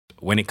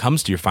when it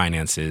comes to your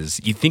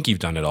finances, you think you've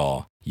done it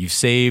all. You've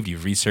saved,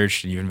 you've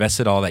researched, and you've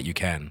invested all that you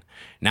can.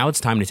 Now it's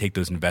time to take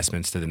those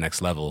investments to the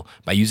next level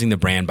by using the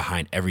brand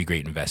behind every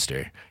great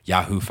investor,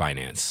 Yahoo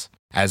Finance.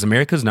 As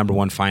America's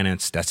 #1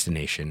 finance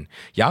destination,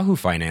 Yahoo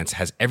Finance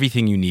has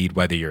everything you need,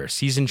 whether you're a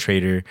seasoned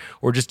trader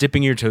or just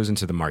dipping your toes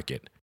into the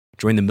market.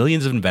 Join the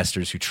millions of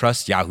investors who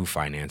trust Yahoo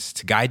Finance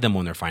to guide them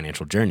on their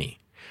financial journey.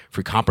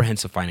 For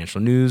comprehensive financial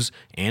news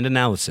and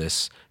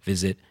analysis,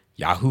 visit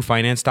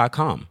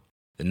yahoofinance.com,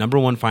 the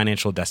 #1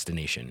 financial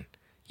destination,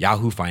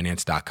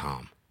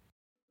 yahoofinance.com.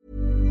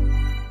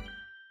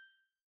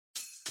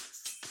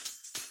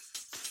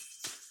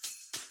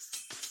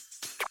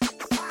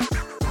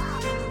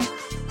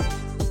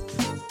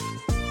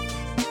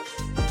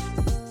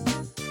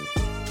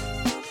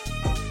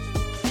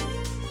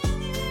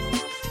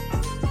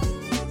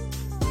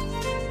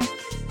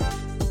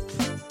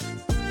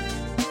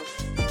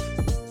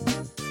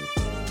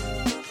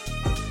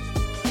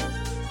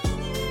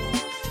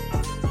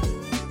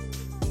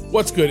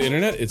 What's good,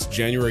 Internet? It's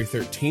January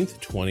 13th,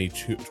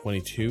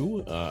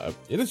 2022.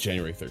 It is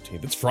January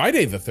 13th. It's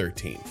Friday the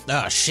 13th.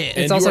 Oh, shit.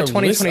 And It's also you are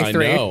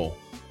 2023. I know.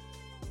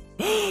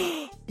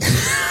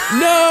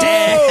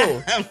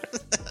 No!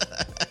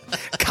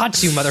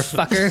 Caught you,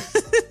 motherfucker.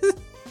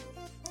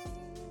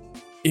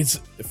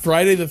 It's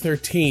Friday the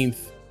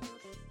 13th,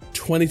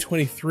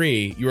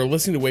 2023. You are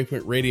listening to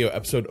Waypoint Radio,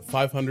 episode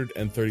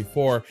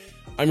 534.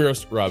 I'm your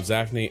host, Rob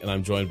Zachney, and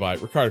I'm joined by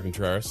Ricardo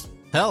Contreras,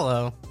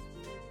 Hello.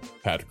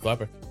 Patrick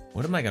Klepek,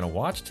 What am I going to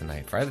watch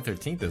tonight? Friday the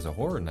 13th is a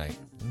horror night.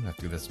 I'm going to have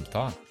to give this some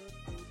thought.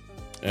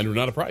 and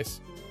Renata Price.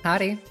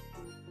 Howdy.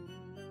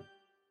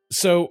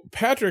 So,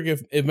 Patrick,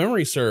 if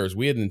memory serves,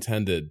 we had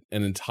intended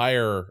an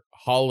entire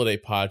holiday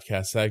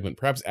podcast segment,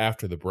 perhaps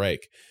after the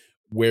break,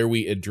 where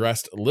we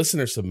addressed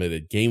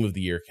listener-submitted Game of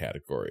the Year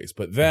categories.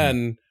 But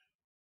then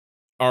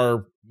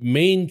our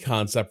main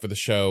concept for the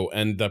show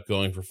ended up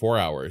going for 4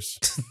 hours.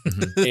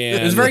 And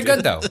It was very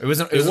good, though. It was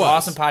an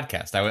awesome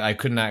podcast. I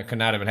could not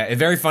have it.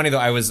 Very funny, though.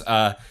 I was,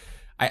 I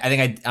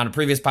think on a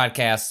previous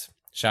podcast,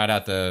 shout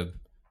out the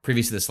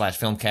previous to the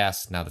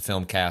 /filmcast, now the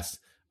filmcast,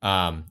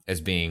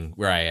 as being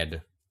where I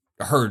had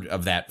heard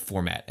of that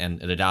format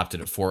and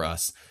adopted it for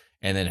us,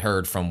 and then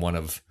heard from one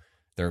of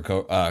their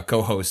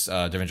co-hosts,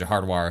 Devendra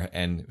Hardwar,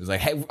 and it was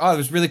like, hey, oh, it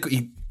was really cool.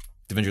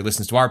 Devendra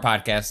listens to our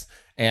podcast,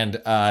 and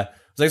it was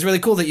like, it's really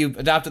cool that you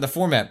adopted the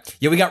format.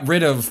 Yeah, we got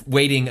rid of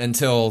waiting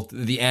until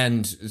the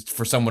end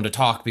for someone to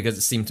talk because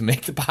it seemed to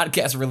make the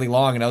podcast really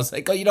long, and I was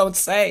like, oh, you don't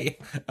say.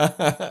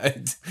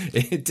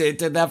 It did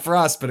that for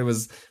us, but it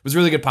was a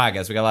really good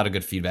podcast. We got a lot of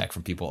good feedback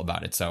from people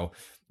about it, so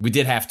we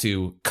did have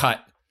to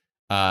cut,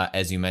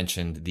 as you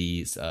mentioned,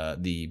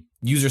 the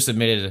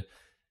user-submitted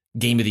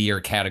Game of the Year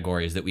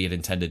categories that we had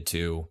intended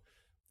to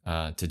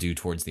do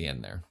towards the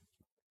end there.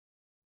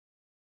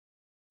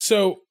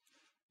 So,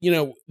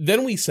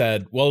 then we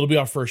said, well, it'll be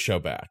our first show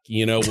back.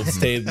 We'll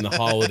stay in the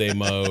holiday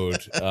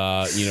mode.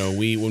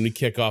 When we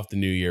kick off the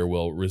new year,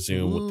 we'll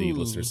resume with the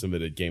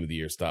listener-submitted Game of the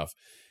Year stuff.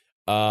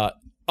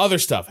 Other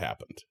stuff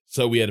happened,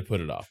 so we had to put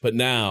it off. But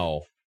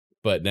now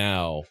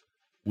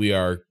we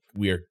are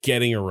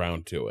getting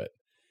around to it.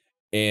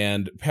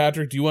 And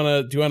Patrick, do you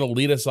want to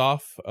lead us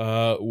off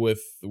with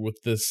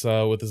this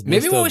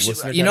Maybe list of we should.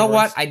 listener You know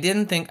what? categories? I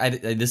didn't think.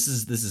 This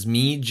is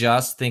me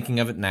just thinking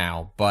of it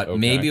now. But Okay.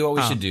 maybe what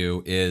we should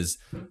do is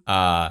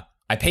I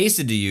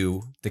pasted to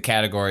you the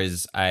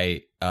categories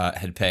I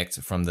had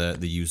picked from the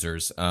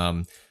users.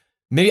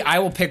 Maybe I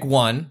will pick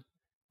one,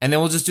 and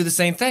then we'll just do the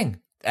same thing.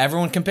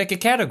 Everyone can pick a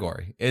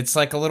category. It's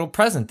like a little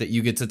present that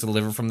you get to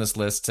deliver from this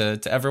list to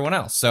everyone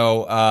else.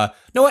 So,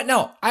 no, what?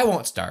 No, I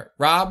won't start.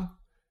 Rob,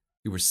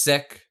 you were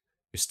sick.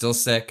 You're still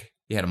sick.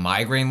 You had a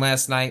migraine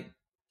last night.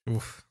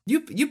 Oof. You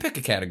pick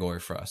a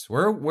category for us.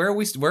 Where are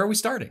we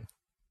starting?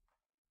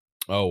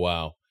 Oh,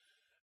 wow.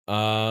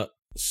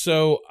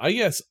 So I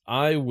guess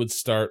I would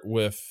start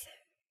with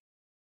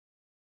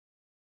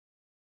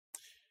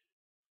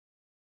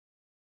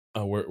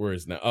where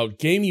is it now? Oh,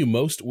 game you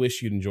most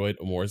wish you'd enjoyed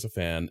more as a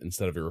fan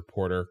instead of a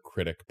reporter,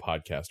 critic,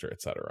 podcaster,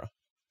 etc.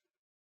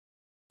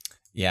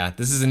 Yeah,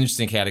 this is an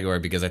interesting category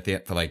because I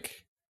think for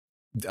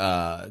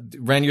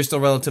Ren, you're still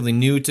relatively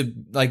new to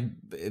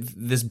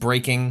this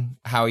breaking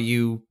how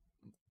you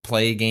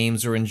play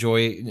games or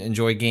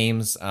enjoy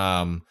games.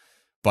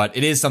 But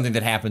it is something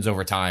that happens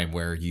over time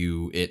where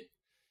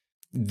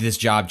this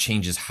job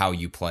changes how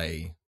you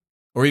play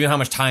or even how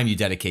much time you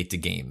dedicate to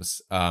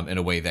games in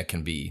a way that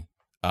can be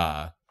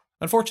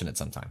unfortunate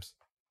sometimes.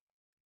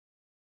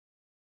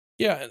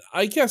 Yeah,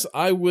 I guess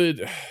I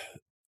would.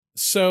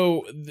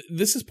 So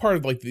this is part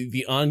of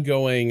the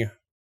ongoing.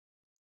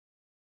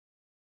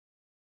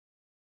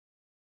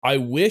 I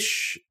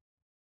wish,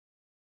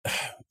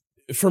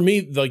 for me,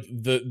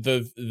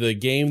 the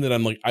game that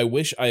I'm I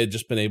wish I had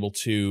just been able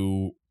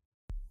to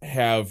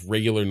have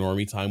regular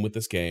normie time with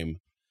this game,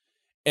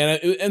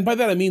 and by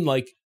that I mean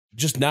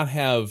just not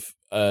have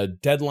a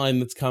deadline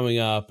that's coming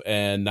up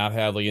and not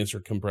have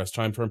insert compressed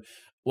time frame.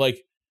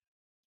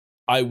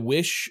 I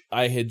wish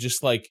I had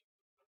just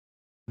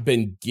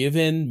been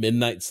given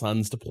Midnight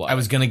Suns to play.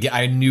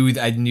 I knew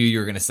you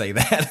were gonna say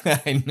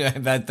that. I knew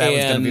that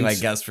was gonna be my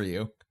guess for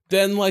you.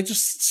 Then like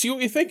just see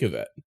what you think of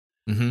it.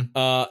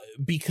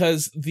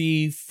 Because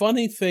the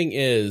funny thing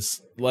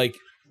is, like,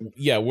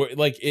 yeah, we're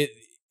like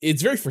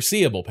it's very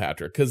foreseeable,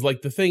 Patrick, because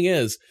like the thing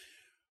is,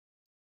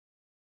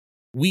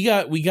 we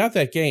got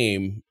that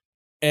game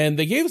and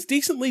they gave us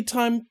decent lead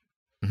time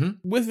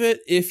with it.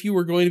 If you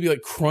were going to be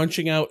like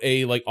crunching out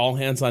a like all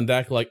hands on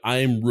deck, like I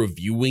am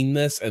reviewing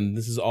this and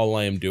this is all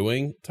I am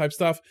doing type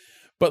stuff,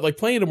 but like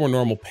playing at a more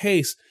normal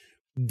pace,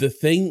 the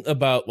thing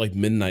about like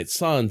Midnight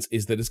Suns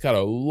is that it's got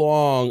a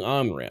long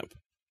on ramp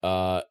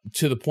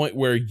to the point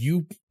where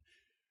you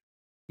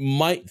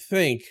might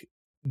think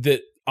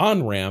that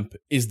on ramp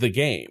is the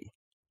game.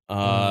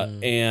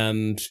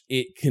 And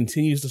it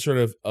continues to sort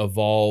of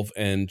evolve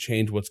and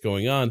change what's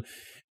going on.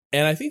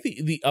 And I think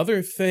the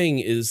other thing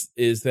is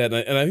that,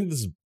 and I think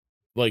this is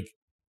like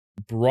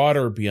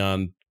broader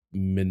beyond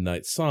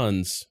Midnight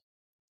Suns,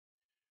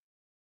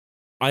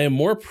 I am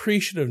more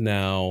appreciative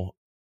now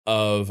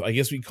of, I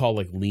guess we call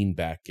like lean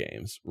back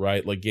games,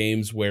 right? Like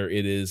games where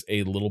it is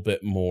a little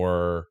bit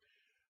more,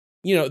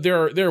 you know,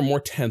 there are more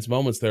tense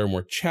moments, there are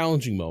more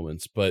challenging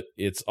moments, but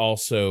it's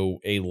also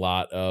a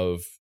lot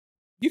of,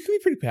 you can be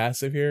pretty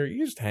passive here.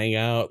 You just hang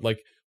out,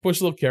 like push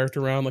a little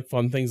character around, like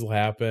fun things will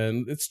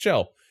happen. It's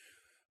chill.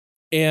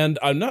 And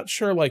I'm not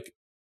sure like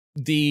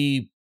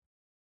the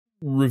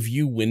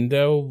review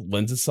window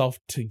lends itself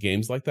to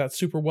games like that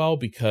super well,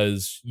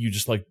 because you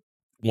just like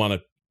want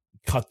to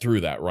cut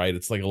through that, right?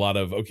 It's like a lot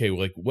of, okay,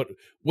 like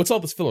what's all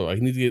this filler? Like, I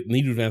need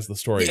to advance the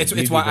story.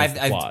 It's why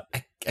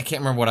I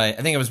can't remember what I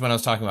think it was when I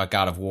was talking about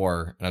God of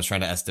War and I was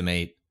trying to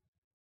estimate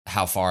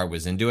how far I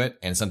was into it.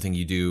 And something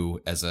you do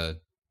as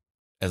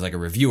like a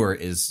reviewer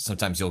is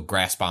sometimes you'll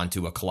grasp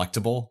onto a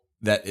collectible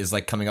that is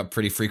like coming up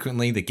pretty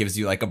frequently that gives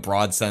you like a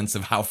broad sense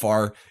of how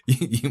far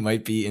you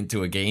might be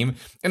into a game.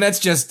 And that's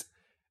just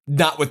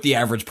not what the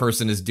average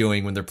person is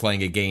doing when they're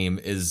playing a game,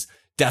 is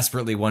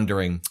desperately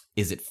wondering,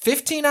 is it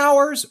 15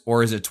 hours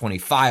or is it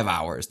 25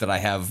 hours that I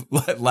have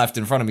left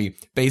in front of me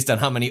based on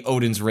how many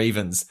Odin's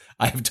Ravens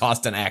I have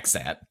tossed an axe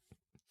at?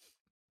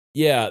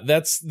 Yeah,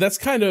 that's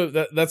kind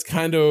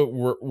of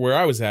where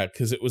I was at,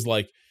 because it was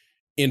like,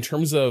 in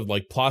terms of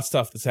like plot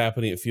stuff that's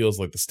happening, it feels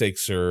like the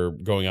stakes are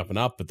going up and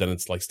up, but then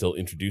it's like still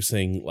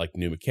introducing like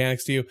new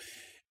mechanics to you.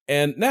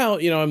 And now,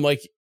 you know, I'm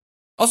like,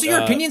 also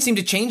your opinion seemed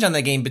to change on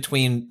that game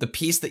between the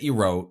piece that you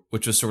wrote,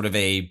 which was sort of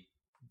a,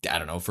 I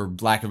don't know, for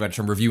lack of a better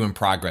term, review in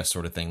progress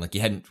sort of thing. Like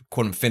you hadn't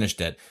quote finished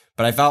it,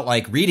 but I felt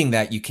like reading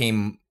that you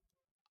came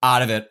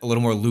out of it a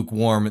little more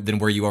lukewarm than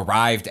where you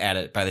arrived at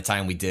it by the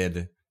time we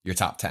did your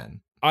top 10.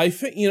 I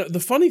think, you know,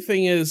 the funny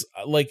thing is,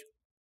 like,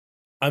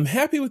 I'm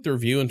happy with the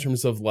review in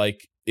terms of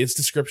like its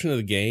description of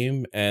the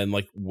game and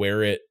like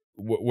where it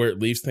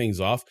leaves things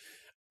off.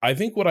 I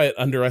think what I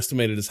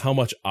underestimated is how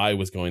much I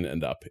was going to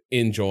end up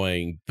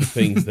enjoying the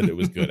things that it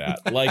was good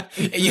at. Like,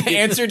 you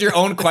answered your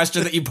own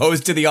question that you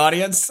posed to the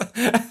audience.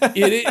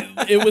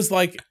 It was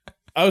like,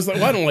 I was like,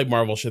 well, I don't like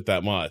Marvel shit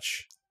that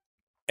much.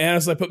 And I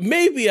was like, but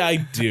maybe I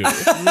do.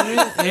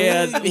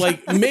 And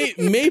like,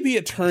 maybe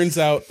it turns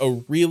out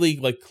a really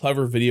like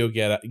clever video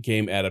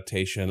game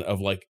adaptation of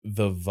like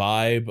the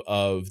vibe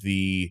of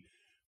the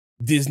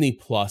Disney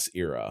Plus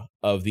era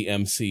of the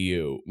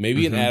MCU.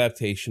 Maybe an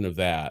adaptation of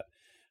that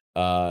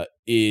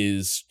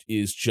is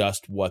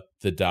just what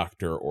the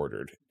Doctor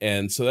ordered.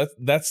 And so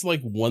that's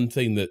like one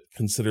thing that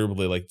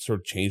considerably like sort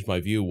of changed my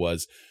view,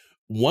 was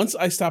once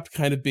I stopped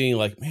kind of being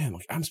like, man,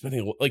 like I'm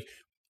spending like,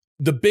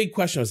 the big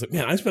question was like,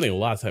 man, I'm spending a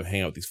lot of time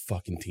hanging out with these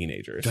fucking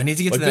teenagers. Do I need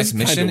to get to the next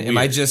mission? Am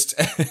I just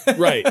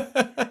right?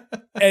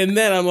 And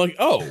then I'm like,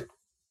 oh,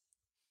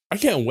 I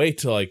can't wait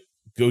to like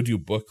go do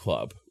book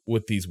club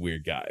with these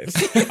weird guys.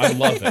 I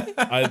love it.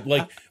 I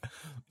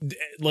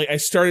like I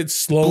started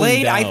slowing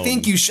Blade, down. I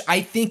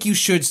think you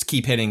should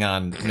keep hitting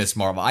on Miss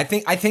Marvel. I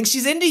think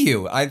she's into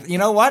you. You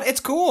know what? It's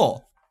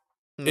cool.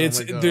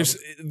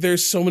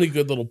 There's so many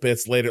good little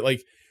bits later.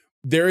 Like,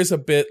 there is a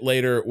bit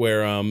later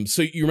where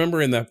so you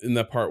remember in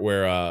that part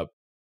where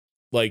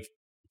like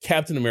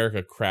Captain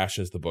America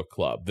crashes the book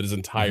club that is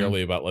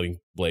entirely about letting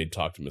Blade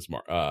talk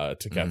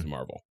to Captain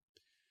Marvel.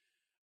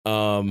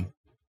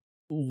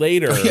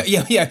 Later,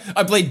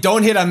 Blade,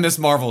 don't hit on Miss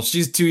Marvel.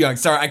 She's too young.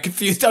 Sorry, I'm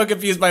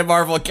confused by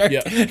Marvel.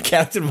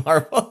 Captain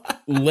Marvel.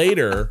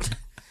 Later,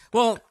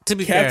 well, to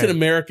be Captain fair,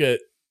 America,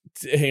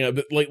 hang on,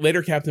 but like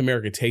later, Captain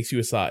America takes you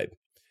aside,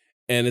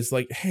 and it's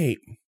like, hey,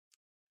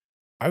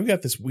 I've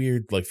got this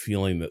weird like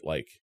feeling that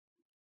like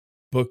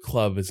book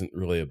club isn't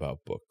really about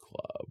book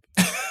club.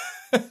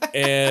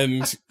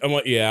 And I'm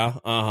like,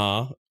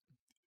 yeah,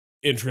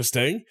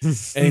 interesting.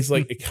 And he's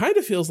like, it kind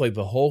of feels like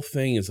the whole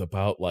thing is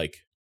about like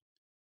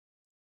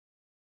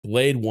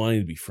Blade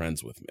wanting to be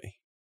friends with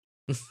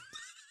me.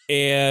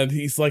 And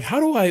he's like, how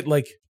do I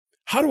like,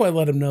 how do I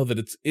let him know that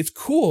it's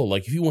cool?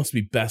 Like, if he wants to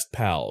be best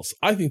pals,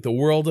 I think the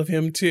world of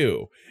him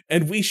too.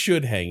 And we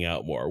should hang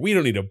out more. We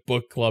don't need a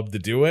book club to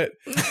do it.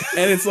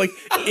 And it's like,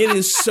 it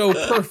is so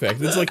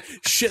perfect. It's like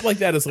shit like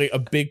that is like a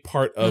big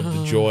part of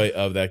the joy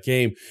of that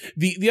game.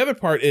 The other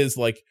part is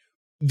like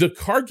the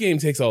card game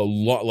takes a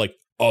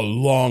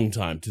long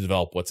time to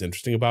develop what's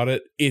interesting about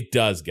it. It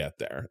does get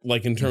there.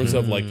 Like in terms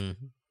of like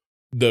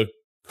the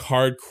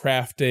card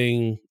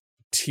crafting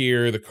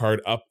tier, the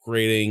card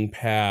upgrading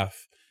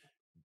path,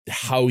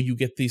 how you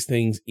get these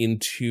things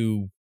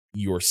into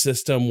your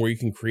system where you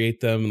can create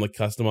them and like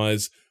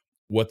customize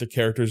what the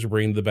characters are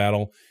bringing to the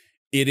battle.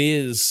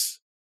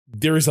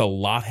 There is a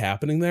lot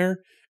happening there,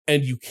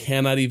 and you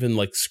cannot even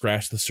like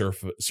scratch the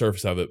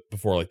surface of it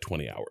before like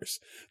 20 hours.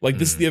 Like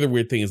this is the other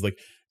weird thing is like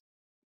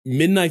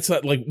Midnight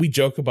Sun, like we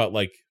joke about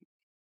like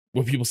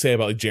what people say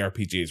about like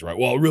JRPGs, right?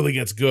 Well, it really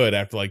gets good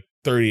after like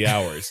 30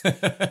 hours.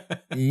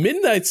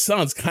 Midnight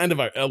Suns kind of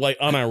like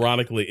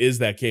unironically is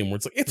that game where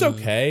it's like it's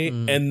okay,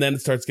 and then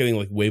it starts getting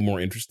like way more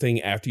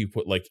interesting after you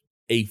put like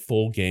a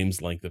full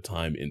game's length of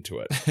time into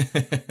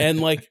it.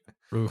 And like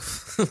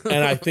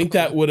and I think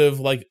that would have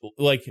like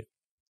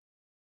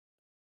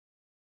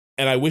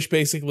and I wish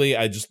basically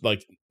I just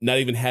like not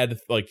even had to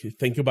like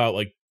think about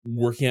like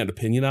working out an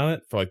opinion on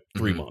it for like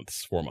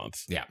 4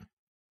 months. Yeah.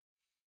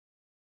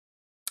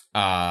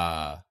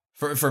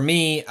 For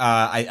me,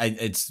 I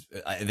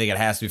think it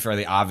has to be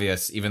fairly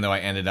obvious, even though I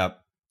ended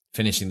up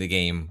finishing the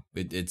game.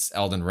 It's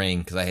Elden Ring,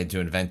 because I had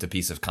to invent a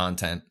piece of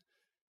content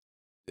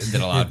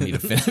that allowed me to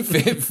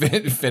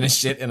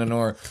finish it in a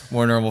more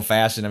normal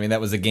fashion. I mean,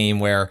 that was a game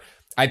where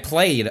I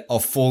played a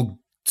full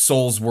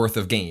soul's worth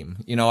of game.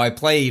 You know, I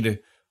played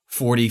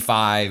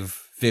 45,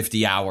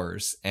 50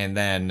 hours, and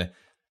then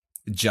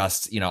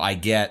just, you know, I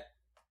get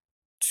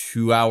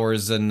 2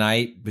 hours a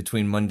night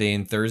between Monday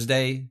and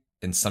Thursday,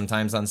 and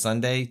sometimes on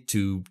Sunday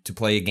to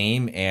play a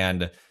game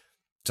and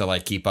to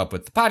like keep up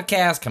with the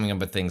podcast, coming up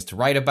with things to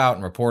write about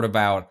and report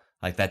about.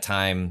 Like that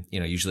time, you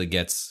know, usually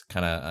gets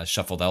kind of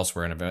shuffled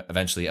elsewhere, and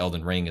eventually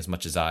Elden Ring, as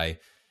much as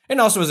and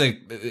also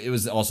it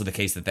was also the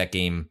case that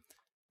game,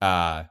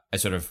 I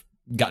sort of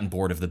gotten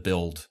bored of the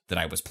build that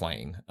I was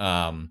playing.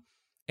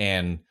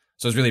 And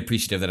so I was really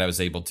appreciative that I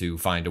was able to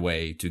find a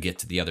way to get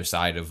to the other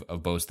side of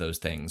both those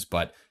things.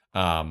 But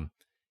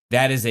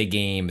that is a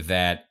game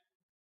that,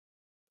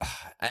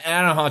 I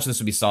don't know how much this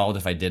would be solved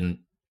if I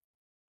didn't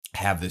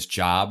have this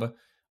job,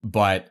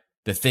 but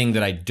the thing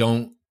that I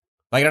don't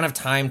have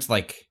time to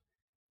like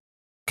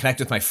connect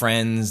with my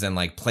friends and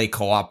like play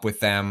co-op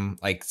with them.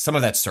 Like some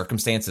of that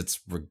circumstance, it's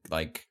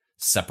like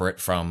separate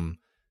from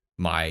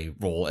my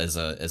role as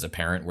a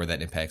parent, where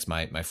that impacts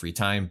my free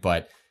time.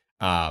 But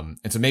and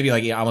so maybe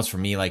like almost for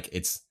me, like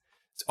it's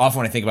often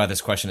when I think about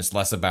this question, it's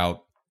less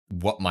about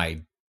what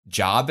my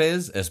job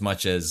is as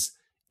much as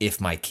if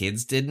my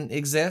kids didn't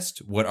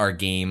exist, what are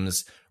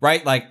games,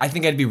 right? Like, I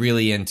think I'd be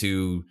really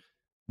into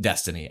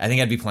Destiny. I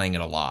think I'd be playing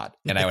it a lot,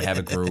 and I would have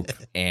a group,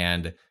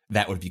 and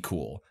that would be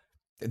cool.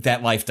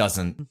 That life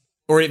doesn't,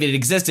 or if it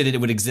existed,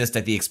 it would exist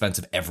at the expense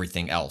of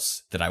everything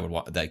else that I would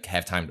want, like,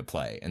 have time to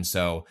play. And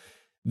so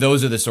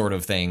those are the sort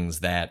of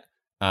things that,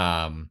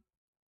 part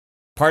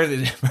of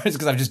it is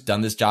because I've just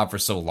done this job for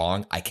so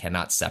long, I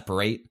cannot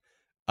separate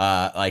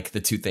like the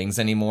two things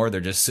anymore.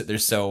 They're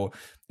so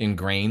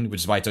ingrained,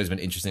 which is why it's always been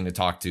interesting to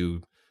talk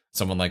to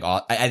someone like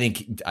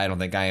I don't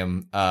think I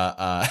am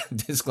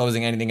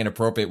disclosing anything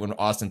inappropriate when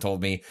Austin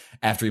told me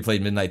after he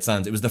played Midnight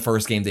Suns, it was the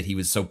first game that he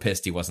was so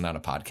pissed he wasn't on a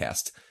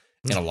podcast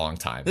in a long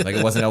time. Like,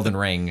 it wasn't Elden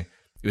Ring, it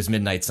was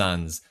Midnight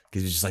Suns,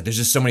 because he was just like, there's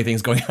just so many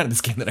things going on in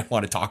this game that I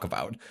want to talk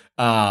about,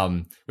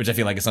 which I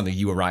feel like is something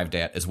you arrived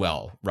at as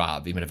well,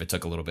 Rob, even if it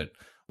took a little bit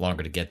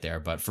longer to get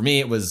there. But for me,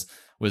 it was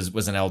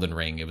an Elden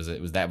Ring. It was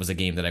a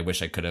game that I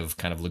wish I could have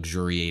kind of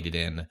luxuriated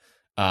in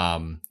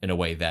a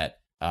way that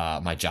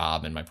my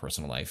job and my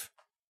personal life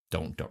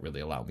don't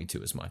really allow me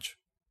to as much.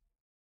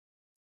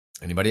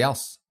 Anybody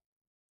else?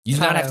 You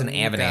do not have to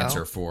have an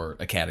answer for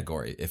a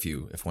category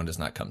if one does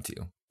not come to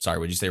you. Sorry,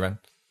 what did you say, Ren?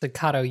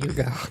 Staccato, you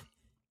go.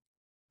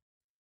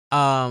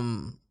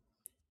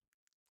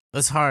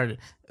 It's hard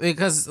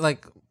because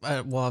like,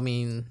 well, I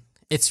mean,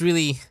 it's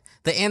really,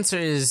 the answer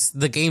is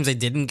the games I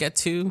didn't get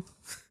to,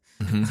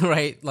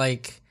 right?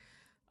 Like,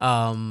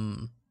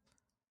 like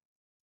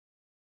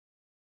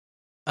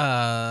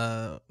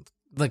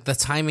the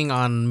timing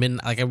on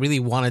like I really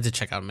wanted to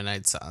check out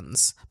Midnight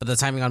Suns, but the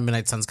timing on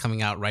Midnight Suns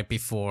coming out right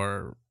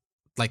before,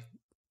 like,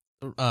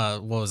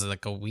 what was it,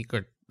 like a week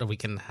or a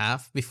week and a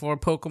half before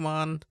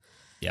Pokemon?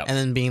 Yeah. And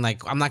then being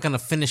like, I'm not gonna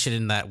finish it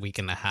in that week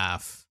and a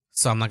half,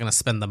 so I'm not gonna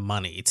spend the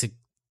money to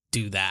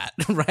do that,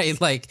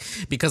 right? Like,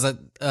 because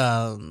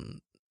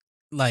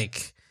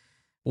like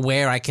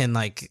where I can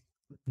like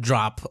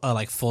drop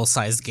like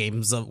full-size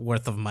games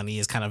worth of money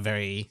is kind of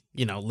very,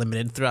 you know,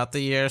 limited throughout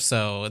the year,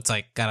 so it's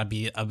like gotta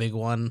be a big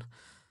one.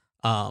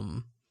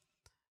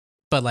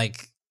 But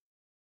like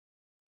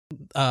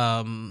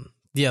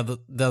yeah, the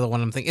other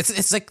one I'm thinking,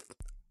 it's like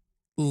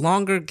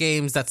longer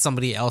games that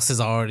somebody else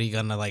is already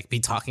gonna like be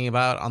talking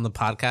about on the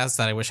podcast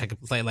that I wish I could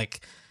play,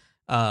 like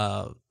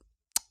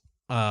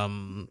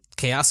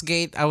Chaos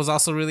Gate I was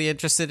also really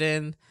interested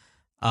in.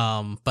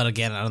 But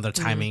again, another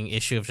timing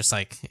issue of just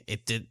like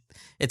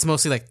it's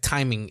mostly like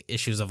timing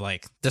issues of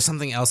like there's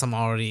something else I'm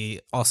already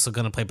also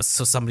gonna play, but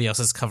so somebody else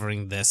is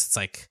covering this. It's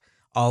like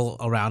all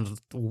around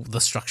the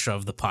structure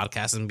of the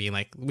podcast and being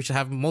like we should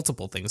have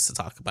multiple things to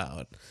talk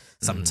about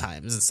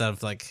sometimes instead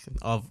of like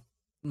of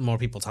more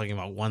people talking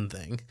about one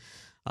thing.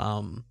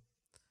 So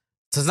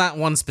it's not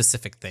one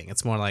specific thing.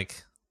 It's more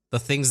like the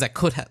things that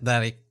could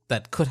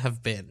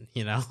have been,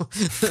 you know,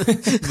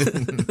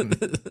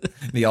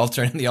 the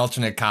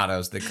alternate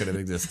Katos that could have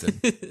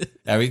existed.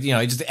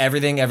 Just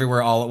everything,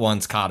 everywhere, all at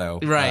once. Kato,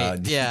 right?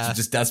 Yeah,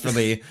 just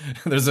desperately.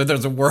 There's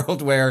a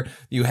world where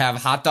you have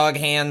hot dog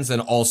hands,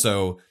 and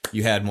also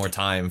you had more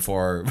time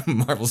for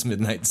Marvel's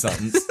Midnight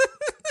Suns.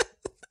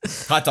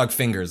 Hot dog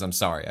fingers. I'm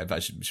sorry, I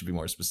should be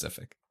more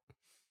specific.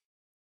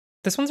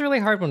 This one's a really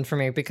hard one for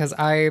me because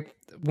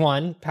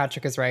one,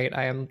 Patrick is right.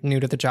 I am new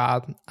to the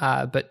job,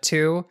 but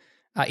two.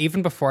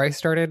 Even before I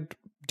started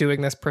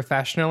doing this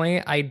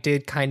professionally, I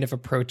did kind of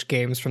approach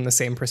games from the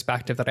same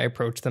perspective that I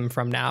approach them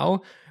from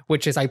now,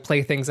 which is I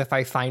play things if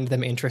I find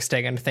them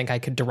interesting and think I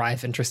could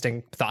derive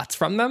interesting thoughts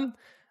from them.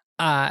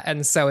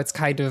 And so it's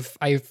kind of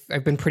I've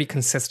been pretty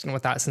consistent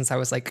with that since I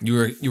was like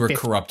you were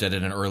corrupted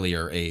at an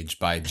earlier age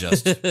by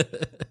just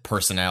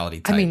personality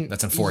type. I mean,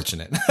 that's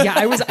unfortunate. Yeah,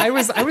 I was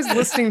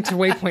listening to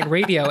Waypoint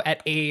Radio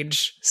at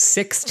age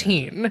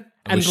 16.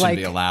 And which shouldn't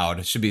be allowed.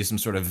 It should be some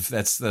sort of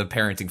that's the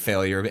parenting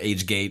failure of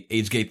age gate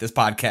this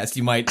podcast.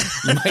 You might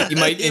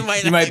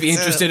be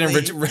interested in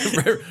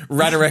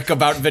rhetoric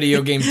about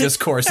video game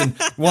discourse, and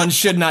one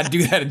should not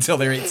do that until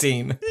they're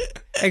 18.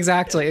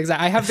 Exactly.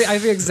 I have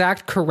the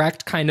exact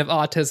correct kind of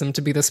autism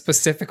to be the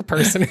specific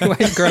person who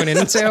I've grown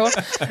into,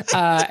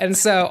 and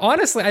so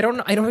honestly, I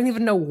don't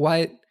even know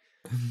what.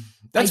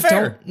 That's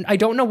fair. I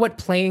don't know what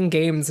playing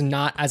games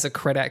not as a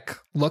critic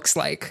looks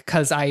like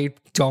because I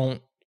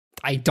don't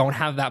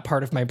have that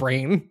part of my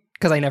brain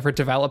because I never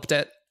developed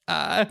it,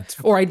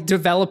 or I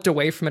developed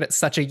away from it at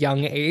such a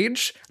young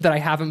age that I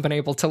haven't been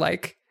able to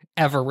like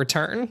ever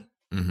return.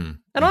 Mm-hmm.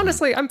 And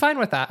honestly, I'm fine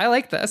with that. I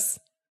like this.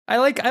 I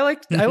like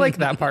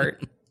that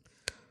part.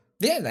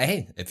 Yeah,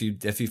 hey,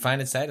 if you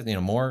find it sad,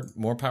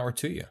 more power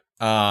to you.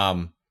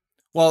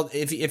 Well,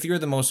 if you're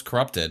the most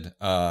corrupted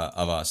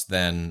of us,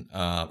 then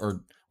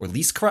or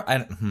least corrupt,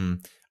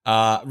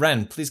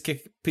 Ren, please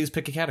pick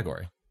a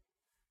category.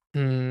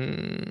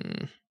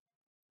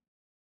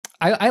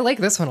 I like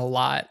this one a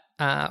lot.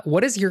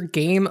 What is your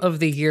game of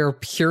the year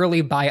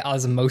purely by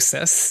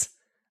osmosis?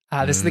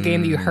 This is the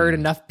game that you heard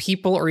enough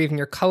people or even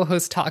your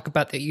co-host talk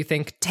about that you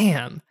think,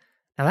 damn,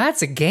 now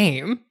that's a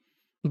game,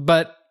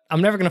 but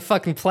I'm never going to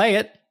fucking play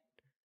it.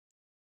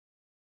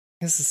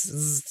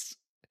 This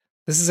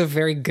is a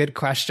very good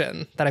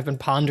question that I've been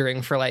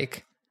pondering for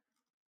like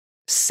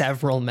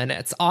several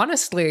minutes.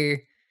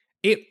 Honestly,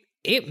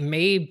 it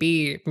may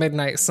be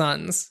Midnight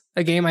Suns,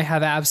 a game I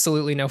have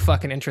absolutely no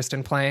fucking interest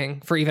in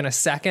playing for even a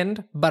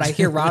second, but I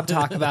hear Rob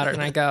talk about it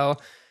and I go,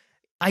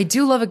 I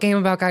do love a game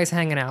about guys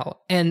hanging out,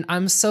 and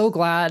I'm so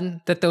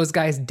glad that those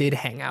guys did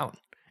hang out.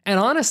 And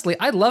honestly,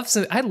 I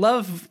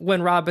love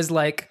when Rob is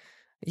like,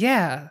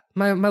 yeah,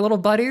 my little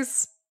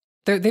buddies,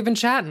 they've been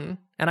chatting,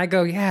 and I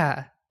go,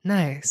 yeah,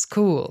 nice,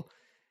 cool.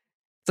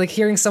 It's like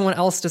hearing someone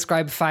else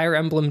describe Fire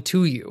Emblem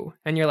to you,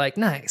 and you're like,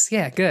 nice,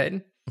 yeah,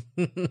 good.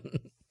 How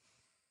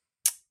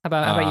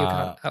about you,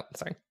 Kyle? Oh,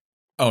 sorry.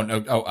 Oh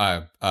no!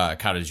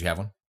 Kyle, did you have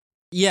one?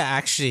 Yeah,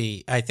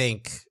 actually, I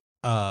think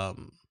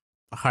Hard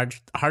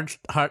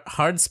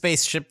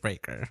Space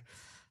Shipbreaker,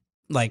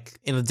 like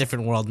in a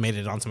different world, made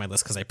it onto my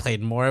list because I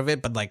played more of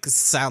it. But like,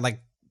 sound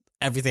like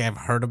everything I've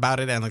heard about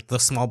it and like the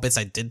small bits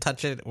I did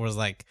touch it was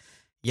like,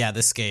 yeah,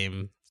 this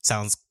game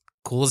sounds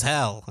cool as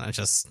hell. I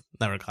just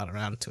never got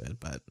around to it,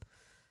 but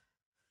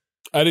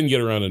I didn't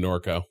get around to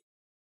Norco.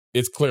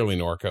 It's clearly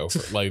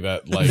Norco like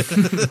that. Like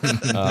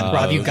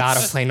Rob, you gotta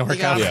play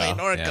Norco.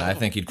 Yeah, I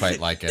think you'd quite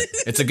like it.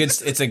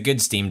 It's a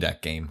good Steam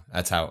Deck game.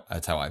 That's how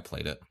I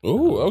played it.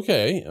 Ooh,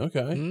 okay.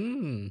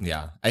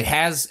 Yeah, it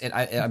has.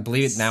 I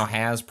believe it now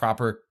has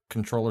proper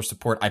controller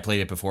support. I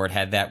played it before it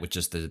had that with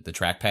just the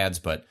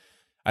trackpads, but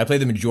I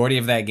played the majority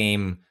of that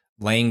game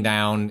laying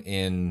down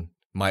in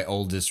my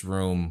oldest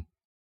room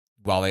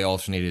while they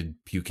alternated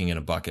puking in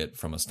a bucket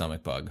from a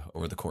stomach bug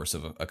over the course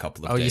of a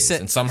couple of days,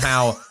 and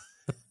somehow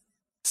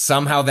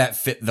that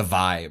fit the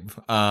vibe.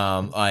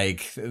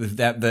 Like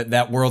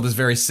that world is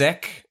very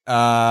sick,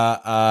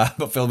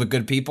 but filled with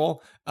good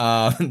people.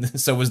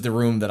 So was the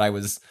room that I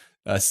was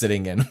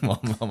sitting in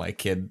while my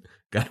kid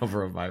got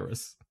over a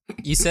virus.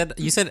 You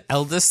said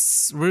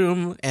eldest's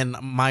room, and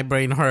my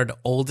brain heard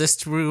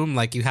oldest room.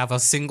 Like you have a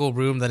single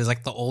room that is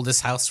like the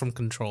oldest house from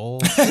Control.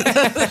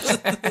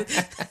 The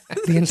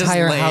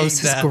entire house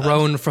has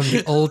grown from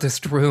the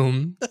oldest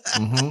room.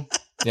 Mm-hmm.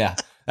 Yeah.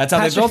 That's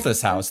how they built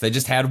this house. They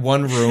just had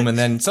one room, and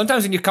then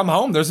sometimes when you come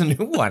home, there's a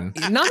new one.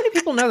 Not many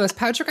people know this.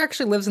 Patrick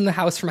actually lives in the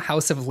house from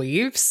House of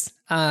Leaves.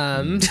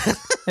 And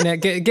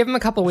give him a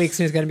couple weeks,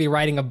 and he's going to be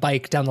riding a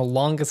bike down the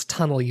longest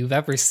tunnel you've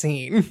ever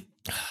seen.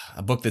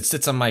 a book that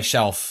sits on my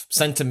shelf,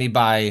 sent to me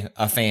by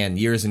a fan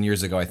years and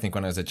years ago, I think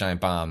when I was at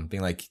Giant Bomb,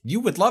 being like, you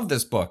would love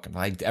this book.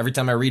 And every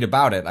time I read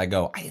about it, I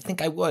go, I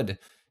think I would.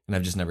 And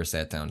I've just never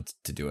sat down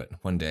to do it.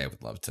 One day I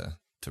would love to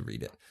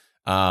read it.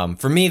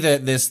 For me,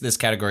 this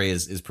category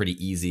is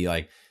pretty easy.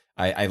 Like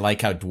I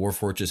like how Dwarf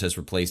Fortress has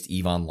replaced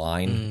EVE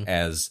Online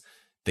as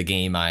the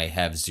game I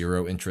have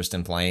zero interest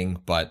in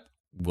playing, but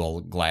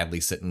will gladly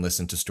sit and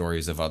listen to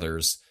stories of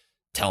others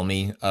tell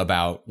me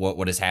about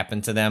what has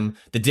happened to them.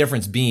 The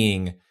difference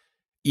being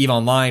EVE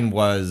Online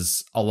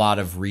was a lot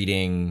of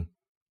reading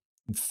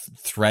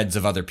threads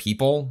of other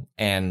people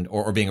and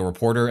or being a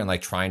reporter and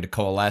like trying to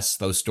coalesce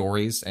those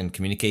stories and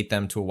communicate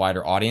them to a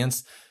wider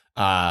audience.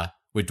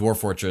 With Dwarf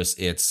Fortress,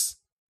 it's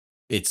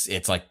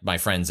like my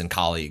friends and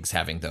colleagues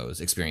having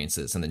those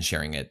experiences and then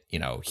sharing it,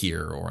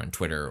 here or on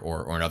Twitter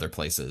or in other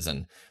places.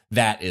 And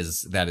that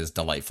is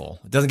delightful.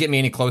 It doesn't get me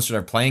any closer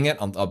to playing it.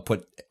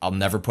 I'll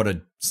never put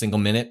a single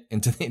minute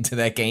into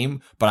that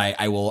game, but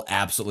I will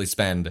absolutely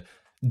spend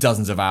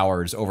dozens of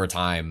hours over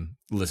time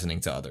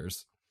listening to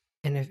others.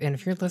 And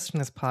if you're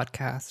listening to this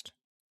podcast,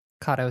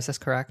 Kato, is this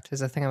correct? Is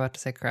the thing I'm about to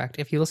say correct?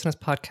 If you listen to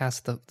this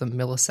podcast the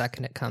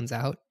millisecond it comes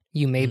out,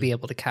 you may be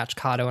able to catch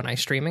Kato and I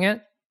streaming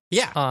it.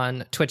 Yeah,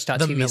 on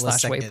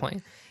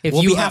twitch.tv/waypoint.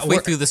 We'll be halfway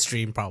through the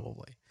stream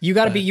probably. You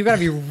gotta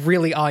be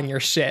really on your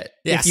shit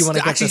if you want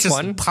to get this just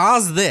one.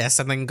 Pause this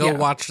and then go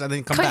watch and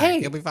then come back. Hey,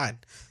 you'll be fine.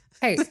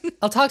 Hey,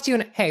 I'll talk to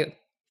you hey,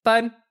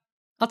 bud.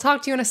 I'll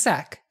talk to you in a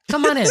sec.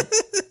 Come on in.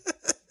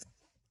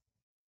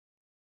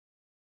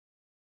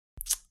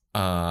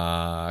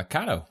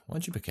 Kato, why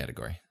don't you pick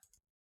category?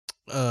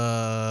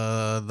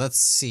 Let's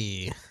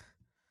see.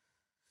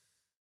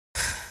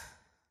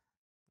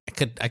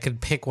 I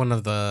could pick one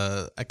of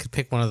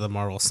the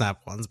Marvel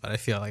Snap ones, but I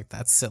feel like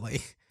that's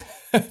silly.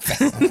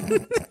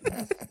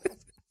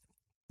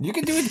 You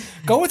can do it.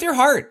 Go with your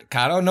heart,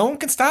 Kato. No one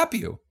can stop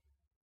you.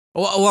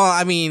 Well,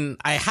 I mean,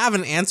 I have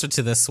an answer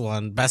to this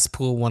one. Best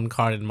pool one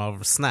card in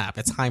Marvel Snap.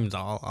 It's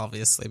Heimdall,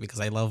 obviously, because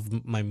I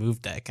love my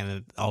move deck and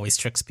it always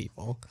tricks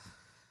people.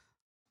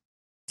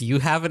 Do you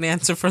have an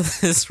answer for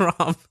this,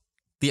 Rob?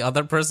 The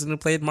other person who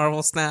played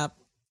Marvel Snap?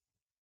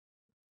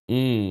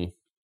 I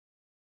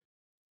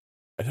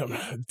don't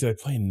know. Did I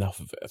play enough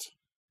of it?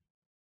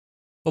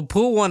 Well,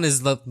 pool one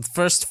is the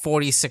first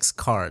 46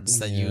 cards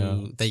that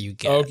you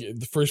get. Okay,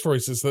 the first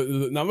 46.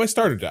 Not my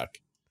starter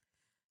deck.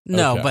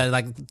 No, Okay. but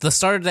like the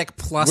starter deck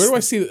plus. Where do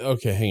I see?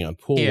 Okay, hang on.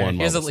 Pool one.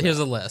 Here's a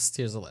list.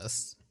 Here's a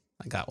list.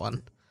 I got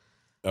one.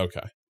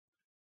 Okay.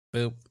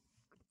 Boop.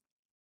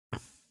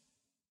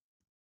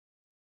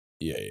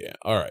 Yeah.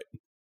 All right.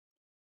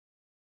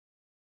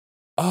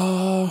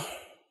 Oh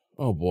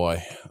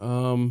boy.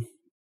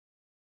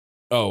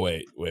 Oh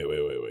wait.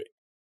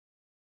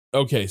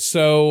 Okay,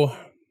 so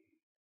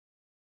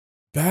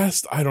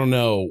best, I don't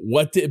know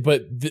what did,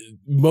 but the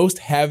most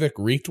havoc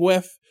wreaked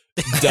with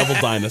Devil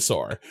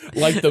Dinosaur.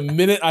 Like the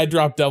minute I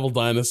dropped Devil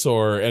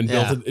Dinosaur and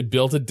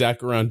built a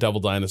deck around Devil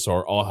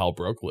Dinosaur, all hell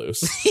broke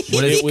loose.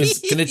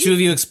 Can the two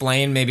of you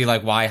explain maybe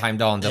like why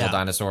Heimdall and Devil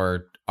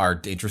Dinosaur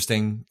are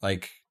interesting?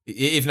 Like,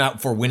 if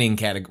not for winning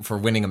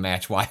a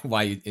match,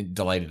 why you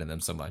delighted in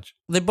them so much?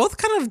 They both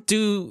kind of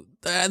do,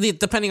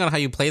 depending on how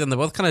you play them, they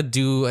both kind of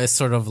do a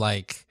sort of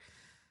like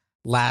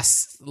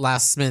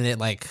last minute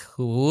like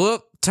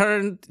whoop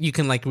turn. You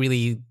can like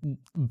really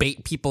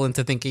bait people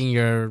into thinking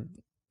you're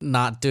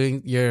not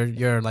doing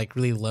you're like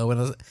really low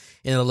in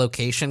a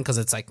location because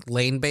it's like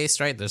lane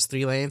based, right? There's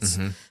 3 lanes.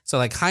 Mm-hmm. So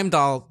like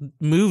Heimdall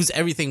moves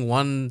everything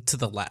one to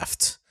the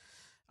left.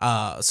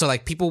 So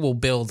like people will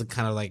build and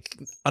kind of like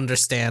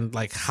understand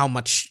like how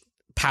much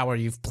power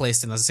you've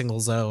placed in a single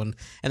zone,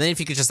 and then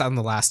if you could just on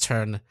the last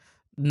turn,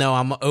 no,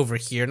 I'm over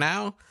here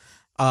now.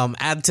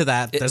 Add to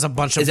that, there's a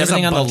bunch of. Is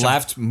everything on the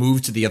left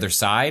move to the other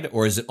side,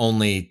 or is it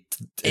only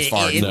as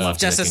far as the left?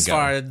 Just as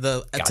far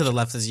to the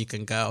left as you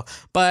can go.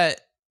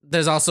 But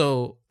there's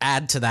also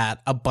add to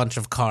that a bunch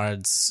of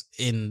cards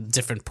in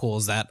different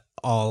pools that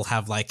all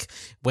have like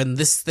when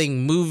this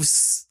thing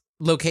moves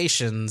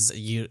locations,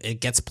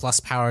 it gets plus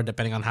power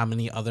depending on how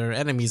many other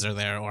enemies are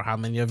there or how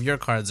many of your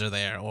cards are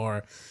there,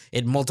 or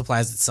it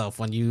multiplies itself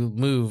when you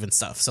move and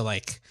stuff. So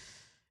like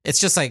it's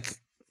just like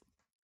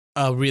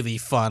a really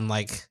fun,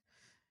 like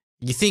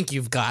you think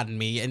you've gotten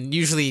me, and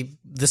usually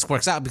this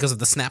works out because of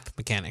the snap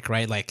mechanic,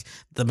 right? Like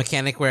the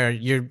mechanic where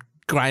you're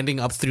grinding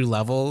up through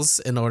levels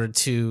in order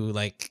to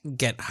like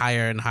get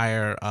higher and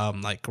higher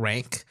like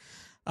rank,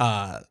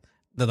 the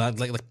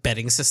like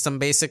betting system.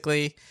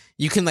 Basically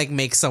you can like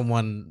make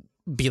someone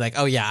be like,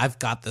 oh yeah, I've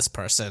got this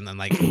person, and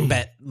like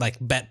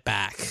bet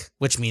back,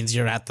 which means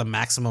you're at the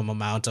maximum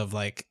amount of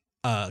like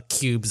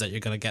cubes that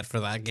you're gonna get for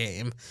that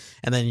game,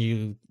 and then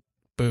you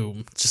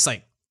boom, just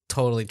like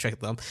totally trick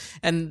them.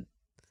 And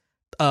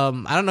I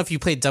don't know if you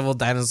play Devil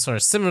Dinosaur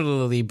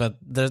similarly, but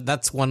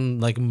that's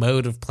one like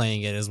mode of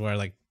playing it is where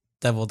like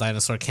Devil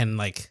Dinosaur can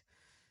like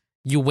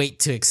you wait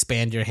to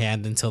expand your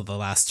hand until the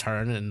last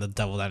turn, and the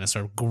Devil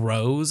Dinosaur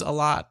grows a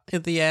lot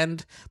at the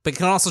end, but it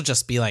can also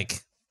just be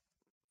like,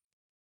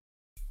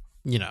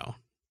 you know,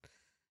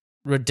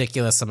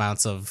 ridiculous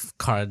amounts of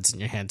cards in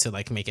your hand to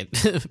like make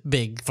it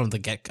big from the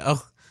get-go.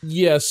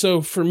 Yeah,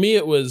 so for me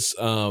it was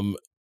the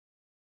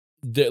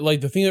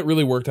thing that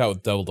really worked out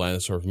with Devil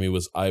Dinosaur for me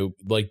was I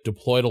like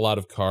deployed a lot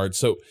of cards.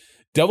 So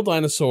Devil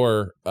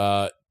Dinosaur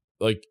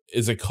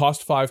is a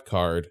cost 5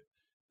 card,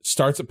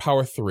 starts at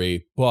power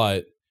 3,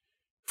 but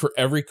for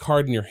every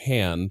card in your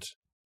hand,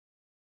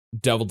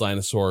 Devil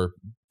Dinosaur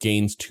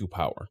gains 2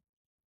 power.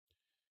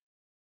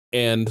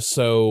 And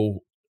so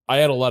I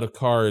had a lot of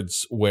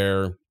cards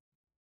where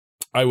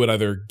I would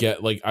either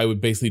get, like, I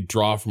would basically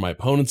draw from my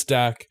opponent's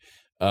deck,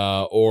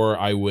 or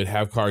I would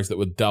have cards that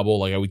would double.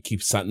 Like, I would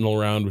keep Sentinel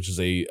around, which is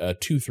a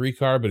 2/3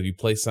 card, but if you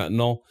play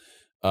Sentinel,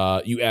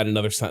 you add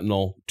another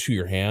Sentinel to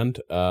your hand,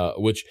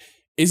 which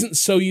isn't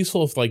so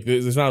useful if, like,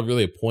 there's not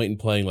really a point in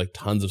playing, like,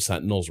 tons of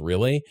Sentinels,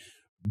 really.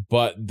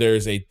 But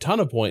there's a ton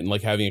of point in,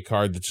 like, having a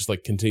card that just,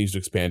 like, continues to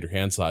expand your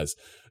hand size.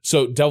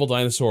 So Devil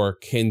Dinosaur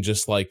can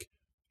just, like,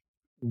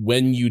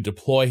 when you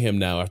deploy him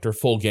now after a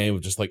full game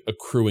of just, like,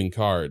 accruing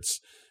cards,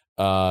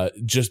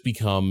 just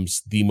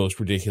becomes the most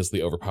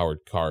ridiculously overpowered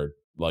card,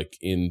 like,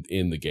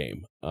 in the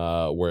game,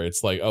 where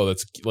it's like, oh,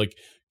 that's, like,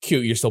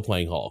 cute, you're still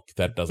playing Hulk.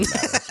 That doesn't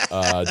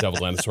matter. Devil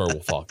Dinosaur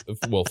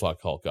will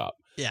fuck Hulk up.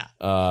 Yeah.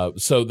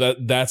 So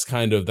that's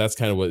kind of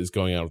what is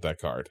going on with that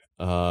card,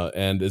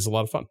 and is a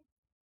lot of fun.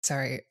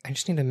 Sorry, I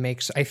just need to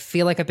make sure. I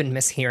feel like I've been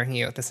mishearing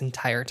you this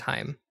entire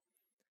time.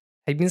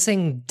 Have you been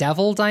saying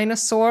Devil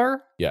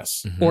Dinosaur?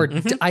 Yes. Or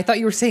I thought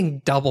you were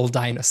saying Double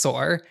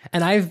Dinosaur,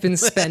 and I've been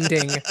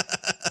spending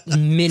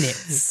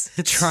minutes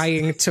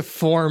trying to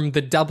form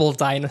the Double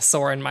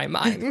Dinosaur in my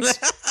mind.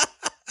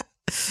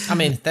 I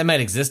mean, that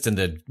might exist in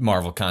the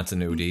Marvel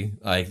continuity.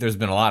 Like, there's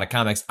been a lot of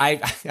comics. I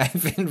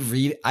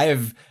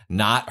have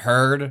not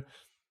heard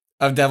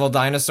of Devil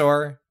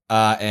Dinosaur,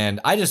 and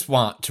I just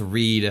want to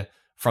read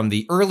from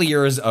the early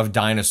years of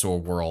Dinosaur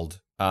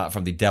World,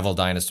 from the Devil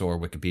Dinosaur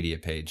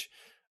Wikipedia page.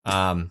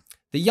 The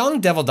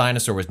young Devil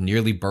Dinosaur was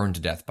nearly burned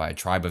to death by a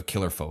tribe of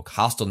killer folk,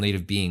 hostile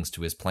native beings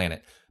to his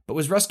planet, but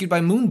was rescued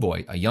by Moon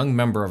Boy, a young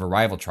member of a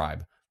rival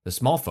tribe, the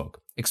Small Folk.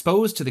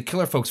 Exposed to the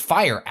killer folk's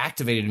fire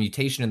activated a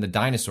mutation in the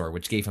dinosaur,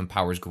 which gave him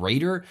powers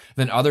greater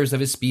than others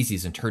of his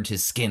species and turned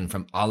his skin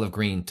from olive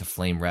green to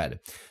flame red.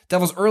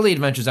 Devil's early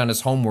adventures on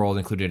his homeworld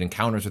included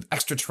encounters with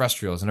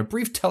extraterrestrials and a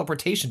brief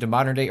teleportation to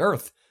modern-day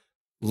Earth.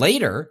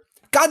 Later,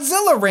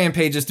 Godzilla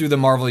rampages through the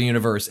Marvel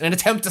Universe. In an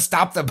attempt to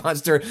stop the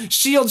monster,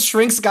 S.H.I.E.L.D.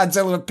 shrinks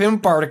Godzilla with Pym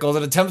particles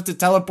and attempts to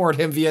teleport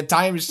him via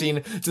time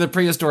machine to the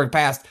prehistoric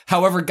past.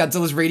 However,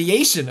 Godzilla's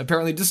radiation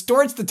apparently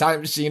distorts the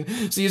time machine,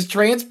 so he is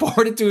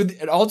transported to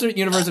an alternate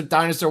universe of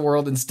Dinosaur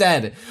World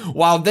instead.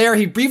 While there,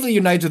 he briefly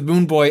unites with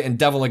Moon Boy and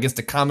Devil against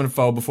a common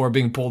foe before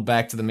being pulled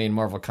back to the main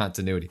Marvel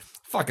continuity.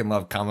 Fucking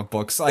love comic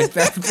books like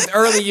that. The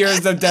early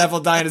years of Devil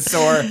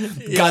Dinosaur,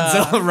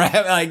 Godzilla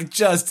rap, like,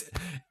 just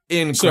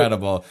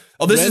incredible.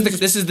 So,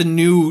 this is the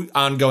new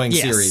ongoing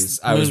series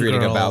I was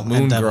reading about,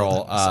 Moon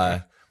Girl,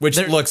 which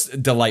looks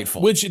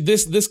delightful. Which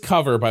this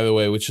cover, by the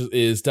way, which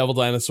is Devil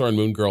Dinosaur and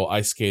Moon Girl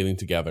ice skating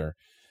together,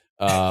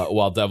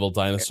 while Devil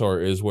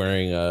Dinosaur is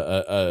wearing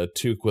a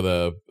toque with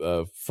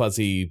a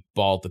fuzzy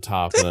ball at the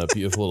top and a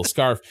beautiful little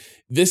scarf.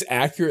 This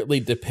accurately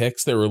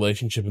depicts their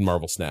relationship in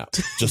Marvel Snap.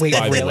 Just Wait,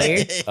 by the really?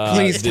 way.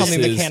 Please tell me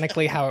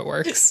mechanically how it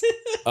works.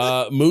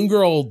 Moon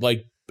Girl,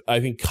 like, I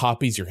think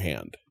copies your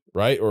hand.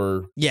 Right?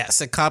 Or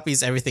yes, it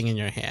copies everything in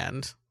your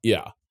hand.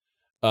 Yeah.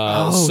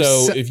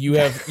 So if you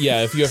have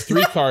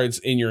 3 cards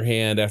in your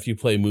hand after you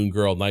play Moon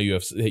Girl, now you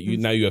have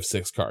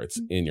 6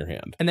 cards in your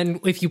hand. And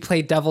then if you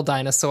play Devil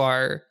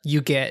Dinosaur,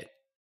 you get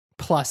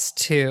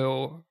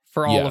 +2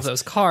 for all of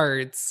those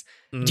cards.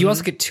 Do you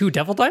also get 2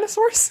 Devil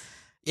Dinosaurs?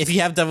 If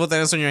you have Devil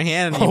Dinosaur in your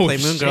hand and you play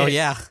Moon Girl,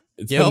 yeah.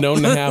 It's been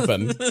known to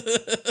happen.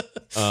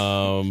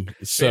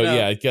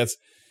 It gets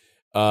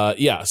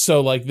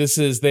so like this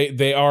is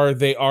they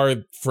are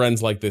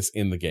friends like this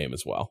in the game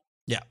as well.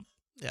 Yeah,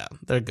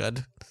 they're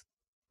good.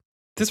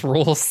 This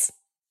rules.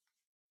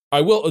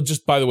 I will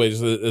just, by the way,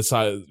 just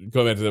aside,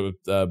 going back to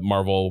the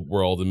Marvel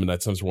World and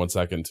Midnight Suns for 1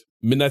 second.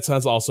 Midnight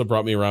Suns also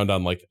brought me around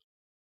on, like,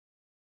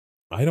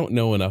 I don't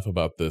know enough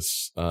about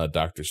this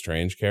Doctor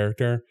Strange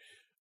character,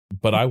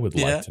 but I would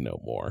like to know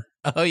more.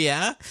 Oh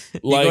yeah,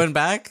 like, you going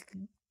back,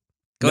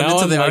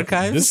 into the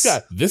archives.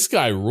 This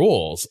guy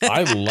rules.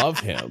 I love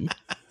him.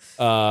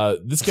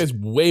 This guy's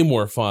way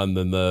more fun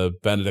than the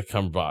Benedict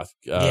Cumberbatch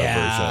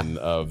version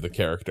of the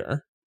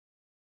character.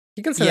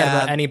 You can say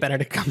that about any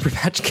Benedict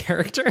Cumberbatch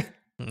character.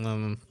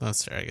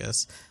 That's fair, I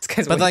guess. This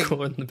guy's way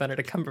cooler than the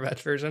Benedict Cumberbatch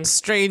version.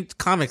 Strange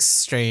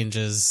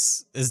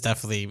is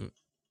definitely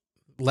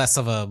less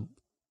of a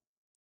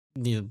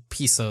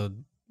piece of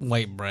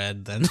white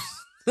bread than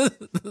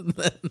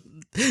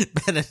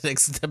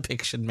Benedict's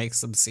depiction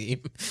makes him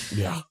seem.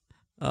 Yeah.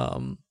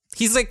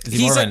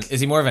 Is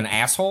he more of an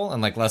asshole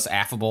and, like, less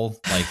affable?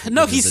 Like,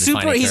 no, he's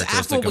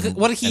affable.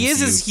 What he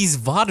is he's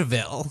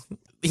vaudeville.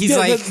 He's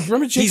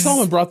remember Jake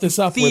Solomon brought this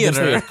up where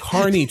there's like a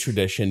Carney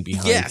tradition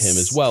behind him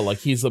as well. Like,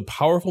 he's a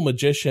powerful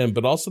magician,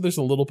 but also there's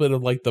a little bit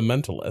of, like, the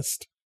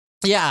mentalist.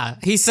 Yeah,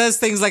 he says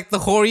things like the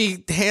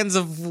hoary hands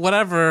of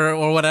whatever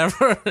or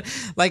whatever.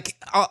 Like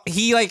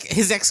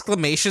his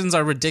exclamations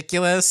are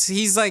ridiculous.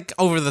 He's like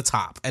over the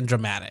top and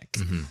dramatic.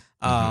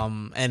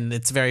 And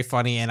it's very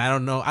funny. And I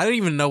don't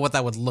even know what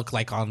that would look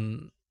like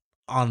on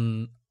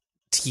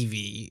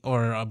TV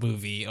or a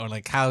movie, or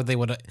like how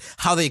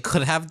they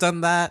could have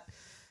done that.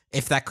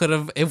 If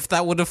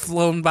that would have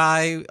flown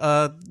by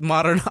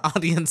modern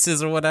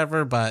audiences or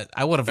whatever, but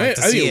I would have liked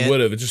to see it. I think it would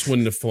have. It just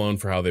wouldn't have flown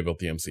for how they built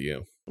the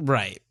MCU.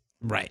 Right.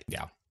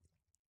 Yeah.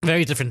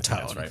 Very different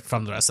tone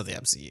from the rest of the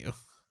MCU.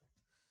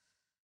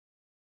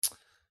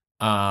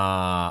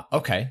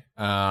 Okay.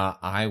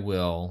 I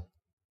will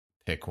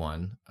pick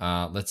one.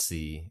 Let's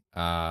see.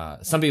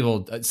 Some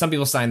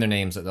people signed their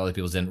names, other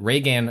people didn't.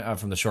 Reagan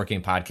from the Short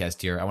Game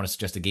Podcast here. I want to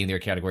suggest a game there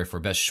category for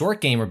best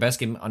short game or best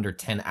game under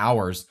 10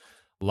 hours.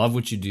 Love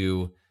what you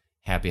do.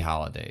 Happy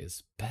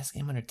holidays. Best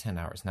game under 10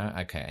 hours. Now,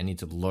 okay, I need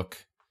to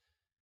look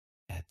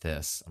at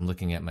this. I'm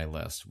looking at my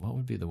list. What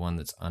would be the one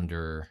that's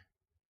under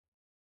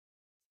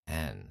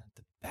 10?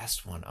 The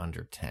best one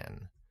under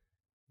 10.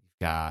 You've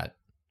got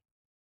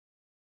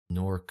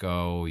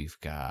Norco.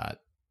 You've got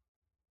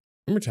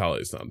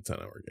Immortality is not a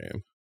 10-hour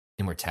game.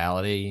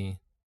 Immortality.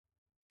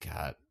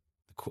 Got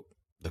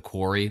the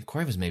Quarry. The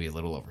Quarry was maybe a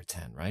little over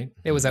 10, right?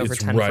 It was over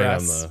 10 right for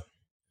us.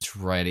 It's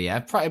right. Yeah,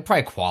 it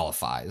probably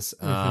qualifies.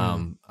 I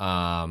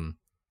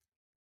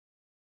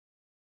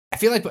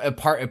feel like a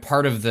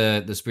part of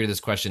the spirit of this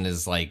question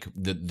is like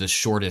the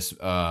shortest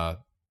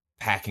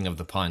packing of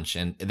the punch,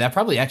 and that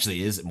probably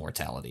actually is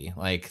Immortality.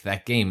 Like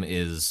that game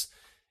is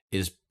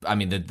I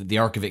mean the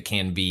arc of it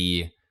can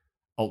be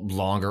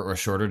longer or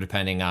shorter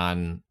depending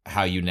on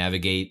how you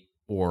navigate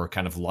or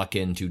kind of luck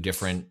into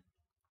different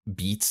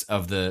beats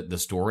of the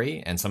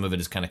story, and some of it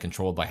is kind of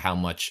controlled by how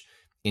much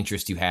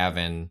interest you have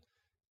in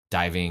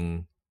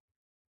diving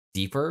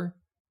deeper.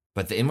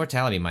 But the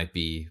Immortality might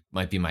be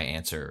my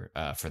answer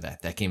for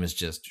that. That game is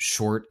just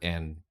short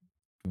and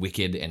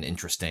wicked and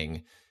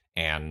interesting,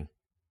 and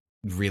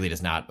really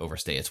does not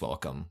overstay its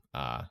welcome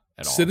at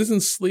all.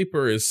 Citizen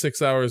Sleeper is 6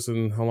 hours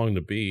and how long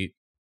to beat?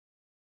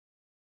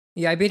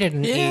 Yeah, I beat it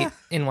in 8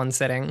 in one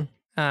sitting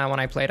when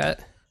I played it.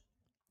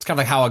 It's kind of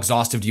like how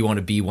exhaustive do you want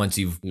to be once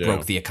you've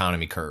broke the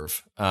economy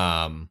curve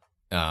and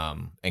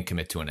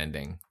commit to an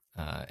ending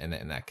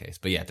in that case.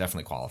 But yeah, it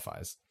definitely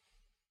qualifies.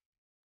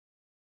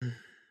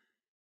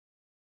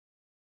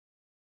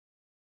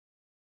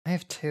 I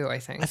have 2, I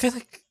think. I feel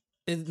like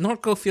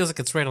Norco feels like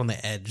it's right on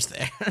the edge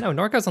there. No,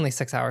 Norco's only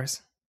 6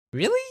 hours.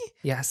 Really?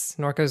 Yes,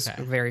 Norco's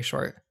very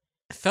short.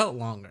 It felt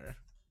longer.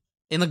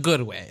 In a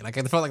good way. Like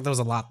I felt like there was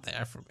a lot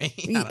there for me.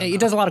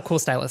 It does a lot of cool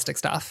stylistic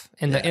stuff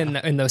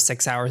in those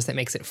 6 hours that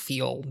makes it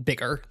feel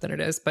bigger than it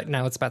is, but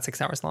now it's about 6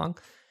 hours long.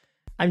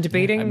 I'm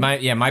debating.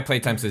 My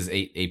playtime says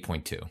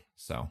 8.2.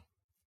 So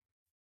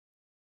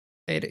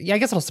I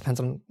guess it also depends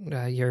on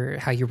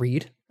how you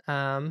read.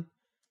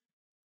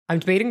 I'm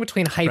debating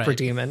between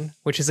Hyperdemon,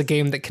 which is a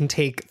game that can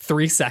take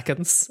 3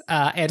 seconds.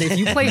 And if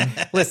you play,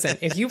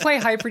 if you play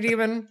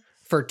Hyperdemon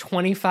for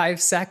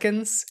 25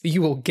 seconds,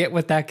 you will get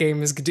what that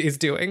game is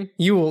doing.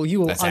 You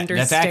will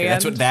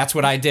understand. That's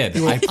what I did.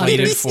 I played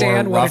it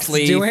for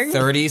roughly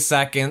 30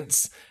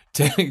 seconds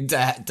to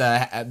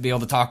be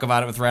able to talk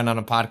about it with Ren on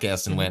a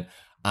podcast, and went,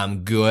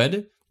 I'm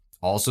good.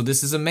 Also,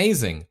 this is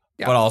amazing,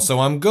 but also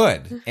I'm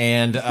good.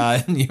 And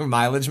your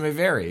mileage may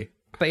vary.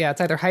 But yeah,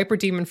 it's either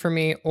Hyperdemon for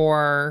me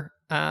or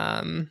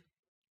the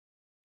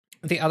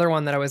other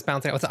one that I was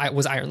bouncing out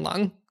was Iron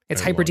Lung.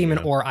 It's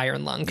Hyperdemon or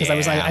Iron Lung,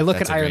 because I look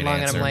at Iron Lung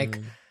and I'm like,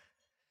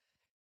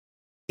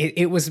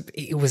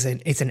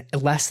 it's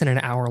less than an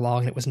hour long,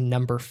 and it was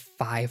number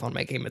 5 on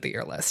my Game of the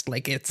Year list.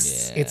 Like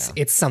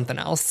it's something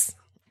else.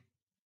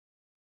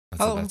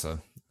 That's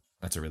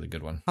a really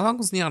good one. How long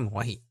was Neon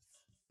White?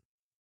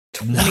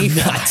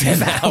 25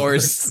 10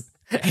 hours.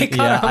 Hey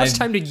Connor, how much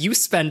time did you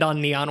spend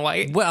on Neon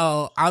White?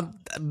 Well,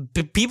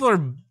 people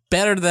are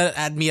better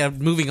at me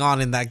at moving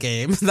on in that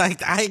game.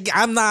 Like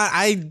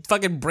I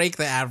fucking break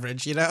the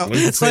average, you know?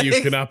 Well, so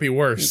you cannot be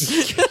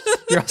worse.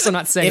 You're also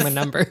not saying the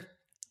number.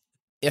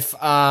 If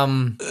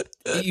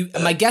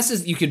my guess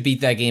is you could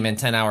beat that game in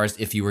 10 hours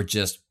if you were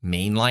just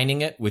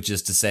mainlining it, which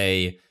is to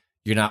say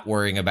you're not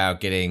worrying about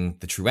getting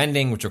the true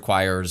ending, which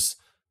requires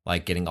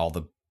like getting all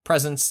the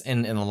presents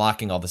and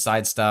unlocking all the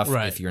side stuff.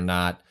 Right. If you're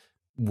not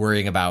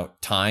worrying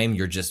about time,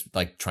 you're just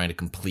like trying to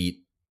complete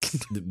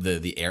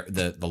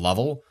the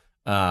level.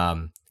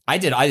 I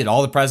did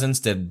all the presents,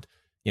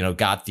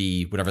 got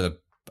the whatever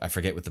I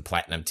forget what the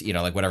platinum,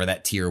 like whatever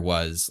that tier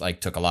was,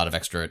 like took a lot of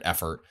extra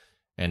effort.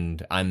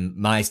 And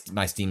my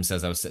Steam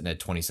says I was sitting at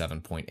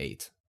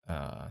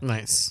 27.8.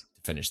 Nice. To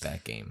finish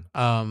that game.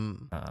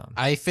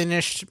 I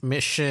finished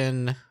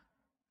mission.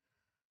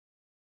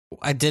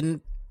 I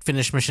didn't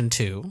finish mission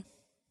 2.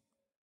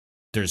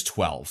 There's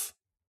 12.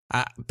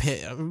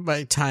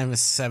 My time is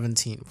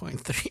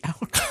 17.3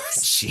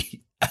 hours.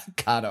 Gee,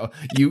 Kato,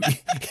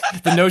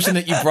 the notion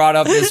that you brought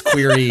up this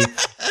query.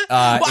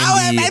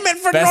 I meant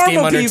for best game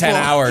normal under people. 10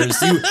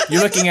 hours.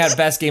 You're looking at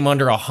best game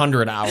under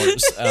 100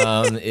 hours.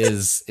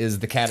 Is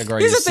the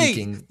category Here's you're the thing.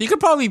 seeking? You could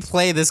probably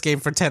play this game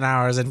for 10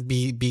 hours and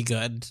be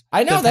good.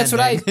 I know, that's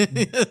what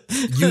depending.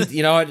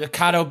 you know,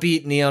 Kato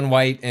beat Neon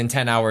White in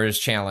 10 hours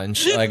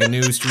challenge, like a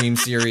new stream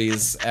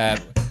series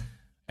at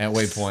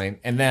Waypoint.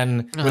 And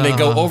then when they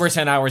go over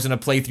 10 hours in a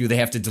playthrough, they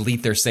have to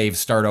delete their save,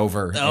 start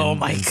over. Oh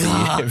my see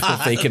God.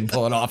 if they can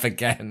pull it off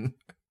again.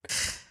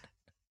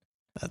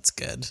 That's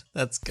good.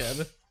 That's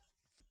good.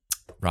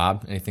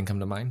 Rob, anything come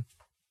to mind?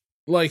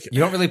 Like, You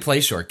don't really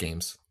play short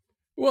games.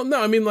 well,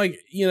 no, I mean, like,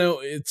 you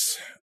know,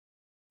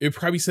 it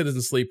probably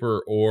Citizen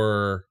Sleeper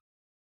or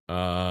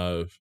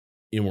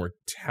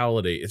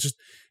Immortality. It's just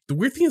the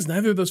weird thing is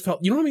neither of those felt.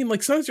 You know what I mean?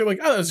 Like sometimes you're like,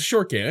 oh, that's a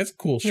short game. That's a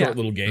cool short Yeah.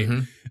 little game.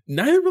 Mhm.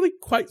 Neither really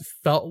quite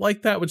felt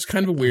like that, which is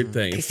kind of a weird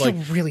thing. They It's feel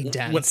like really when-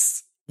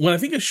 dense. when I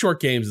think of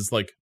short games, it's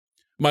like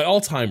my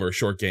all-timer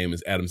short game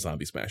is Atom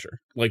Zombie Smasher.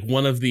 Like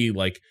one of the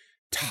like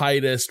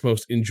tightest,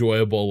 most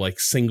enjoyable, like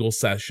single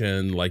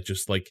session, like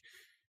just like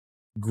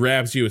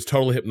grabs you. It's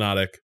totally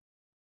hypnotic.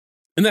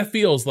 And that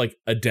feels like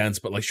a dense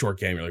but like short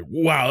game. You're like,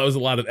 wow, that was a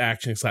lot of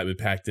action excitement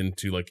packed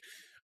into like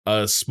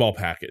a small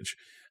package.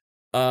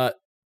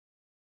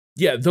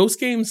 Yeah, those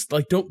games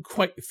like don't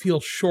quite feel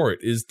short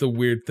is the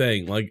weird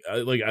thing.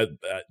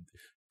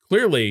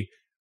 Clearly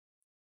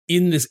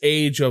in this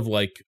age of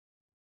like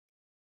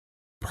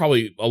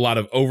probably a lot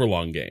of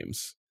overlong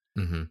games,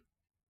 Mm-hmm.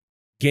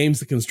 games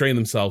that constrain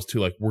themselves to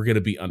like, we're going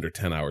to be under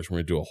 10 hours. We're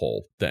going to do a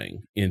whole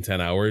thing in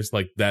 10 hours.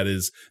 Like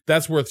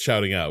that's worth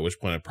shouting out, at which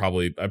point I'd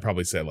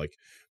probably say like,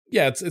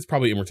 yeah, it's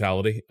probably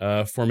Immortality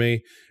for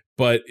me.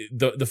 But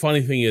the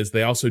funny thing is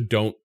they also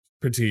don't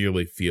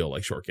particularly feel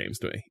like short games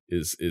to me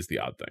is the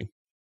odd thing.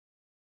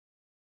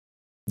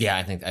 Yeah,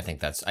 I think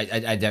that's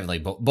I definitely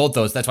both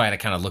those. That's why I had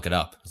to kind of look it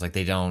up. It's like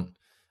they don't.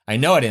 I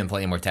know I didn't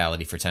play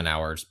Immortality for 10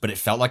 hours, but it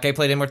felt like I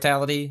played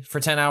Immortality for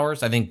 10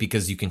 hours. I think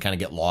because you can kind of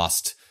get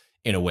lost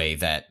in a way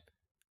that,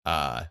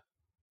 in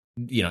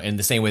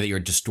the same way that you're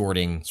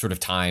distorting sort of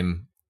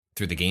time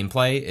through the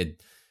gameplay,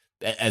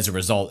 as a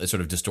result, it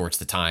sort of distorts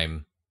the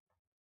time,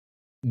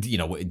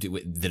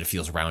 that it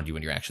feels around you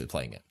when you're actually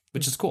playing it,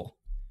 which is cool.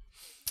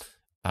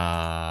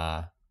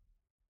 Rob,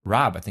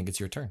 I think it's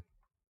your turn.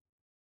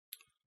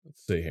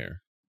 Let's see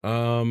here.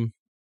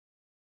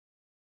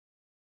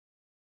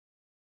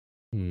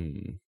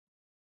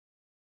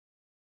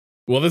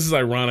 Well, this is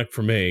ironic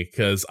for me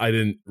because I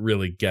didn't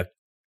really get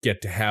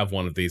to have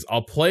one of these.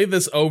 I'll play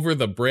this over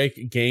the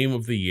break game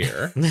of the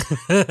year.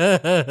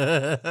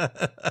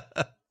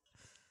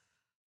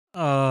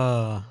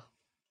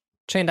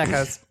 Chained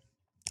Echoes.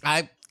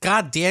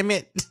 God damn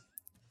it.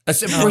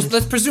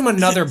 Let's presume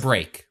another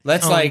break.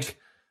 Let's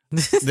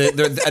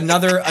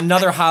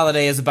another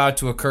holiday is about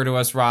to occur to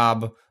us,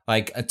 Rob.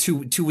 Like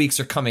 2 weeks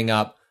are coming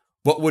up.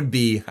 What would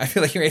be? I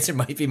feel like your answer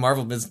might be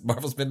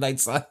Marvel's Midnight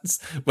Suns.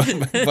 but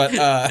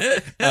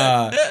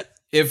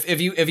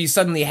if you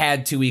suddenly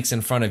had 2 weeks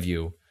in front of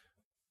you,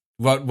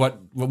 what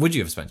would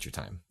you have spent your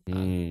time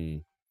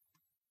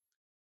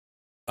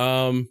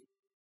on?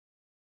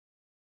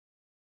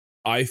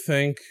 I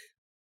think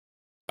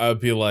I'd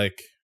be like,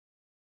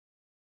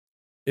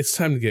 it's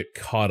time to get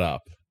caught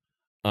up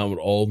on what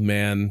old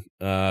man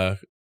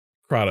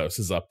Kratos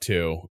is up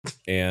to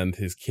and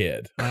his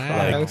kid.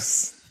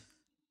 Kratos.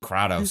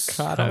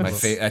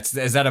 Kratos.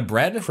 Is that a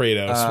bread?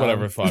 Kratos,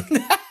 whatever the fuck.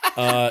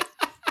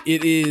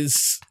 It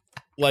is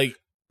like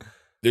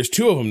there's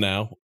 2 of them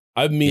now.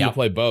 I've mean to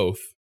play both.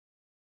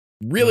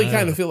 Really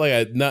kind of feel like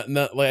I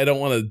don't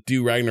want to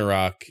do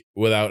Ragnarok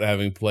without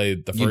having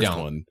played the first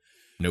one.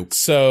 Nope.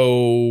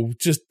 So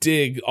just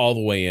dig all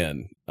the way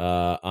in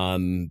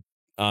on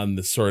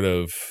the sort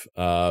of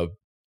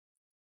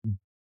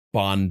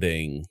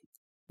bonding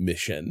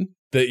mission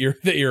that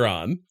you're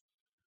on.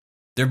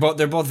 They're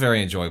both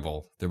very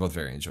enjoyable. They're both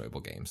very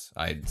enjoyable games.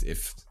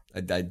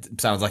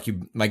 Sounds like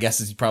you. My guess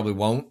is you probably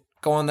won't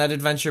go on that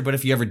adventure, but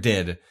if you ever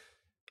did,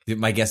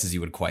 my guess is you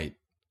would quite.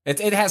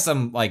 It has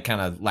some like kind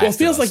of. Well, it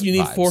feels like you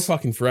need vibes. 4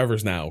 fucking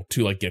forevers now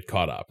to like get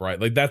caught up, right?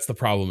 Like that's the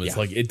problem. Is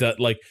like it does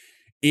like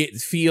it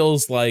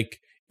feels like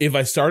if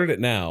I started it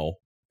now,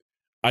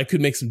 I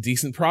could make some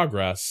decent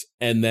progress,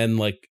 and then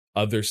like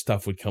other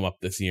stuff would come up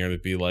this year, and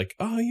it'd be like,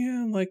 oh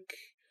yeah, like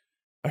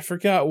I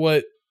forgot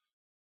what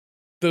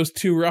those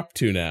 2 are up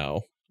to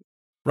now.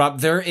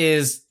 Rob, I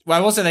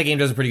will say that game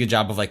does a pretty good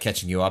job of like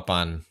catching you up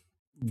on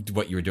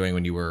what you were doing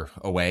when you were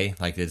away.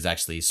 Like it's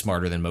actually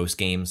smarter than most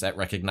games at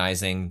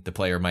recognizing the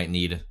player might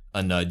need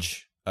a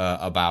nudge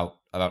about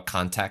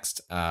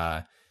context.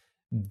 But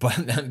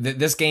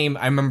this game,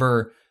 I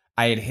remember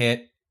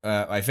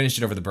I finished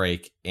it over the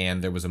break,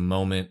 and there was a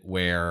moment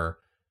where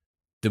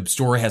the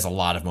story has a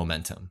lot of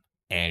momentum,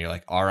 and you're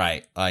like, all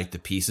right, like the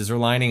pieces are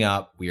lining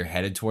up. We are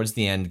headed towards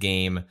the end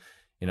game.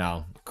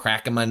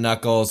 Cracking my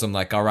knuckles. I'm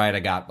like, all right, I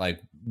got like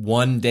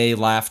 1 day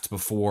left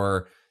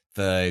before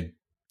the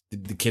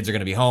kids are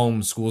going to be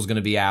home, school's going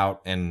to be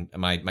out, and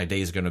my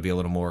days are going to be a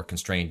little more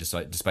constrained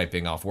despite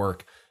being off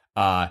work.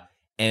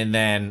 And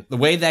then the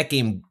way that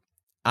game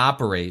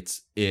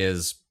operates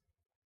is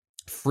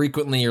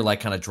frequently you're like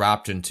kind of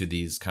dropped into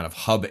these kind of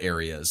hub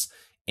areas,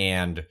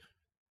 and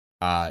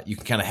you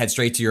can kind of head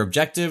straight to your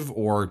objective,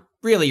 or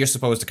really you're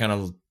supposed to kind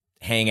of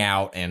hang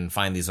out and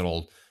find these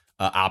little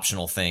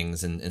optional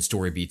things and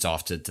story beats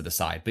off to the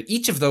side. But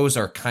each of those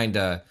are kind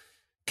of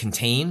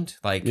contained.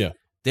 Like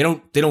they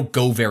don't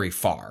go very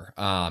far.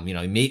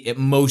 At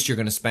most you're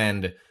going to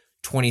spend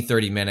 20,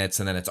 30 minutes,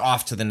 and then it's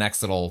off to the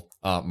next little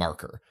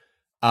marker.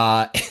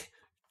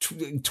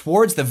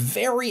 Towards the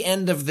very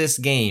end of this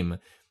game,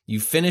 you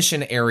finish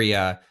an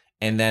area,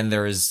 and then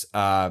there's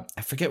I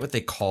forget what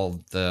they call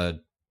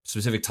the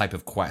specific type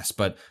of quest,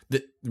 but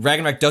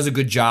Ragnarok does a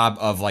good job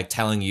of like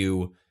telling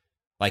you,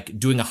 like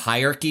doing a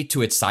hierarchy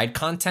to its side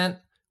content,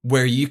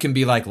 where you can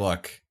be like,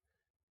 look,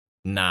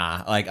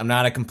 nah, like I'm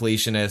not a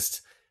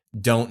completionist,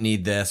 don't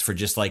need this for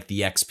just like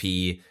the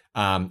XP.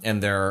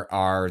 And there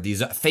are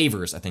these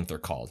favors, I think they're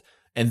called.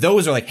 And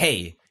those are like,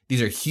 hey,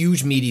 these are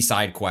huge meaty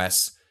side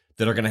quests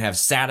that are going to have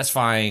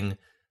satisfying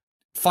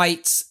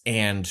fights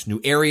and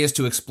new areas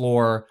to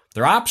explore.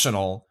 They're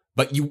optional,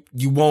 but you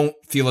won't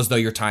feel as though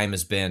your time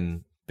has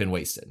been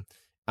wasted.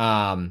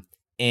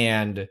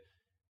 And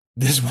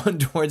this one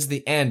towards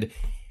the end,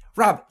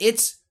 Rob,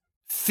 it's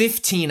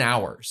 15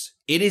 hours.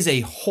 It is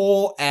a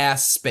whole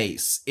ass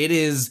space. It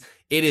is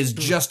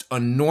just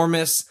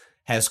enormous,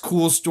 has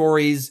cool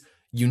stories,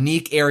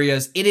 unique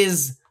areas. It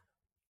is,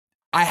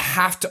 I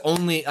have to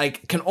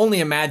can only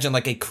imagine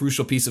like a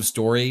crucial piece of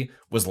story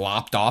was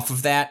lopped off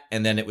of that,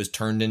 and then it was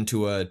turned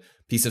into a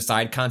piece of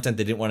side content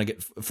they didn't want to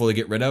fully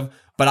get rid of.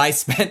 But I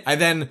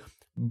then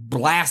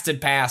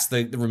blasted past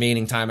the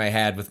remaining time I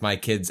had with my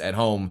kids at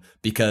home,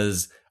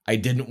 because I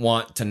didn't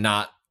want to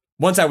not.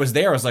 Once I was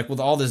there, I was like, well,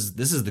 all this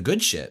is the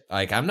good shit.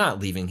 Like, I'm not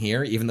leaving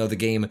here, even though the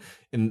game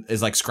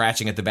is like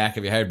scratching at the back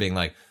of your head, being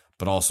like,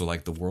 but also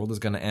like the world is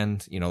going to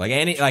end,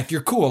 like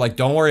you're cool. Like,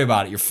 don't worry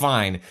about it. You're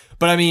fine.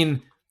 But I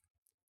mean,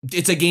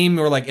 it's a game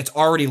where like, it's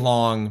already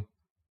long.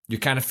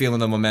 You're kind of feeling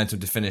the momentum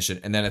to finish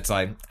it. And then it's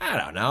like, I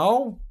don't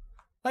know.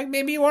 Like,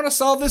 maybe you want to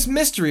solve this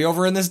mystery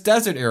over in this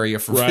desert area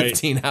for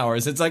 15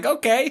 hours. It's like,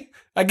 okay,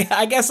 I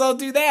guess I'll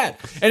do that.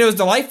 And it was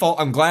delightful.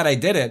 I'm glad I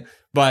did it.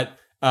 But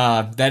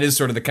that is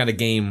sort of the kind of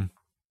game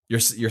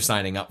you're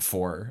signing up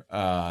for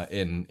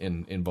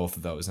in both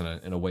of those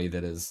in a way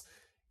that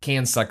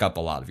can suck up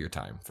a lot of your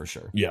time, for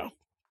sure. Yeah.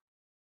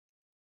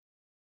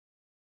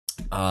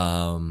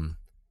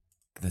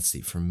 Let's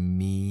see. For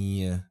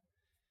me,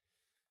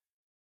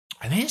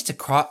 I managed to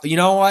cross. You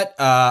know what?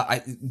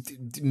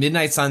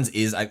 Midnight Suns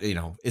is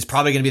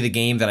probably going to be the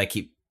game that I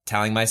keep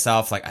telling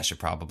myself like I should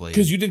probably,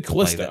 because you did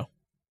Callisto.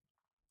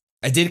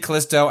 I did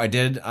Callisto. I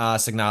did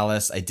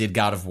Signalis. I did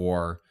God of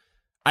War.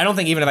 I don't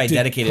think even if I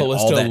dedicated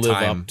Callisto all that live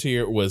time, up to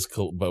your was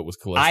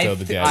Callisto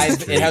the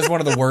dad? It has one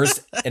of the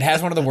worst. It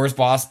has one of the worst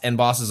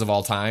bosses of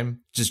all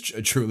time.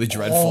 Just truly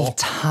dreadful. All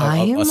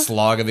time? A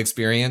slog of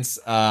experience.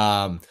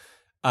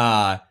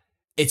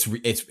 It's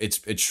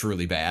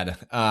truly bad.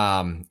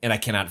 And I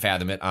cannot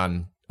fathom it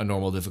on a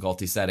normal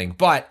difficulty setting.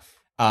 But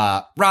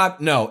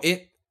Rob, no,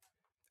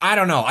 I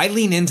don't know. I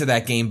lean into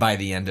that game by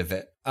the end of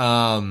it.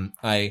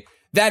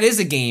 That is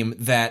a game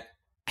that,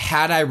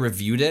 had I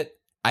reviewed it,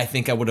 I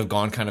think I would have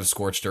gone kind of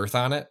scorched earth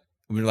on it.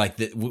 We were like,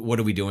 what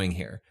are we doing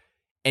here?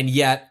 And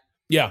yet,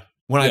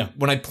 when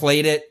I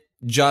played it,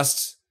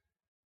 just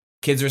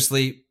kids are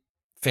asleep,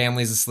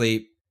 family's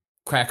asleep,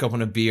 crack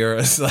open a beer.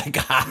 It's like,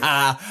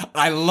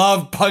 I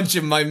love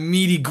punching my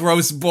meaty,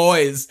 gross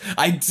boys.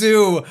 I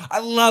do. I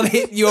love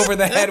hitting you over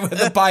the head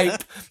with a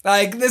pipe.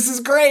 Like, this is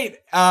great.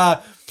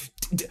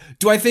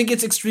 Do I think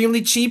it's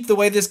extremely cheap the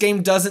way this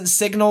game doesn't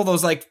signal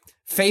those like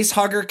face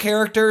hugger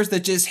characters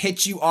that just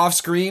hit you off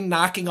screen,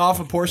 knocking off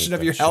a portion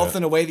of your health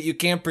in a way that you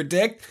can't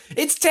predict?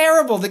 It's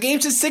terrible. The game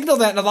should signal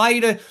that and allow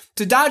you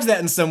to dodge that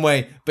in some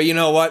way. But you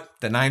know what?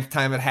 The 9th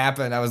time it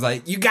happened, I was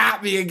like, you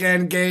got me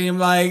again, game.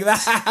 Like,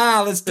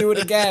 let's do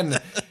it again.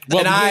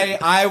 And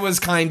I was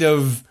kind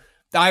of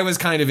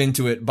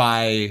into it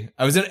I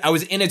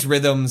was in its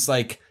rhythms,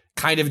 like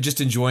kind of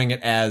just enjoying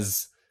it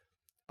as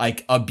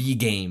like a B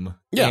game.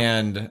 Yeah.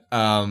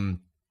 And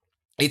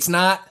it's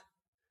not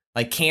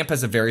like camp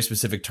has a very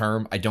specific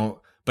term.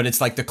 But it's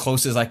like the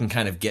closest I can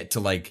kind of get to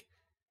like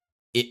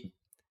it.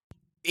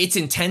 Its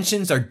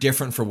intentions are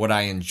different for what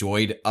I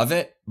enjoyed of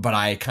it, but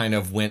I kind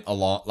of went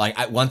along.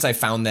 Like once I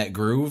found that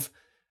groove,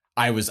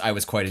 I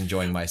was quite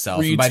enjoying myself.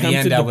 Were you by the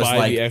tempted end, I to was buy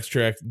like, the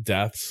extra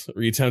deaths?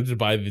 Were you tempted to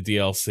buy the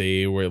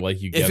DLC where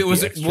like you get if it was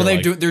the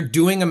extra, they're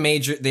doing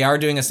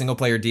a single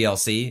player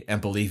DLC,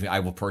 and believe me, I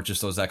will purchase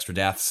those extra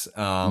deaths.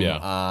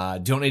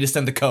 Don't need to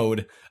send the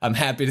code. I'm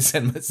happy to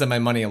send my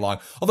money along.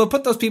 Although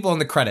put those people in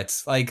the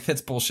credits, like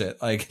that's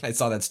bullshit. Like I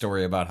saw that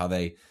story about how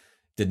they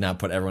did not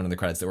put everyone in the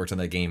credits that worked on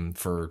that game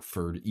for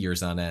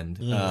years on end.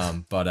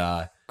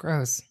 But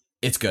gross.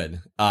 It's good.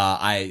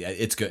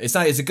 It's good. It's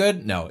not. Is it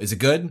good? No. Is it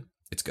good?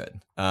 It's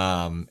good.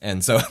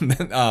 And so,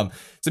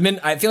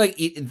 I feel like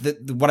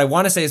what I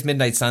want to say is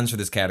Midnight Suns for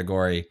this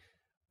category,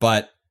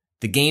 but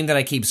the game that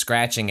I keep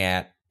scratching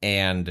at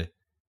and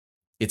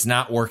it's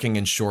not working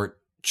in short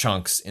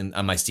chunks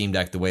on my Steam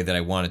Deck the way that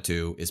I want it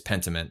to is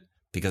Pentiment,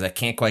 because I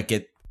can't quite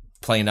get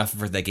play enough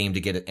for that game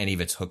to get any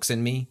of its hooks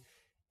in me.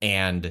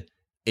 And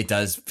it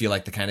does feel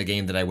like the kind of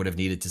game that I would have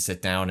needed to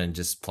sit down and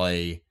just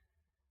play.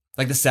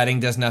 Like, the setting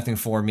does nothing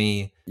for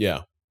me.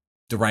 Yeah.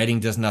 The writing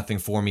does nothing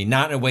for me.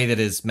 Not in a way that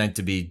is meant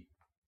to be,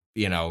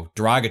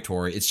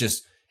 derogatory. It's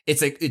just,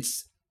 it's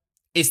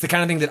the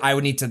kind of thing that I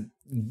would need to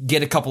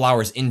get a couple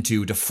hours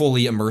into to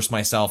fully immerse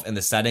myself in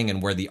the setting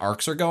and where the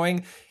arcs are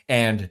going.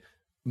 And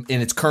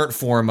in its current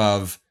form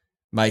of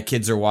my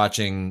kids are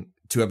watching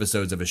 2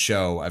 episodes of a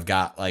show, I've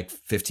got like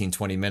 15,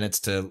 20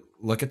 minutes to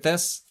look at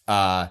this.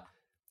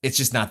 It's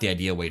just not the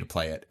ideal way to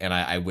play it. And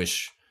I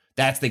wish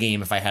that's the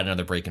game. If I had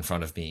another break in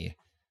front of me,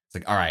 it's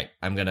like, all right,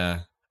 I'm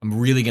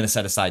really going to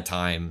set aside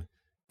time,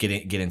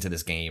 get into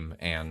this game.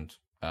 And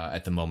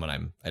at the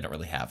moment I don't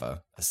really have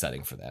a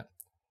setting for that.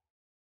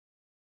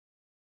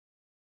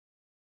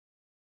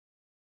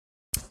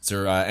 Is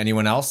there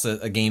anyone else,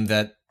 a game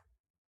that,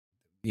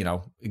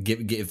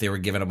 if they were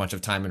given a bunch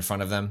of time in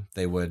front of them,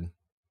 they would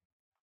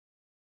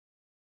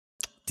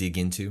dig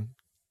into?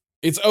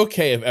 It's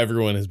okay if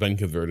everyone has been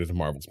converted to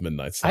Marvel's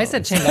Midnight Suns. I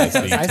said Chainbound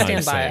Suns. I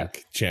stand by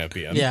it.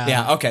 Champion.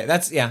 Yeah. Okay.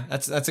 That's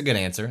a good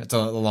answer. It's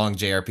a long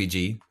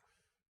JRPG.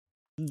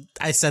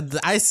 I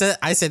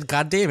said,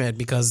 God damn it,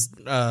 because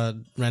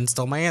Ren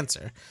stole my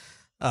answer.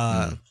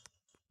 But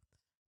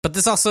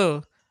this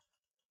also,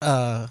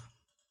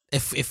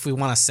 if we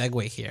want to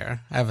segue here,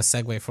 I have a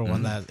segue for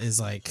one that is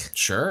like,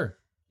 sure,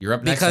 you're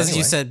up next because anyway.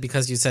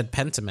 you said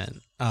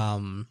Pentiment.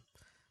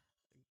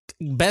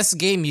 Best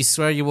game you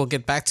swear you will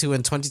get back to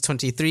in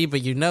 2023,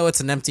 but it's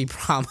an empty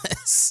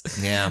promise.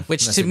 Yeah,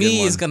 which to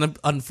me is going to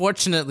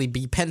unfortunately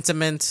be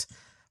Pentiment,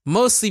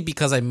 mostly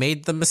because I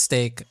made the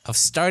mistake of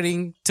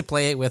starting to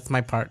play it with my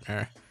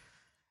partner.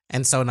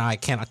 And so now I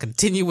cannot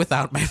continue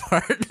without my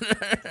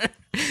partner.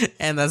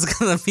 And that's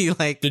going to be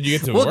like... Did you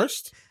get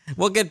divorced?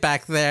 We'll get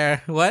back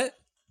there. What?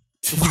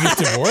 Did you get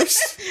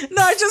divorced?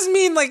 No, I just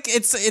mean like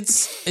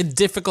it's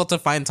difficult to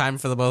find time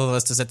for the both of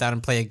us to sit down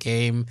and play a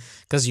game,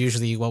 because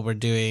usually what we're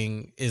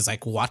doing is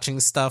like watching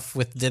stuff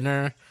with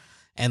dinner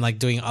and like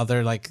doing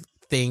other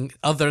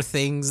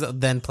things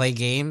than play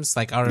games.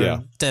 Like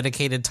our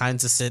dedicated time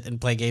to sit and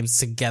play games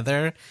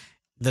together,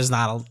 there's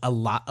not a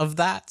lot of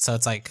that. So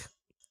it's like,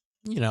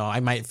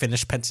 I might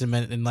finish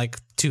Pentiment in like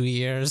 2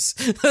 years.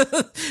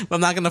 But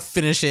I'm not gonna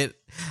finish it.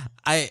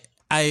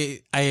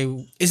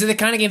 Is it the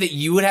kind of game that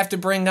you would have to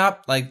bring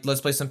up, like, let's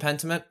play some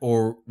Pentiment,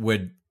 or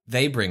would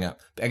they bring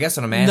up? I guess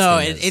what I'm asking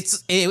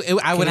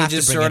I would have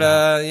just to bring sort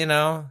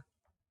of,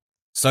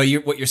 So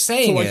what you're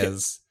saying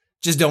is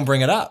just don't bring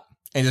it up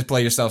and just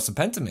play yourself some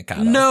Pentiment, kind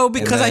of. No,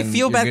 because I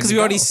feel bad because we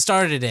already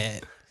started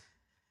it,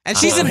 and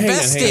she's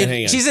invested.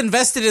 Hang on. She's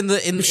invested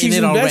in she's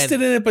it already.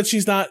 invested in it, but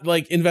she's not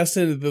like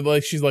invested in the,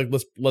 like, she's like,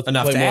 let's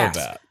Enough play to more ask.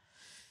 of that.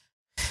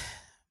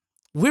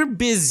 We're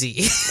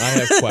busy. I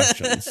have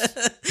questions.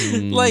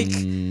 Like,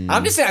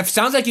 I'm just saying, it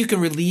sounds like you can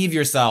relieve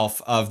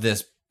yourself of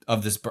this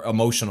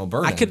emotional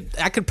burden.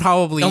 I could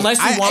probably, unless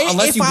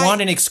you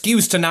want an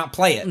excuse to not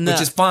play it,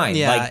 which is fine.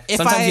 Yeah, like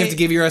sometimes you have to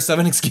give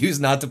yourself an excuse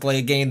not to play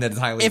a game that is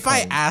highly. If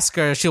I ask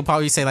her, she'll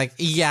probably say like,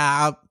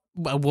 "Yeah,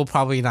 we'll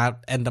probably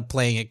not end up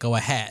playing it. Go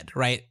ahead,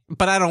 right?"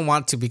 But I don't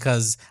want to,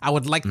 because I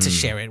would like to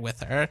share it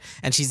with her,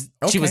 and she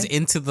was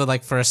into the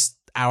like first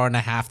hour and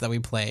a half that we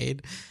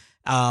played.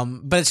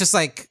 But it's just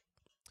like,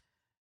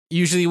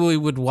 usually we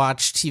would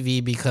watch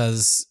TV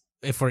because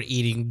if we're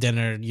eating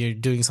dinner, you're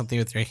doing something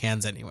with your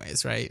hands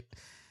anyways, right?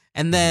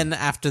 And then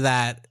after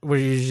that,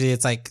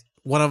 it's like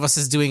one of us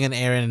is doing an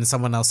errand and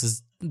someone else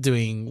is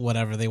doing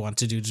whatever they want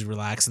to do to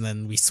relax, and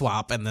then we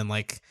swap, and then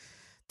like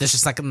there's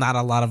just like not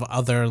a lot of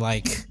other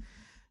like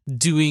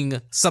doing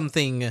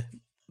something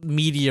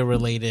media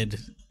related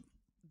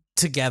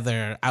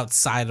together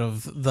outside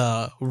of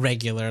the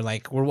regular,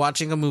 like we're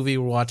watching a movie,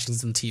 we're watching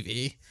some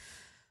TV.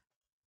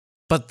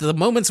 But the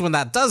moments when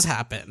that does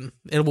happen,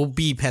 it will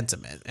be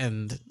Pentiment,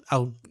 and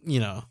I'll,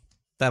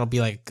 that'll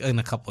be like in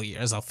a couple of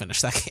years, I'll finish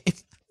that game.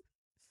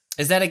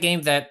 Is that a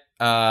game that,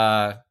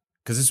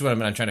 because this is what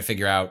I'm trying to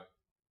figure out,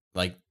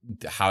 like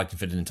how I can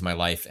fit it into my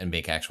life and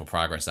make actual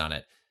progress on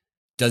it.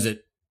 Does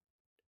it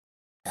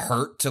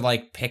hurt to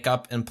like pick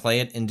up and play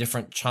it in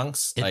different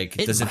chunks?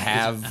 Does it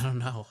have? I don't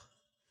know.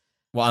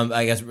 Well,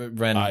 I guess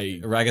Ren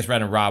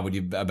and Rob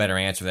would a better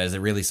answer for that. Is it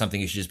really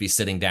something you should just be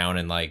sitting down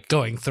and like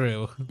going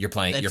through? You're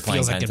playing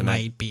feels like Pentiment. it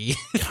might be.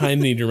 Kind of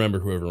need to remember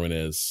who everyone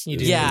is.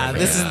 Yeah,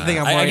 this is the thing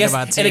I'm worried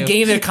about too. In a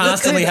game that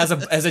constantly has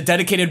a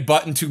dedicated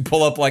button to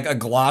pull up like a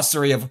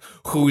glossary of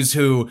who's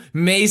who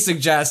may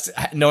suggest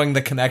knowing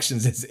the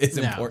connections is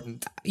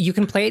important. You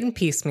can play it in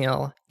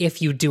piecemeal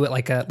if you do it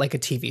like a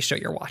TV show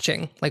you're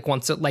watching, like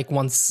once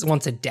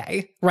a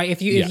day, right?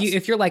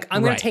 If you're like,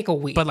 I'm going to take a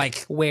week, but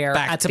like where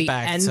at the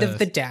end of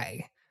the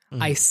day,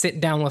 I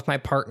sit down with my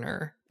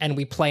partner and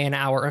we play an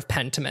hour of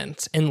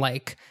Pentiment in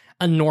like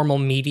a normal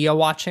media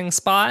watching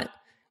spot,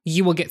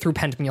 you will get through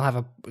Pentiment. You'll have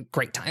a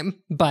great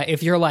time. But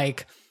if you're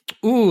like,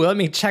 ooh, let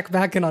me check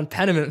back in on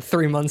Pentiment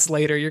 3 months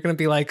later, you're going to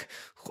be like,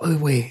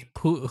 wait,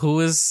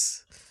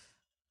 who's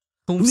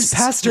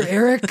Pastor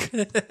Eric?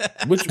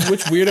 Which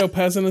weirdo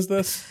peasant is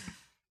this?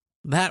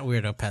 That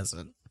weirdo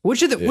peasant.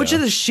 Which of the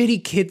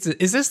shitty kids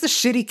is this? The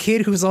shitty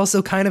kid who's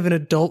also kind of an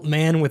adult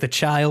man with a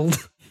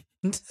child?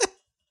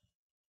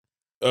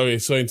 Okay,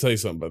 so I can tell you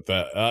something about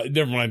that.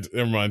 Never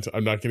mind.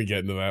 I'm not going to get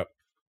into that.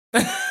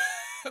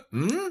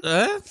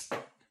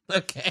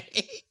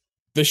 Okay.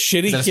 The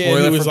shitty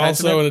kid who is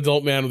also an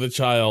adult man with a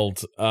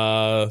child.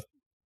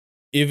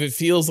 If it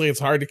feels like it's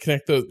hard to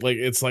connect those, like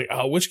it's like,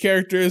 oh, which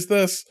character is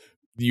this?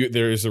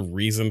 There is a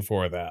reason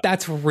for that.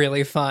 That's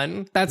really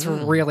fun.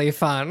 Really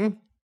fun.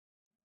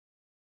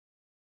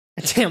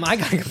 Damn, I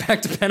gotta get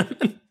back to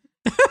Pentiment.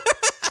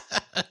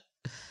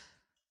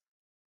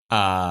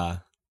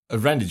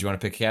 Ren, did you want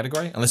to pick a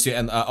category? Unless you,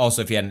 and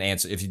also if you had an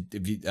answer, if you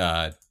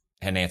had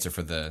an answer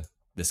for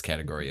this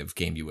category of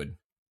game you would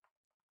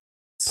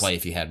play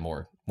if you had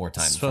more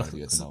time in front of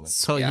you at the moment.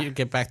 So you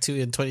get back to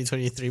in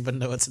 2023, but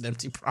no, it's an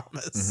empty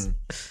promise.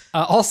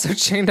 Also,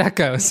 Chained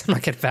Echoes. I'm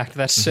not getting back to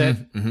that shit.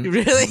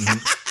 Really?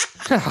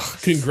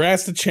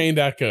 Congrats to Chained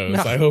Echoes.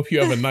 No. I hope you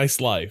have a nice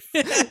life.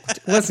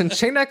 Listen,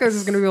 Chained Echoes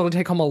is going to be able to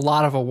take home a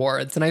lot of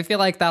awards, and I feel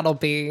like that'll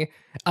be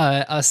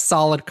a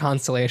solid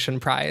consolation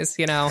prize.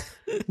 You know,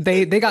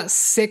 they got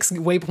 6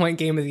 Waypoint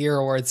Game of the Year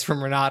awards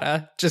from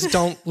Renata. Just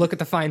don't look at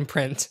the fine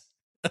print.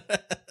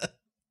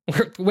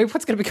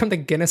 Waypoint's going to become the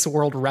Guinness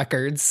World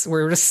Records.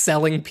 Where we're just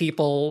selling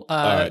people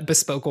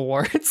bespoke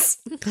awards.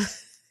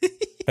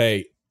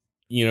 Hey,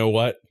 you know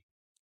what?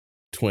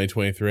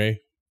 2023,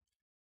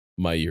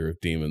 my year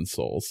of Demon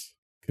Souls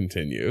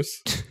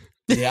continues.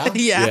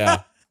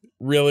 Yeah.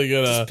 Really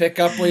gonna just pick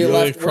up where you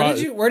really left.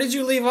 Where did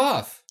you leave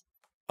off?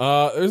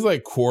 There's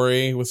like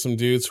quarry with some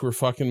dudes who were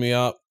fucking me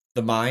up.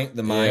 The mine.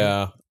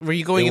 Yeah. Were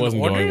you going it in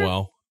wasn't order? going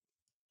well.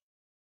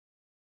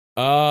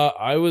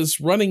 I was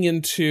running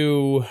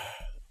into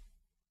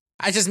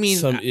I just mean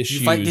some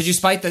issues. Did you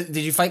fight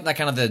that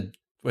kind of the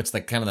what's the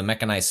kind of the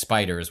mechanized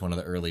spider is one of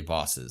the early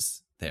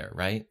bosses there,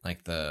 right?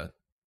 Like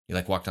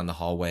you walked down the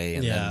hallway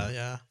and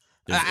then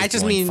I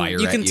just mean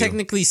you can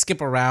technically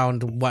skip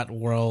around what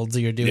world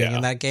you're doing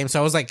in that game. So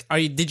I was like,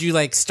 did you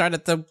like start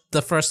at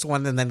the first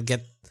one and then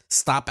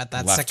stop at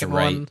that left second to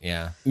right. one?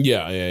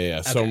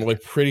 Yeah. So I'm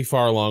like pretty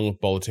far along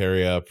with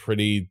Boletaria.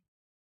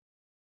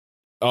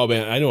 Oh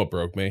man, I know what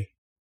broke me.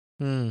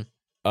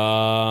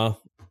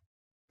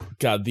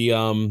 God,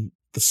 the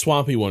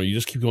swampy one. You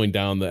just keep going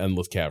down the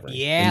endless cavern.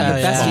 Yeah,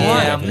 the best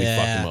one. Every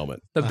fucking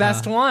moment. The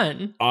best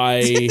one.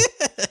 I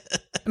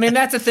mean,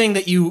 that's a thing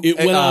that It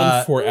went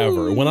on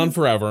forever. It went on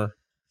forever.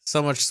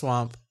 So much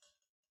swamp.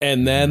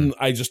 And then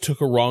I just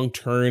took a wrong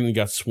turn and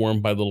got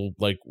swarmed by little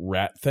like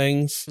rat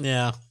things.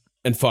 Yeah.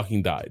 And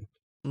fucking died.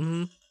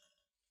 Mm-hmm.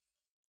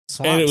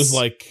 And it was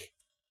like,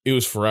 it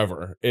was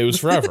forever. It was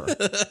forever.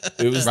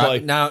 It was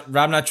Rob,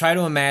 now try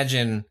to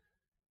imagine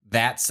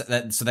that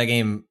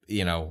game,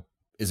 you know,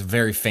 is a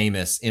very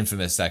famous,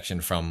 infamous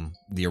section from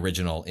the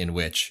original in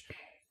which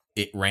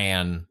it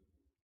ran.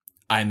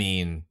 I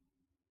mean,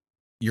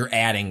 you're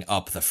adding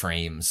up the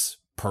frames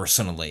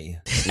personally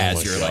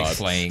as you're like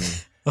playing.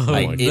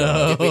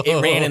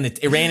 It ran in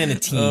the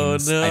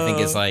teens. I think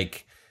is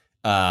like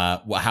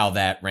how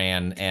that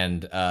ran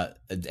and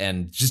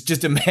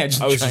just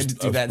imagine trying to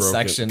do that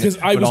section because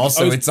I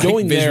was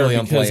going there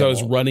because unplayable. I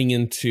was running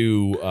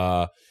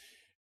into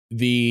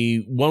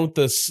the one with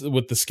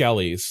the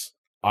skellies.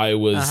 I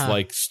was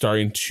like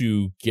starting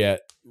to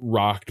get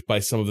rocked by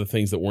some of the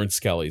things that weren't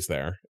skellies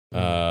there.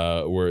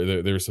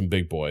 Where there were some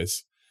big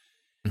boys.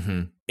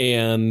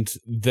 And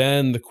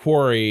then the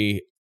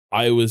quarry,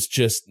 I was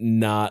just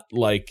not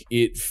like,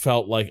 it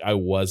felt like I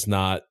was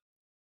not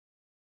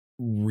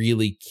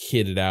really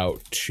kitted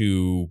out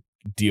to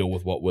deal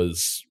with what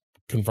was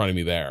confronting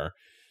me there.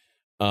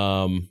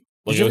 Did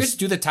you ever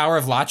do the Tower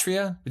of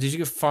Latria? Did you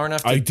get far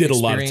enough to I did a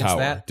lot of experience tower.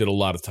 that? Did a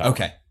lot of tower.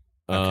 Okay.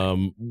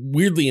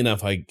 Weirdly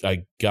enough, I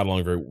got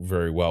along very,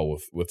 very well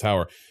with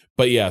tower.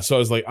 But yeah, so I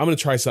was like, I'm going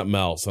to try something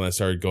else. And I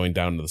started going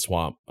down to the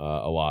swamp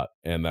a lot.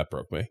 And that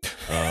broke me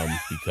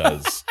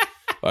because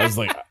I was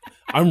like,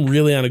 I'm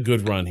really on a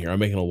good run here. I'm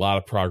making a lot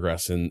of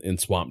progress in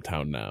Swamp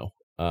Town now.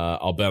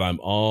 I'll bet I'm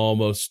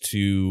almost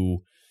to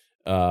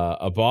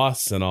a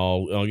boss and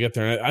I'll get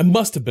there. And I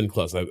must have been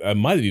close. I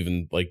might have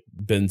even like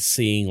been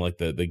seeing like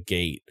the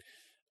gate.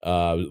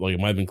 Like it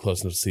might have been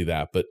close enough to see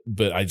that.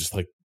 But I just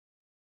like,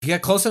 if you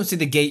got close enough to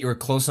the gate, you were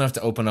close enough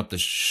to open up the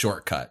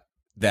shortcut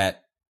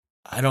that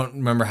I don't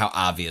remember how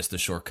obvious the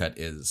shortcut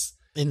is.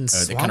 It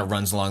kind of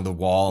runs along the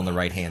wall on the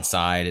right-hand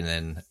side and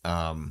then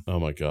oh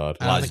my God.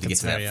 allows you to get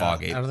to that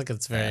fog gate. I don't think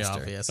it's very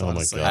obvious, Oh my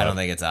honestly. God. I don't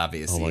think it's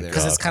obvious either.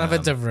 Because it's kind of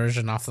a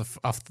diversion off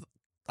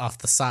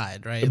the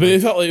side, right? But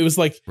it felt like it was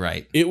like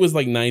right. It was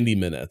like 90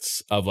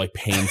 minutes of like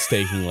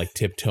painstaking like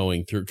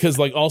tiptoeing through because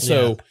like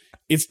also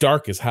it's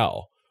dark as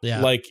hell.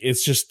 Yeah. Like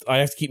it's just I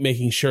have to keep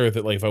making sure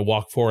that like if I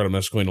walk forward I'm not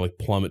just going to like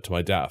plummet to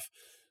my death.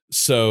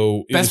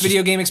 So best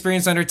video game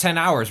experience under 10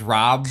 hours.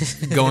 Rob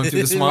going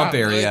through the swamp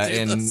area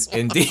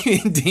in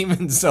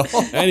Demon's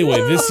Souls. Anyway,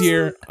 this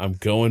year I'm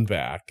going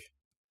back.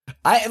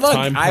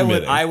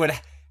 I would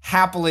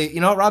happily, you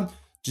know what, Rob?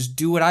 Just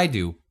do what I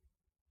do.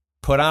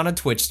 Put on a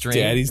Twitch stream.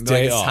 Daddy's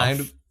day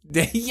off.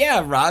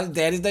 Yeah, Rob,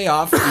 Daddy's Day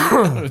Off.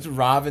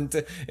 Rob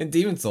and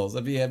Demon Souls.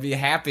 I'd be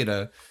happy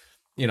to,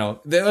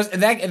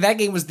 that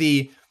game was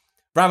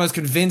Rob was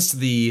convinced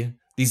some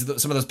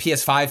of those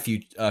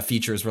PS5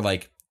 features were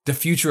like the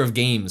future of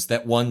games.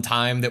 That one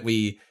time that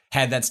we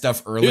had that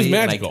stuff early, it was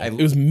magical. It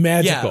was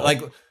magical.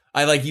 Yeah,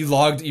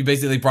 you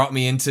basically brought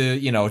me into,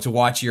 to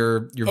watch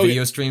your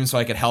video stream so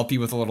I could help you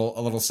with a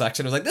little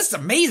section. I was like, this is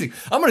amazing.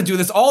 I'm going to do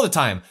this all the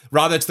time.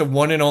 Rob, that's the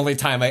one and only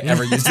time I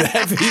ever used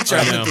that feature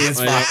on the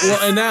PS5. Well,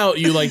 and now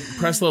you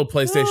press the little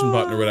PlayStation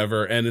button or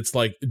whatever, and it's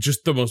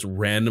just the most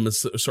random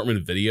assortment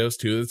of videos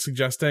too that's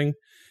suggesting.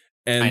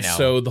 And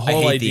so the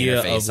whole idea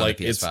of it's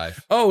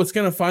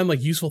going to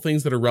find useful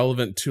things that are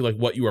relevant to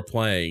what you are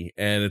playing.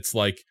 And it's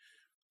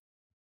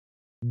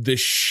the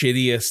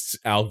shittiest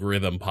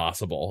algorithm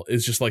possible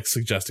is just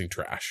suggesting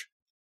trash.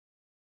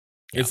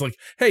 Yeah. It's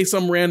hey,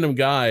 some random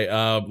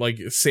guy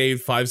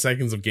saved 5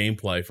 seconds of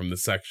gameplay from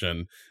this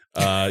section.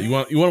 You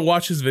want to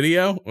watch his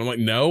video? I'm like,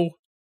 no.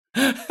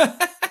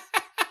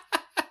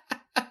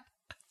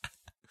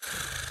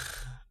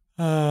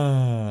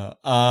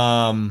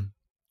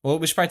 Well,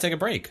 we should probably take a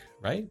break,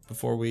 right?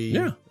 Before we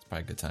Yeah. It's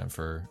probably a good time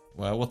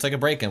we'll take a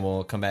break and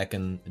we'll come back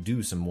and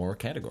do some more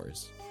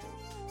categories.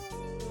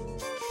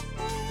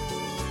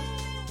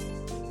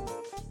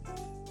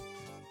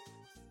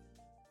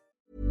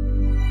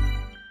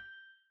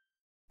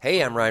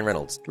 Hey, I'm Ryan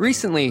Reynolds.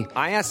 Recently,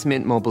 I asked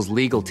Mint Mobile's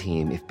legal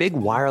team if big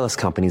wireless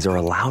companies are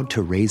allowed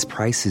to raise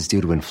prices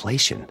due to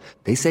inflation.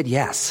 They said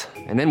yes.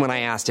 And then when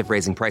I asked if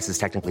raising prices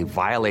technically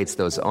violates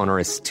those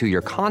onerous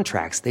 2-year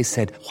contracts, they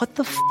said, "What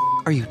the f***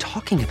 are you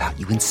talking about,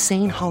 you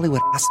insane Hollywood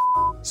ass?"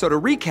 So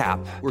to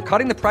recap, we're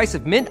cutting the price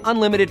of Mint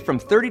Unlimited from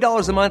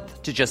 $30 a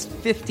month to just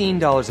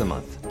 $15 a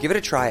month. Give it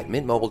a try at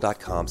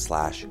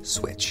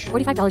mintmobile.com/switch.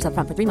 $45 up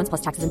front for 3 months plus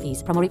taxes and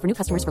fees. Promo rate for new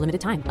customers for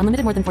limited time.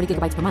 Unlimited more than 40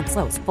 gigabytes per month.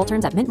 Slows full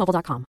terms at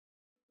mintmobile.com.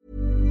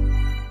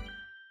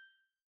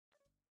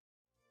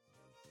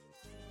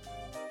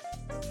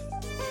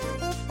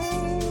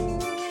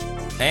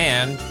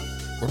 And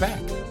we're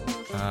back.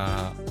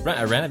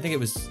 Ren, I think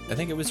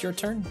it was your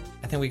turn.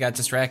 I think we got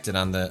distracted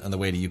on the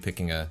way to you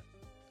picking a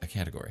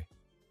category.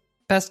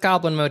 Best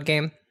Goblin Mode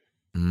game.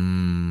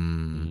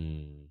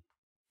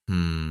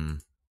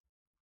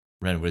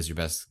 Ren, what is your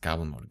best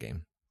Goblin Mode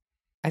game?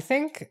 I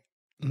think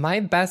my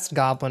best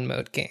Goblin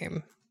Mode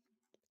game.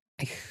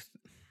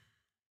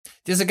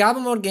 Is a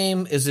Goblin Mode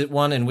game? Is it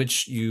one in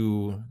which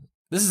you?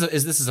 This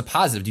is a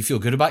positive. Do you feel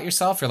good about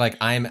yourself? You're like,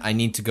 I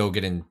need to go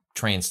get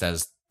entranced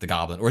as the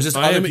Goblin, or is this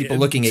other people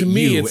looking at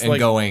you and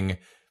going?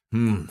 To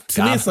me,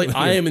 it's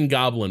I am in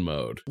Goblin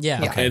Mode.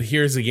 Yeah. Okay. And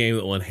here's a game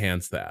that will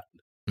enhance that.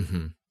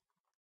 Mm-hmm.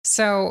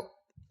 So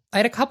I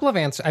had a couple of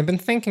answers. I've been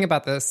thinking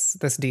about this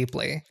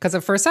deeply because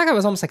for a second I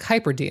was almost like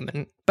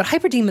Hyperdemon, but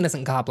Hyperdemon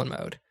isn't Goblin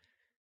Mode.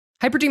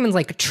 Hyperdemon's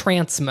like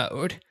trance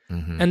mode,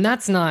 and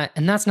that's not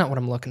what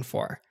I'm looking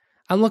for.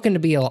 I'm looking to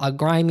be a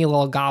grimy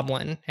little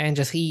goblin and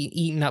just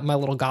eating up my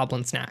little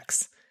goblin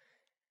snacks.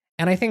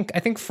 And I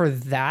think for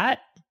that,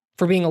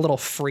 for being a little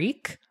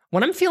freak,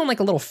 when I'm feeling like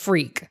a little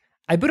freak,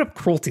 I boot up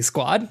Cruelty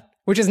Squad,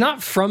 which is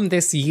not from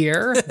this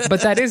year,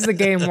 but that is the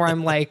game where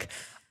I'm like,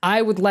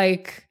 I would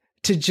like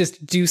to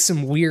just do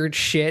some weird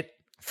shit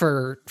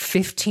for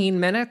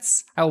 15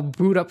 minutes. I'll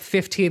boot up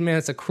 15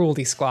 minutes of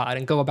Cruelty Squad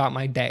and go about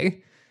my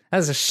day. That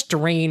is a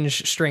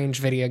strange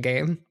video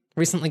game.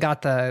 Recently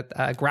got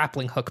the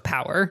grappling hook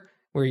power,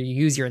 where you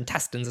use your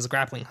intestines as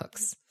grappling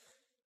hooks.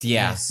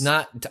 Yeah,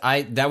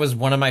 Nice. That was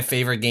one of my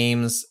favorite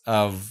games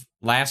of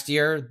last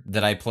year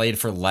that I played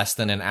for less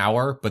than an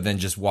hour, but then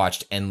just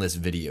watched endless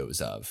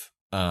videos of.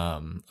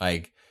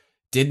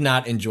 Did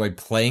not enjoy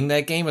playing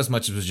that game as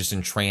much as was just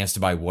entranced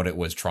by what it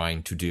was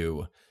trying to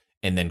do,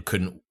 and then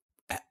couldn't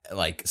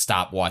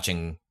stop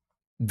watching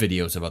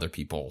videos of other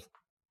people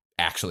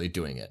actually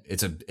doing it.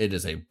 It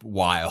is a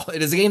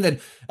game that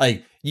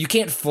you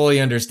can't fully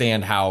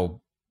understand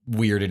how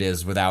weird it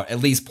is without at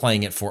least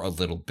playing it for a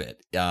little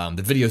bit. The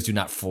videos do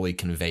not fully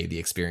convey the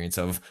experience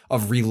of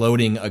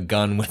reloading a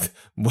gun with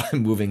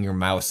moving your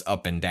mouse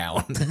up and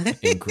down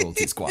in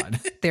Cruelty Squad.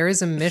 There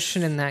is a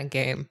mission in that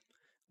game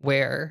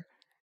where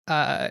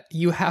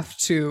you have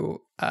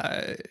to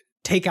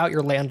take out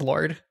your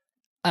landlord.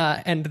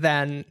 And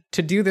then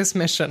to do this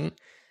mission,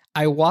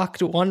 I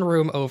walked one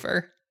room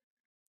over,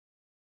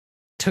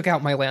 took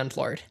out my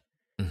landlord,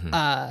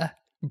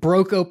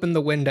 broke open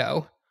the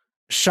window,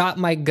 shot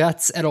my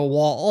guts at a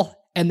wall,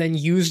 and then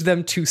used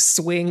them to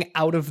swing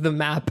out of the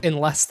map in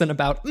less than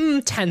about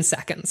 10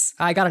 seconds.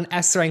 I got an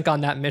S rank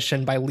on that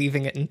mission by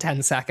leaving it in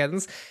 10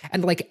 seconds.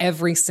 And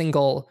every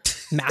single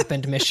map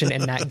and mission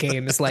in that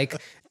game is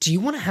do you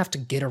want to have to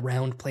get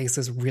around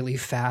places really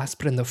fast,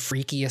 but in the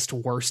freakiest,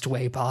 worst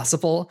way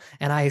possible?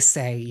 And I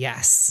say,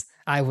 yes,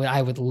 I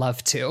would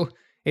love to.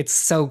 It's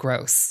so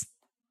gross.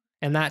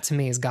 And that to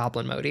me is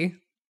Goblin Mode.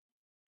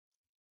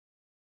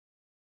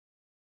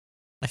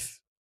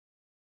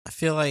 I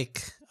feel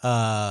like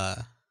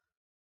to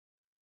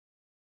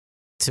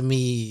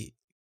me,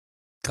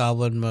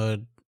 Goblin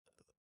Mode,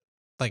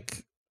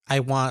 I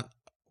want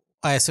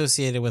I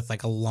associate it with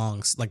like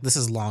this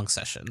is long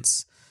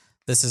sessions.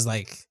 This is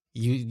like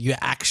you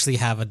actually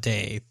have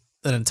an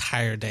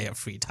entire day of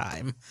free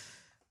time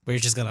where you're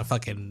just gonna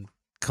fucking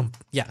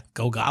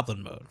go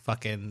goblin mode.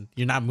 Fucking,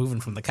 you're not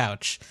moving from the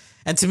couch.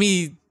 And to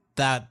me,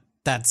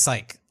 that's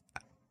like,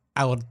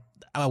 what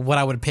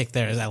I would pick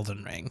there is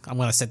Elden Ring. I'm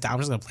gonna sit down. I'm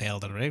just gonna play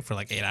Elden Ring for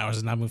like 8 hours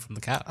and not move from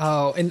the couch.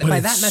 Oh, and but by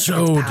it's that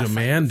metric, so it's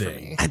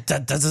demanding.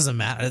 That doesn't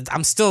matter.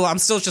 I'm still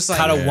just like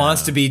Kind of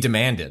wants to be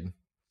demanded.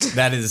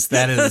 That is.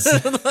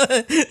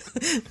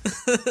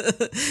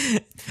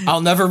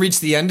 I'll never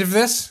reach the end of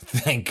this.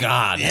 Thank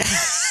God.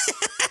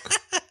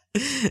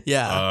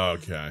 Yeah.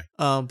 Okay.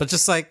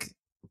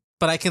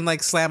 But I can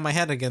like slam my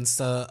head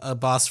against a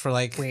boss for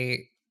like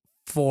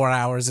 4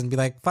 hours and be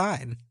like,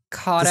 fine.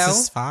 Kato? This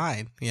is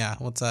fine. Yeah.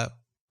 What's up?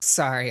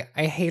 Sorry,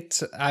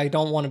 I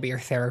don't want to be your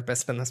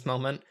therapist in this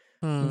moment,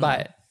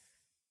 but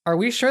are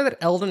we sure that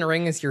Elden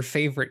Ring is your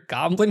favorite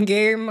goblin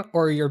game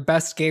or your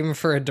best game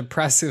for a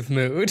depressive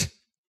mood?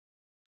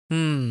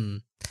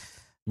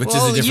 Which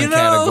is a different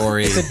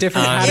category. It's a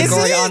different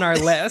category on our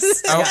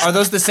list. Are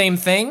those the same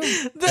thing?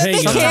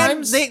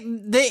 Sometimes it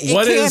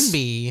can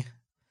be.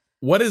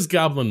 What is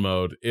goblin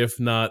mode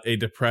if not a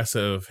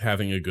depressive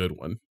having a good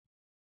one?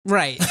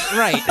 Right.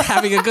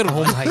 Having a good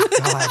one. Oh my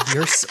God,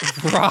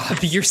 Rob,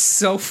 you're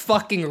so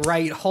fucking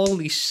right.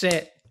 Holy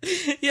shit.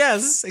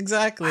 Yes,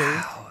 exactly.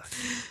 Wow.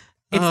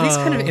 It's these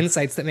kind of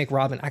insights that make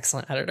Rob an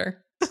excellent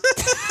editor.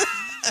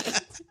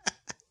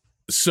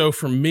 So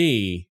for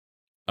me,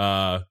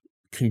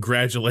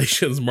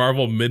 congratulations,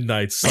 Marvel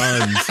Midnight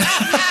Suns.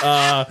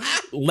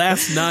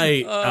 Last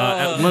night,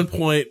 at one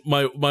point,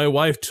 my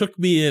wife took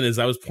me in as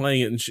I was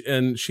playing it,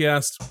 and she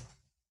asked,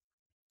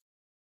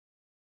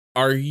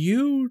 "Are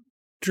you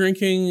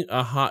drinking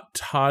a hot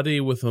toddy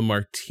with a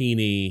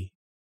martini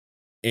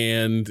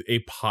and a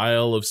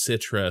pile of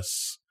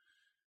citrus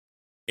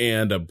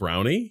and a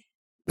brownie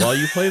while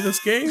you play this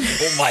game?"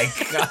 Oh my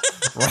God,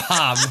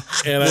 Rob!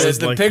 And I was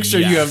the like, picture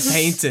yes. you have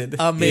painted.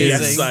 Amazing.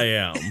 Yes, I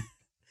am.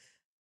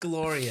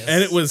 Glorious.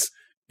 And it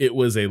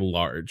was a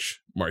large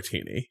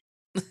martini,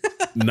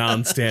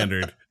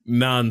 non-standard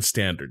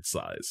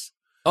size.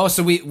 Oh,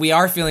 so we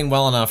are feeling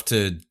well enough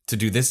to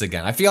do this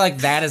again. I feel like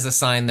that is a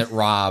sign that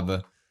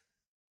Rob,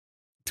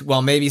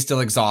 while maybe still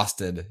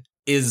exhausted,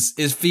 is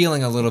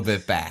feeling a little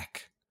bit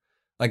back.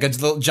 Like a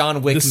little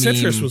John Wick The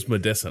citrus meme. was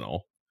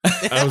medicinal.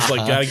 I was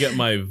like, gotta get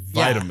my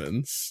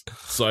vitamins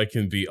so I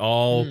can be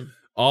all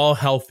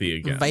healthy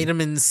again.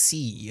 Vitamin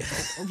C.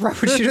 Rob,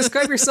 would you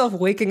describe yourself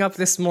waking up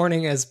this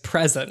morning as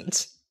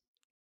present?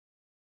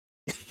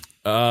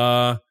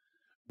 Well,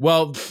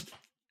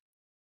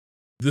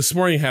 this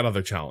morning had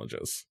other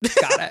challenges.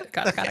 Got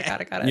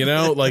it. You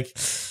know, like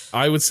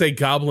I would say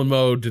Goblin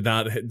mode did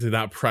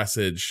not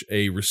presage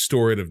a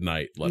restorative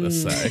night, let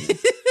us say.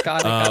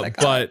 Got it.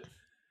 But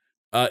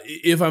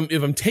if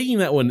I'm taking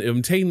that one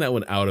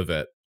out of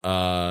it,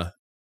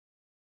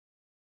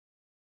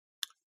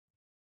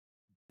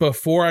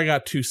 before I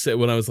got too sick,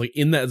 when I was like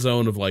in that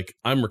zone of like,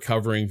 I'm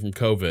recovering from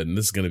COVID and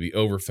this is going to be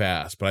over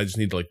fast, but I just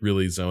need to like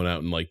really zone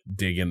out and like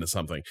dig into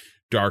something.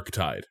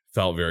 Darktide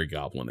felt very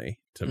goblin-y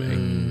to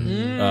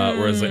me.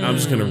 Whereas like, I'm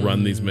just going to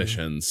run these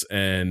missions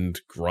and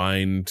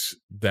grind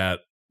that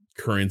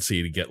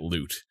currency to get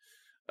loot,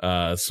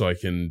 so I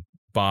can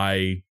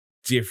buy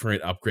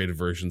different upgraded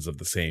versions of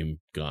the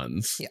same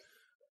guns. Yeah.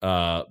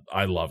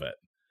 I love it.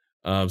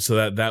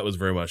 So that was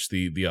very much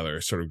the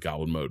other sort of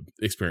goblin mode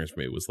experience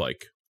for me. Was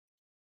like,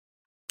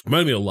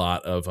 reminded me a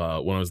lot of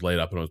when I was laid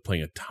up and I was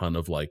playing a ton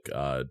of like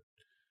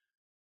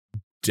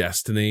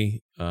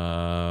Destiny.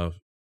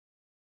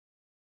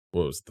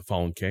 What was it, The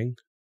Fallen King?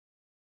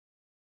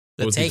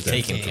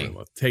 Taken King.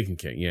 Taken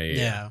King.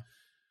 Yeah.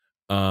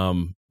 Yeah.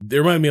 It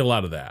reminded me a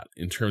lot of that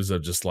in terms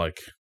of just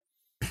like,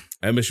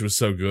 that mission was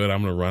so good,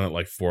 I'm going to run it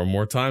like 4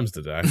 more times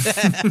today.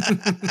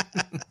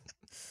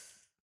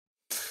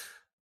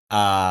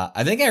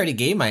 I think I already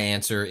gave my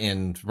answer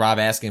in Rob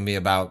asking me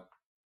about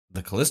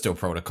the Callisto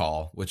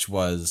Protocol, which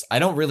was, I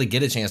don't really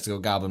get a chance to go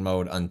goblin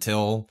mode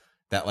until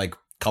that like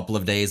couple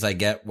of days I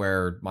get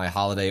where my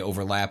holiday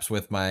overlaps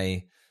with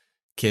my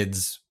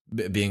kids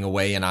being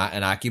away and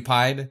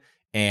occupied.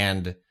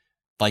 And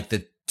like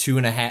the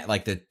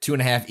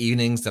 2.5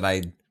 evenings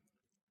that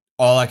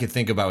all I could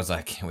think about was like,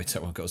 I can't wait till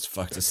everyone goes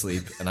fuck to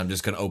sleep, and I'm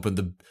just gonna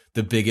open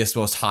the biggest,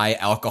 most high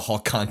alcohol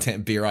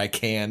content beer I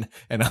can,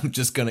 and I'm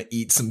just gonna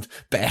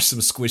bash some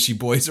squishy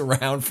boys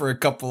around for a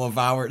couple of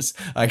hours.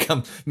 Like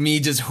me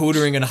just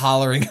hootering and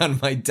hollering on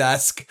my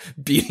desk,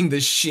 beating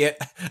the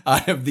shit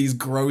out of these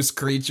gross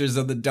creatures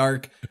of the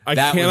dark.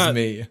 That was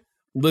me.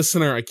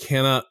 Listener, I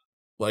cannot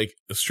like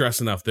stress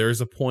enough. There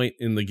is a point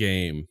in the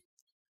game.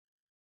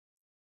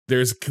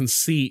 There's a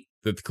conceit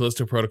that the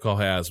Callisto Protocol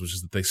has, which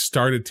is that they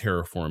started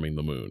terraforming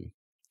the moon.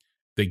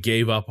 They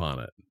gave up on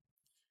it.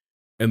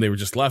 And they were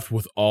just left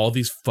with all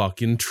these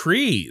fucking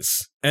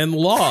trees and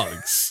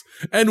logs.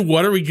 And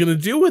what are we going to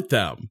do with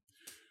them?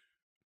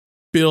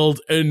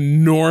 Build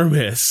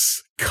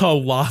enormous,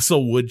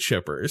 colossal wood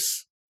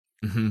chippers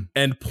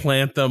and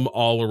plant them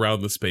all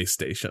around the space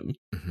station.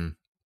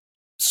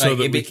 so Like,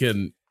 that we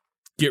can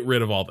get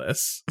rid of all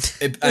this.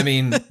 I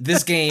mean,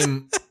 this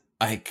game,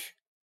 like,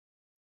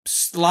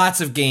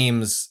 lots of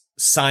games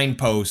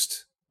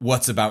signpost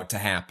what's about to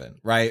happen,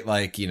 right?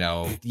 Like, you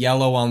know,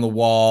 yellow on the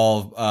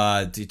wall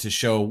to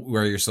show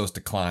where you're supposed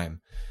to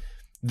climb.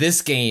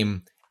 This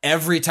game,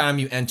 every time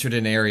you entered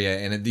an area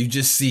and you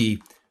just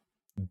see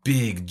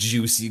big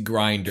juicy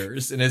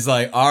grinders, and it's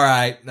like, all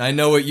right, I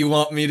know what you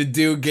want me to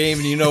do, game,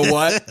 and you know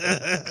what?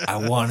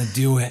 I want to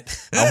do it.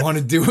 I want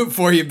to do it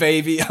for you,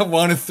 baby. I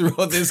want to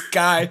throw this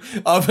guy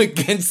up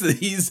against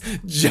these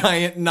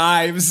giant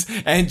knives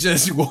and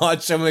just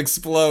watch them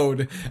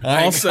explode.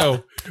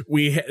 Also,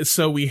 we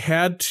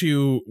had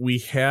to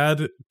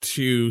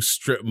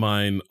strip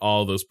mine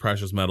all those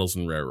precious metals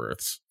and rare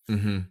earths.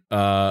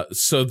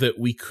 So that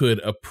we could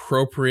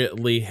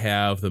appropriately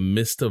have the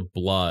mist of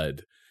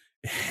blood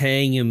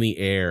hang in the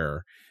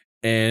air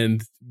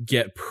and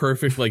get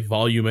perfect like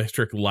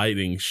volumetric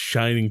lighting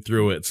shining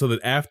through it, so that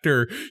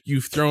after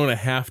you've thrown a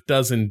half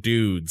dozen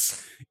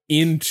dudes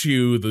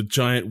into the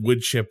giant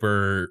wood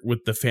chipper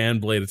with the fan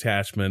blade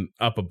attachment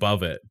up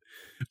above it,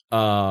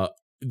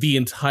 the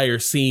entire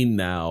scene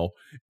now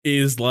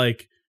is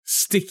like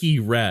sticky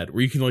red,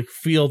 where you can like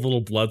feel the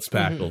little blood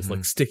spackles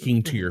like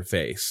sticking to your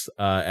face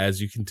as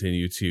you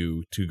continue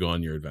to go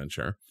on your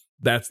adventure.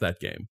 That's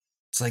that game.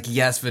 It's like,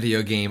 yes,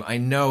 video game, I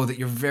know that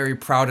you're very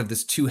proud of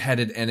this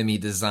two-headed enemy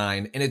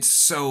design, and it's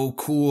so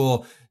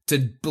cool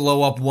to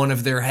blow up one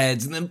of their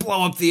heads and then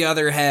blow up the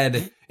other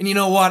head. And you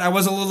know what? I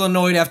was a little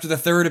annoyed after the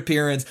third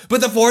appearance,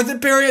 but the fourth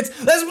appearance,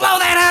 let's blow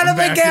that out of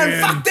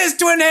again. Fuck this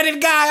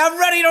twin-headed guy. I'm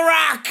ready to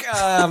rock.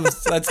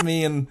 That's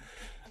me. And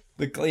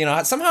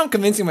somehow I'm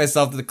convincing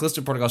myself that the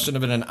Callisto Protocol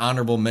shouldn't have been an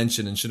honorable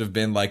mention and should have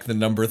been like the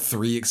number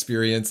 3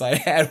 experience I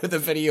had with a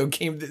video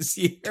game this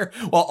year,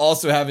 while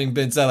also having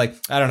been said, like,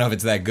 I don't know if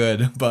it's that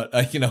good,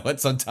 but you know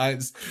what?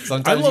 Sometimes you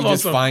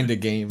just find a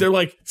game. They're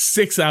like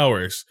 6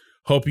 hours.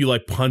 Hope you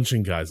like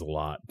punching guys a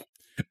lot.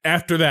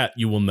 After that,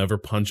 you will never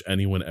punch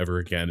anyone ever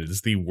again. It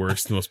is the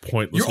worst, most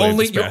pointless.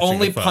 You're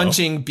only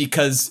punching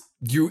because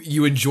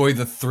you enjoy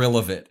the thrill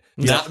of it.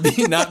 Not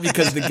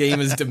because the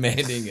game is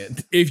demanding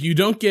it. If you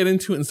don't get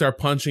into it and start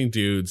punching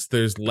dudes,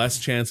 there's less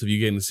chance of you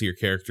getting to see your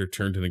character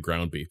turned into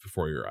ground beef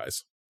before your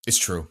eyes. It's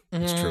true.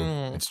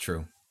 It's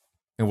true.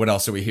 And what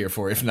else are we here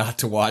for if not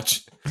to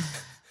watch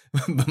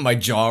my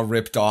jaw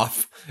ripped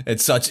off at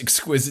such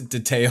exquisite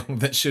detail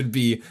that should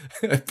be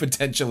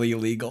potentially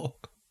illegal?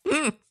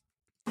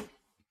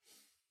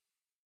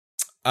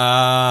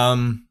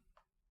 I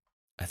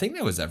think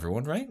that was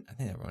everyone, right? I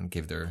think everyone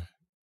gave their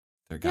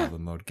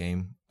Goblin Mode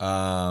game.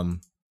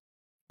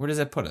 Where does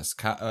that put us?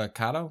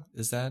 Kato?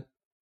 Is that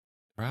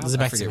Rob? Is it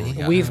back to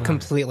me? We've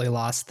completely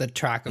lost the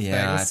track of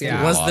things.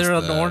 Yeah. Was there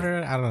an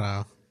order? I don't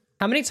know.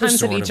 How many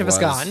times have each of us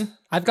gone?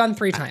 I've gone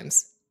 3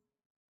 times.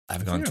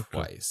 I've gone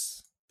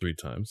twice. 3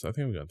 times. I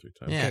think we've gone 3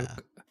 times. Yeah.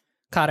 Okay.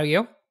 Kato,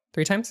 you?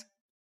 3 times?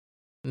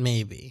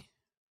 Maybe.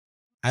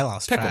 I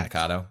lost Pick track. one,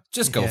 Kato.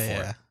 Just go for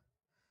it.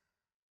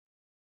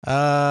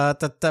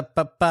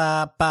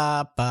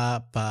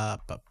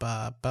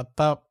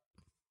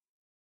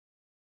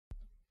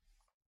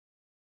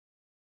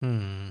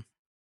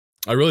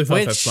 I really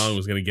thought that song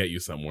was going to get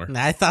you somewhere.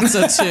 I thought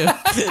so too.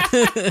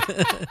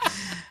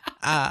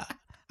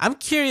 I'm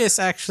curious,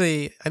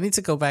 actually. I need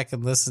to go back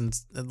and listen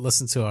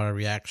to our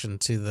reaction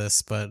to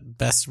this, but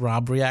best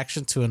Rob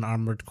reaction to an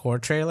Armored Core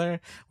trailer.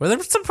 Were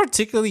there some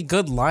particularly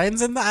good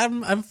lines in that?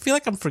 I feel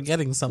like I'm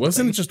forgetting something.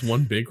 Wasn't it just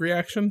one big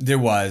reaction? It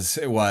was.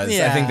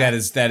 Yeah. I think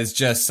that is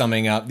just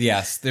summing up.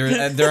 Yes,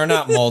 there are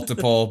not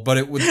multiple, but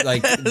it would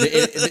like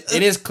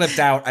it is clipped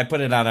out. I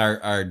put it on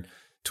our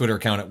Twitter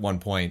account at one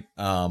point,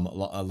 a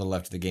little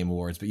after the Game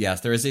Awards. But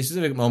yes, there is a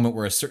specific moment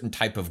where a certain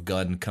type of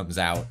gun comes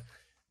out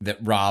that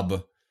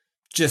Rob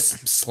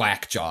just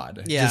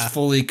slack-jawed, just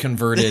fully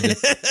converted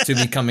to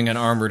becoming an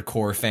Armored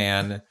Core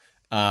fan.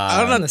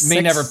 I don't know,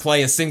 may never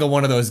play a single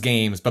one of those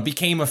games, but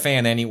became a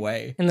fan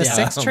anyway. In the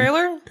 6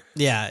 trailer?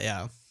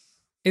 Yeah.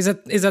 Is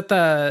it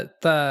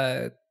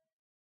the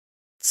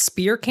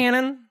spear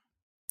cannon?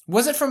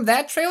 Was it from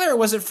that trailer or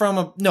was it from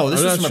a... No,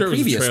 this was from a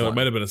previous one. It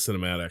might have been a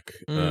cinematic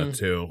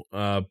too.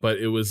 But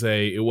it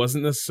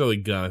wasn't necessarily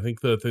gun. I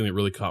think the thing that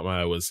really caught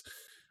my eye was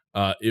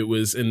it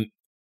was an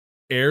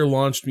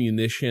air-launched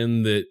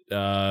munition that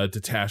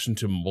detached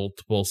into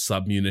multiple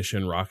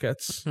sub-munition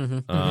rockets.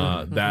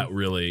 That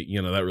really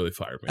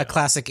fired me. A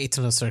classic 8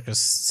 to No Circus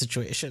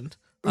situation.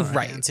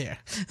 Right. Here.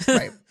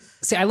 Right.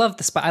 See, I love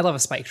a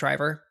spike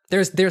driver.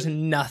 There's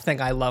nothing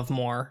I love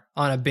more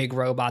on a big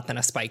robot than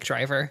a spike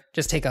driver.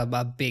 Just take a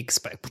big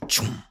spike.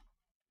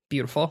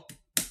 Beautiful.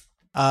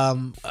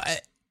 I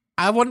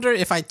wonder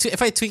if I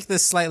tweak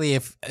this slightly,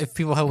 if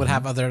people would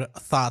have other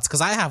thoughts, because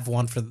I have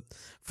one for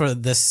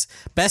this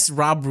best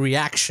Rob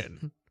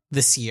reaction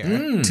this year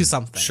to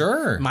something.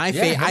 Sure. I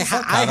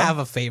have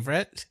a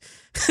favorite.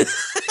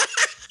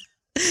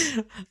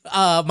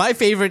 My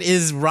favorite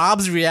is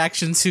Rob's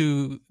reaction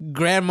to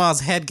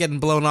Grandma's head getting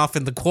blown off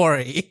in the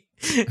quarry.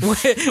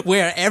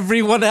 where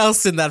everyone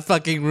else in that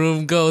fucking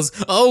room goes,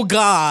 "Oh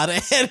God,"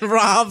 and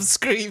Rob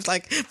screams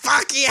like,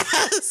 "Fuck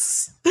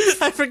yes!"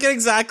 I forget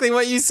exactly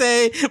what you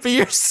say, but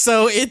you're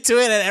so into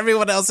it, and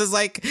everyone else is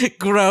like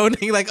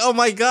groaning, like, "Oh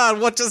my God,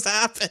 what just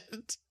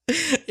happened?"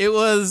 It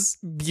was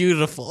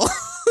beautiful.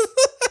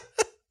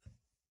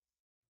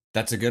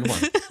 That's a good one.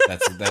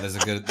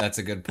 That's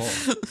a good pull.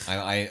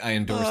 I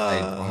endorse.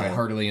 I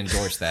heartily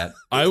endorse that.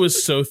 I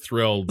was so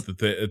thrilled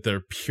that at their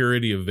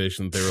purity of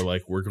vision, they were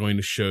like, "We're going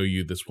to show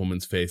you this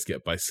woman's face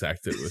get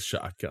bisected with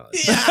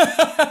shotguns."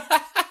 Yeah.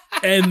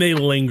 And they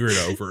lingered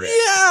over it.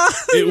 Yeah.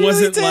 It really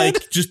wasn't did.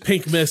 like just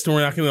pink mist and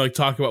we're not going to like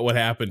talk about what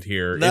happened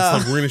here. No. It's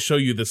like we're going to show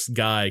you this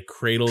guy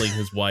cradling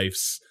his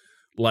wife's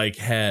like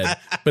head,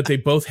 but they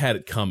both had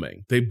it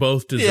coming. They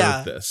both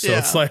deserved this. So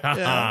it's like,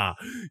 haha,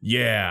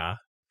 yeah.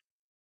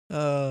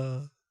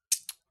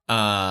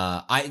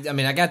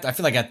 I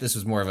feel like this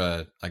was more of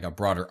a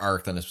broader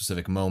arc than a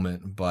specific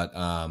moment, but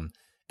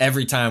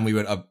every time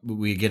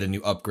we get a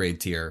new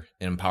upgrade tier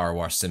in Power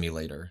Wash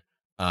Simulator,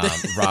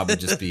 Rob would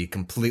just be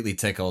completely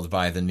tickled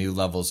by the new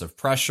levels of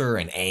pressure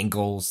and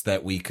angles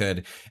that we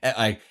could.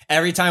 Like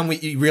every time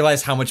you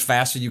realize how much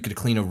faster you could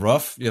clean a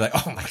roof, you're like,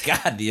 "Oh my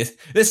God, the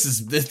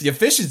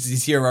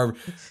efficiencies here are.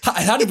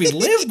 How did we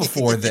live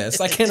before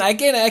this? I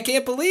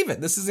can't believe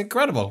it. This is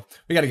incredible.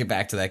 We got to get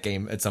back to that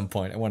game at some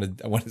point. I wanted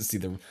to see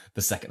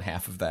the second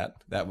half of that.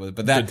 That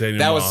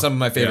was some of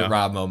my favorite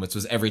Rob moments.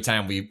 Was every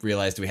time we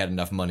realized we had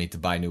enough money to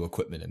buy new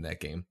equipment in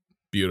that game.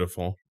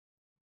 Beautiful.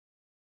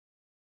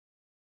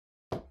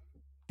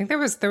 I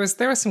think there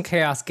was some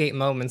Chaos Gate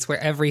moments where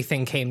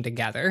everything came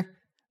together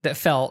that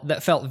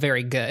felt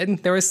very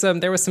good. There was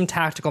some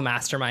tactical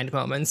mastermind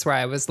moments where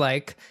I was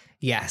like,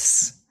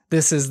 yes,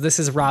 this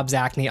is Rob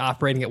Zacny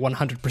operating at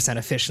 100%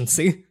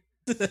 efficiency.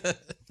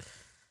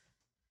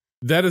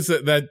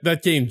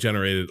 That game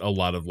generated a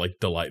lot of like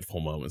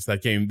delightful moments.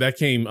 That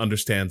game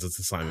understands its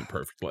assignment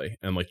perfectly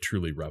and like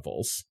truly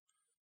revels.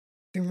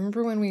 Do you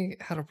remember when we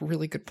had a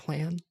really good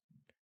plan and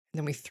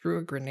then we threw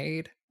a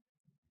grenade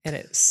and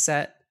it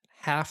set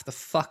half the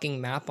fucking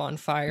map on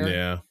fire?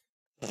 Yeah.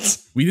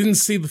 We didn't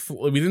see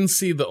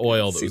the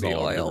oil that was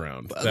all over the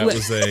ground. That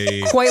was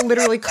quite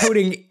literally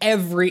coating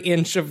every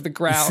inch of the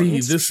ground. See,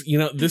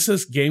 this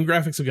is game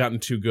graphics have gotten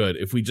too good.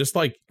 If we just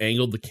like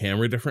angled the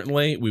camera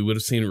differently, we would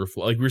have seen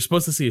like we were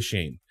supposed to see a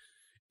sheen.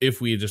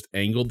 If we had just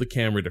angled the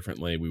camera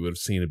differently, we would have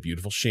seen a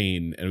beautiful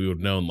sheen and we would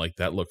have known like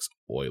that looks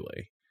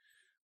oily.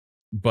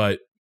 But,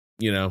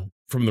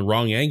 from the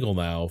wrong angle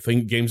now,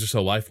 games are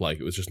so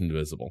lifelike, it was just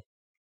invisible.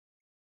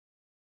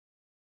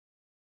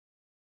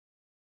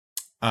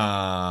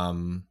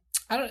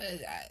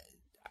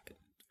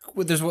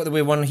 There's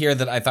one here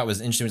that I thought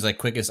was interesting. Was like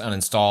quickest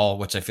uninstall,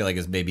 which I feel like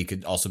is maybe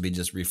could also be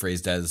just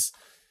rephrased as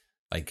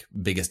like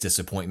biggest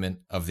disappointment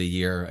of the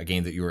year. A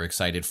game that you were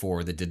excited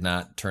for that did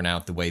not turn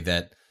out the way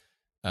that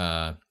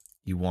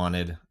you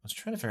wanted. I was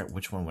trying to figure out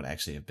which one would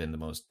actually have been the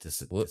most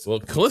disappointing. Well,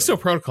 Callisto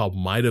Protocol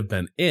might have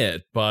been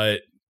it,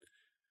 but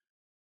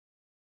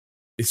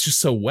it's just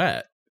so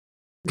wet.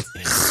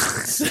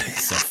 It's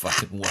so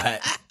fucking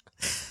wet.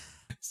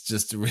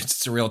 It's a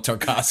real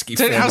Tarkovsky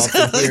film up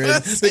here in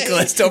the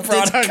Callisto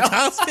Protocol.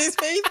 Tarkovsky's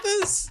made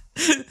this?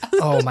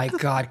 Oh my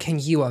God, can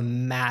you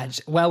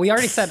imagine? Well, we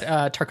already said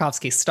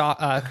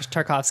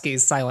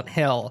Tarkovsky's Silent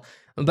Hill,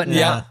 but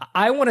now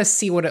I want to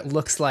see what it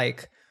looks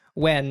like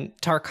when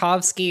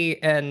Tarkovsky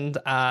and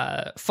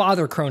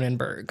Father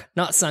Cronenberg,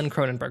 not son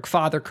Cronenberg,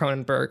 Father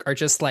Cronenberg are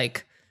just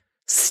like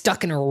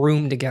stuck in a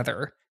room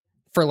together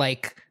for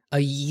like a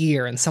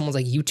year and someone's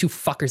like, "You two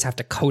fuckers have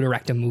to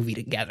co-direct a movie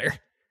together."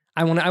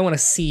 I want to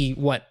see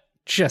what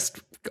just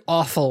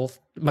awful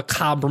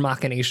macabre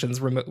machinations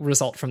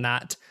result from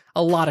that.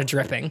 A lot of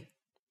dripping.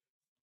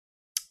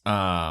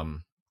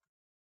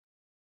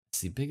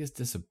 See, biggest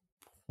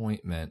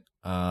disappointment.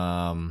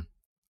 I was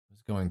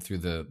going through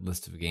the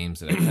list of games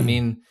that I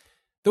mean,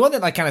 the one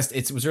that like kind of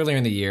it was earlier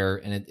in the year,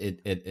 and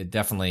it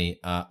definitely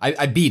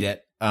I beat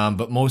it,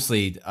 but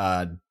mostly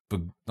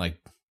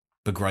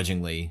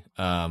begrudgingly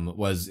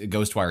was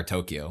Ghostwire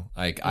Tokyo.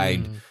 Like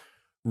I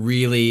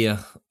really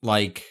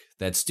like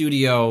that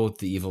studio.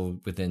 The Evil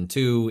Within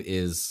 2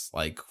 is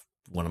like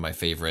one of my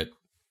favorite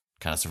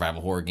kind of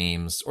survival horror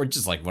games, or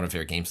just like one of my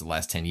favorite games of the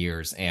last 10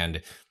 years,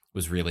 and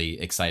was really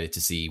excited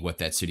to see what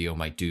that studio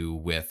might do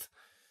with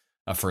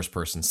a first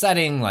person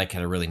setting, like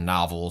had a really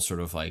novel sort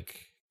of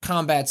like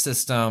combat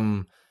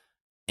system.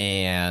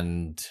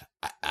 And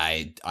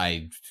I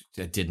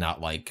did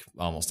not like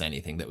almost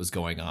anything that was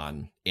going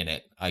on in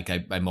it. Like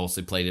I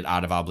mostly played it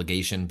out of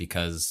obligation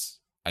because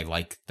I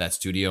like that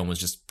studio and was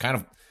just kind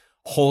of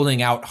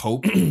holding out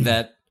hope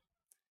that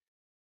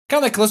kind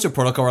of like Callisto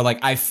Protocol, where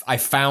like I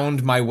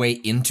found my way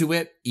into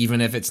it,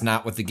 even if it's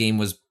not what the game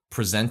was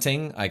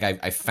presenting. Like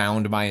I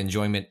found my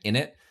enjoyment in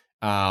it.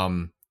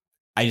 I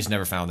just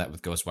never found that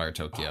with Ghostwire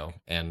Tokyo,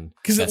 and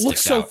because it looks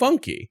so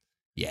funky.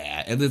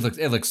 Yeah,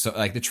 it looks so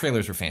like the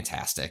trailers were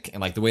fantastic, and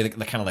like the way the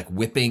kind of like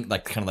whipping,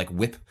 like kind of like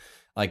whip,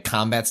 like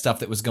combat stuff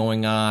that was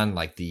going on,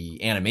 like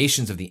the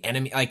animations of the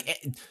enemy, like.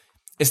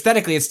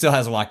 aesthetically, it still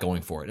has a lot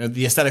going for it.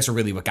 The aesthetics are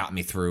really what got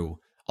me through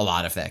a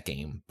lot of that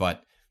game,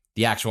 but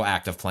the actual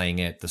act of playing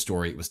it, the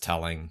story it was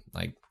telling,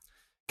 like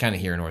kind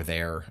of here nor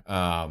there.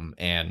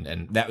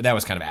 And that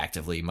was kind of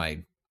actively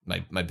my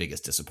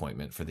biggest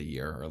disappointment for the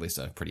year, or at least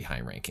a pretty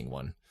high ranking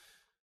one.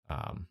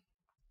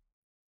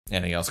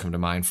 Anything else come to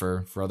mind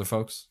for other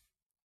folks?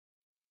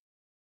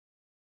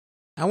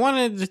 I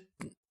wanted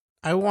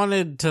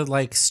to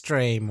like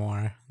Stray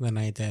more than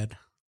I did.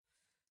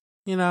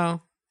 You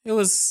know, it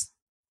was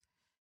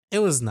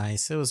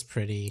nice. It was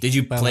pretty. Did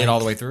you play it all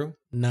the way through?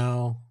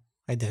 No,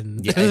 I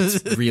didn't. Yeah,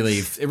 it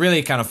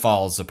really kind of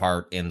falls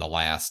apart in the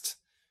last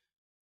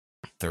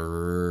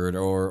third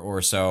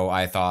or so.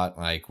 I thought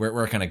like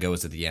where it kind of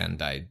goes at the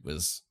end, I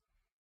was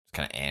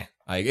kind of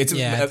like it's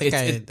I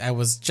think I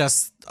was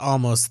just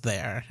almost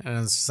there, and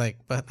it's just like,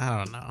 but I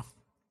don't know.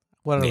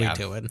 What are we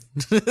doing?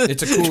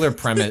 It's a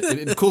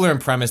cooler in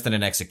premise than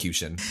an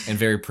execution, and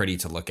very pretty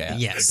to look at.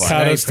 Yes,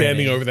 Kato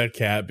standing over that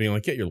cat, being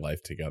like, "Get your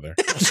life together."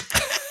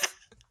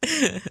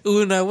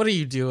 Una, what are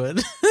you doing?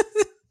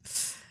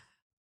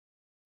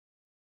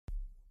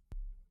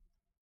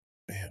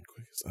 Man,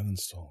 quickest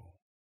uninstall.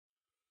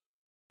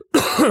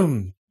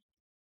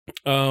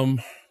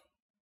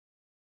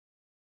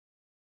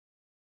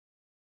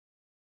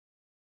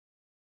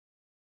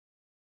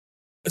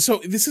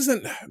 So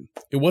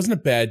it wasn't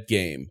a bad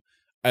game.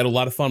 I had a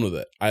lot of fun with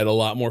it. I had a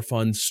lot more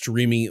fun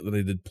streaming it than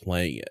I did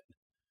playing it.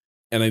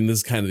 And this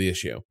is kind of the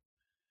issue.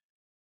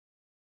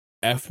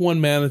 F1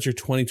 Manager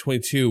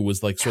 2022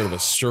 was like sort of a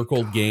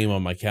circled game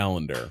on my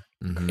calendar.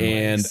 Mm-hmm.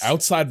 And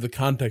outside of the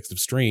context of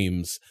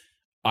streams,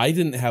 I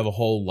didn't have a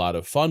whole lot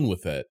of fun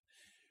with it.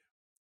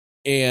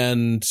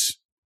 And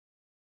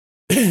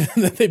then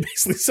they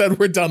basically said,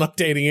 we're done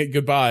updating it.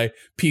 Goodbye.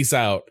 Peace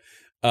out.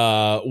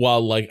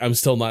 While like I'm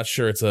still not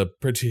sure it's a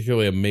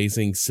particularly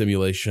amazing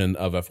simulation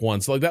of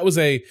F1. So like it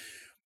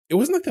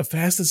wasn't like the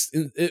fastest.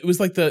 It was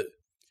like the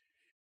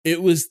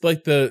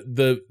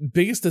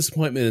biggest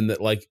disappointment in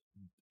that like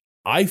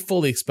I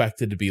fully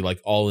expected to be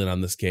like all in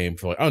on this game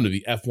for like I'm gonna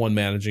be F1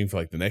 managing for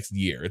like the next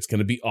year. It's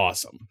gonna be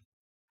awesome.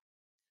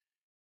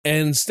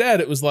 And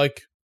instead it was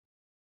like,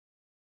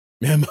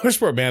 man,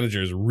 Motorsport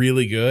Manager is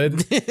really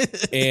good.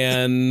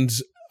 And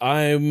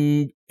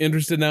I'm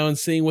interested now in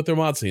seeing what their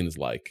mod scene is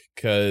like,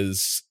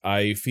 because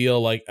I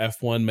feel like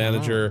F1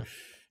 Manager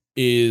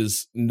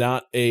is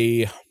not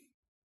a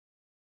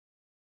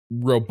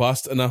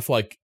robust enough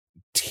like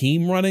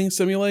team running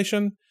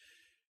simulation,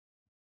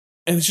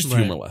 and it's just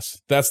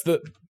humorless. That's the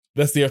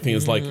other thing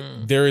is like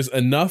there is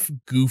enough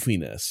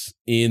goofiness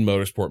in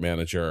Motorsport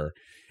Manager,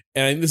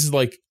 and this is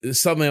like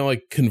something I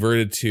like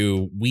converted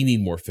to. We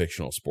need more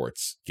fictional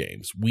sports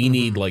games. We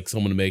need like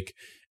someone to make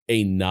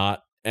a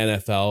not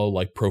NFL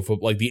like pro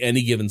football, like the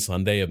Any Given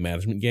Sunday of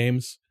management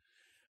games,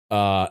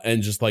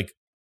 and just like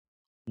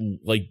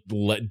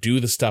do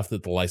the stuff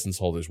that the license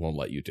holders won't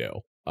let you do,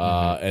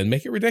 and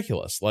make it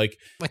ridiculous. Like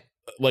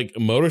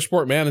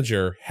Motorsport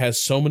Manager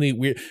has so many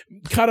weird.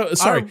 Kato,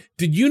 sorry,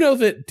 did you know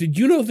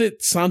that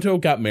Santo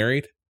got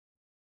married?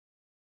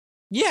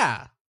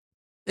 Yeah,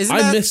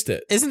 I missed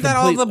it. Isn't that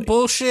all the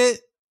bullshit?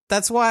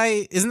 That's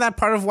why. Isn't that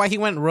part of why he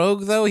went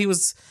rogue? Though he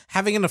was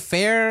having an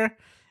affair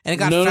and it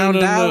got found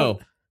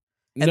out.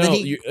 And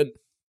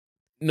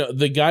no,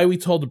 the guy we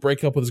told to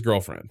break up with his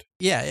girlfriend.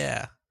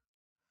 Yeah.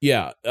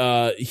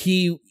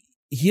 He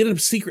ended up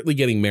secretly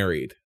getting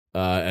married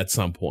at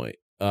some point.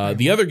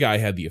 The other guy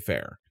had the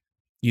affair.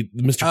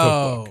 Mr.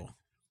 Cookbook.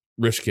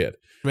 Rich kid.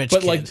 But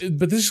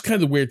this is kind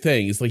of the weird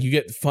thing. Is like you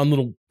get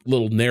fun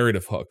little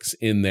narrative hooks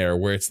in there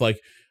where it's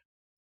like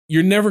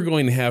you're never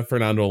going to have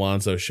Fernando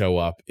Alonso show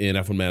up in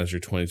F1 Manager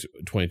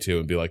 2022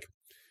 and be like,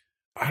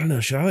 I don't know,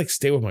 should I like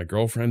stay with my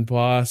girlfriend,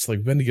 boss? Like,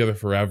 we've been together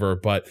forever,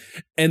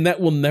 and that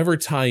will never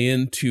tie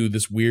into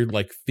this weird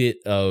like fit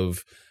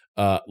of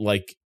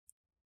like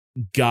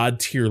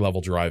god tier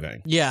level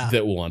driving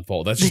that will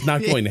unfold. That's just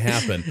not going to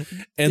happen.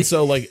 And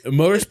so like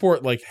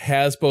Motorsport like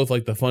has both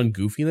like the fun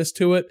goofiness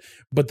to it,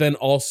 but then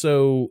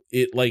also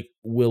it like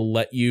will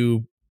let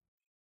you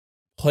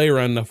play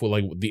around enough with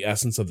like the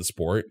essence of the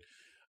sport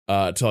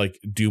to like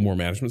do more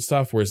management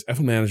stuff, whereas F1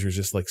 Manager is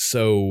just like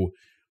so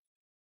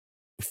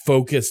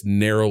focused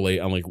narrowly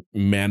on like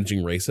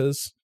managing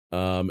races,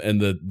 and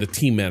the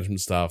team management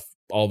stuff,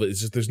 all of it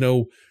is just there's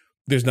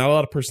not a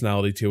lot of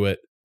personality to it,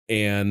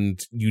 and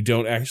you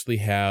don't actually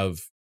have,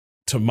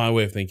 to my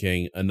way of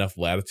thinking, enough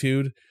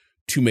latitude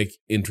to make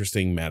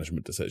interesting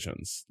management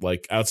decisions.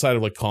 Like outside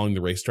of like calling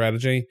the race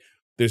strategy,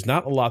 there's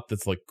not a lot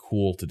that's like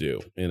cool to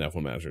do in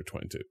F1 Manager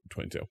 22.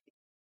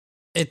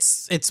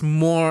 It's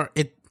more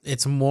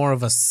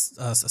of a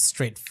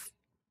straight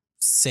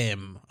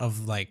sim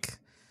of like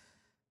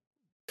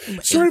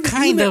sort of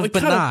kind of, like,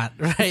 but not,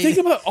 right? Think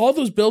about all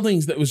those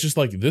buildings that was just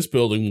like, this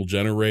building will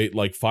generate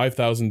like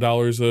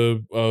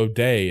 $5,000 a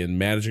day in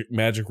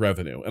magic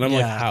revenue. And I'm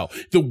like, how?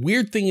 The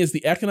weird thing is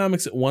the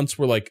economics at once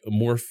were like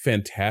more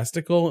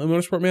fantastical in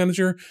Motorsport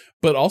Manager,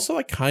 but also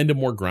like kind of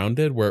more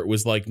grounded, where it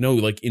was like, no,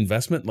 like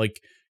investment, like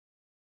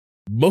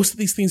most of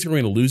these things are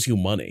going to lose you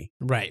money.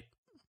 Right.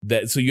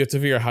 that so you have to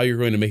figure out how you're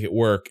going to make it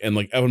work. And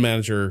like F1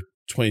 Manager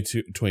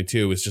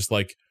 2022 is just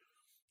like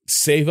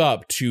save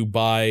up to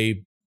buy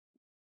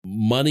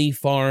Money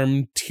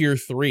Farm Tier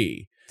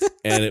 3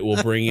 and it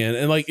will bring in,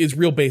 and like it's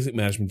real basic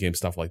management game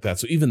stuff like that.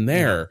 So even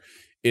there,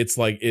 it's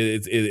like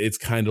it's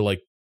kind of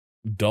like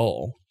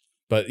dull.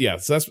 But yeah,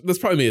 so that's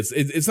probably me.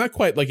 It's not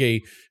quite like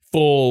a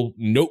full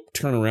nope,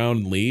 turn around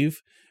and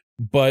leave,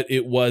 but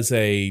it was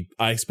I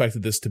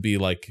expected this to be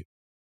like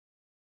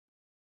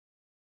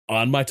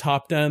on my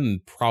top 10 and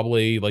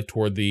probably like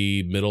toward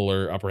the middle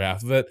or upper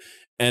half of it.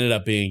 Ended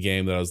up being a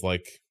game that I was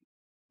like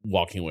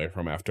walking away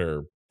from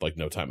after like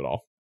no time at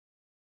all.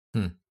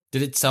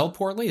 Did it sell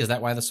poorly? Is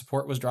that why the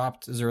support was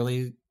dropped as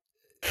early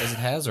as it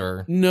has?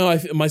 Or no,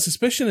 my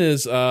suspicion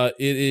is it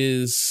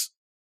is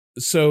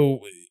so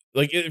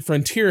like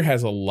Frontier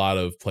has a lot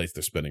of plates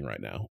they're spinning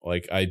right now.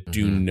 Like I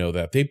do know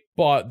that they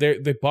bought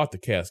the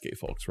Chaos Gate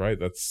folks, right?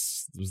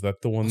 Was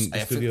that the one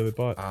studio they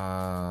bought?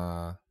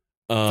 I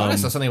thought I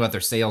saw something about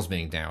their sales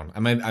being down.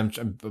 I'm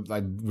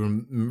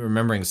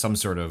remembering some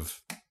sort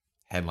of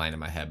headline in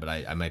my head, but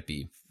I might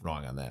be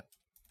wrong on that.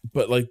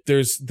 But like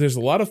there's a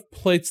lot of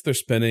plates they're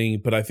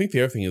spinning, but I think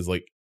the other thing is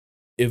like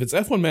if it's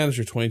F1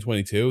 Manager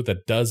 2022,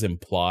 that does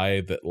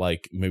imply that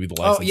like maybe the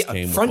license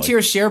came Frontier's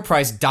with, like, share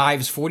price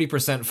dives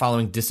 40%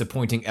 following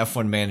disappointing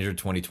F1 Manager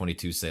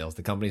 2022 sales.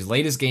 The company's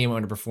latest game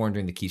underperformed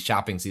during the key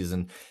shopping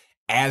season,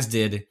 as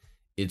did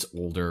its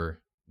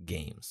older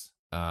games.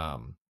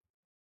 So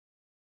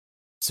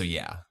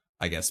yeah,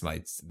 I guess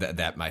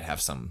that might have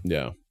some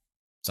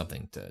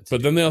something to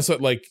but then they also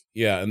like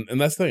and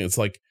that's the thing. It's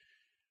like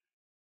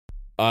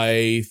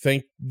I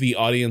think the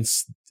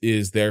audience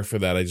is there for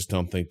that. I just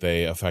don't think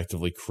they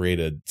effectively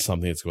created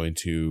something that's going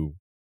to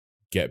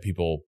get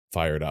people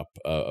fired up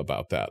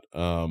about that.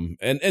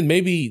 And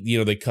maybe,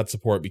 they cut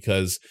support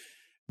because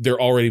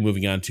they're already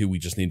moving on to, we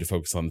just need to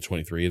focus on the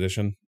 23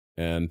 edition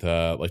and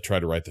like try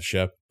to right the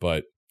ship.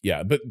 But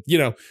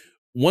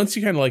once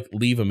you kind of like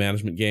leave a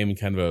management game in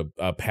kind of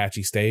a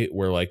patchy state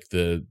where like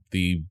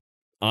the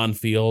on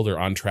field or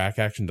on track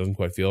action doesn't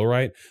quite feel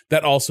right,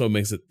 that also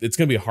makes it's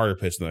going to be a harder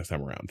pitch the next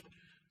time around.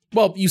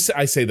 Well,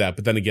 I say that,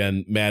 but then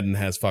again, Madden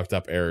has fucked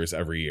up errors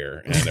every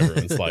year, and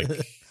everyone's like,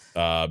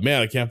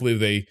 man, I can't believe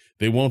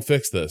they won't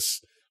fix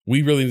this.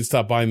 We really need to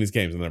stop buying these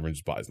games, and everyone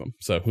just buys them.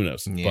 So who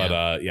knows? Yeah.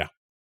 But yeah.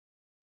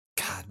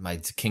 God,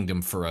 my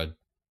kingdom for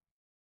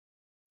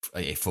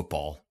a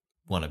football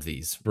one of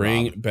these.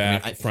 Bring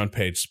back front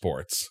page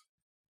sports.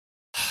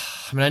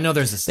 I mean, I know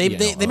there's they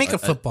make a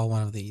football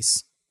one of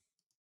these.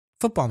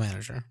 Football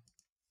Manager.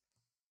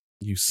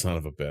 You son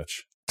of a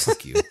bitch.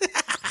 Fuck you.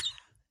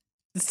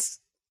 That's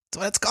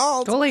what it's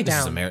called. Go lay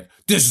down.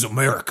 This is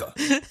America.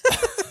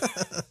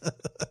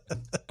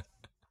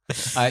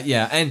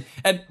 Yeah, and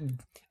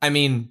I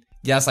mean,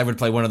 yes, I would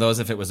play one of those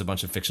if it was a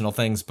bunch of fictional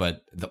things,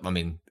 but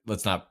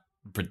let's not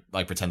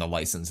pretend the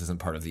license isn't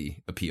part of the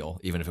appeal,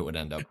 even if it would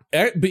end up.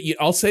 But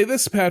I'll say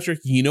this, Patrick.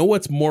 You know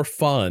what's more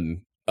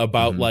fun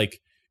about like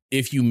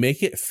if you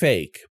make it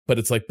fake, but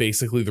it's like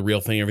basically the real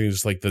thing. Everything's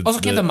just like the. Also,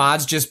 can't the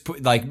mods just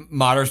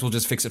modders will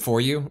just fix it for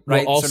you,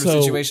 right? Well, also, sort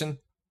of situation.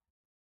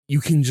 You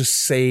can just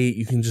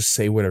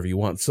say whatever you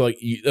want. So like,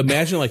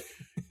 imagine like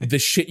the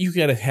shit you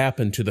got to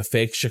happen to the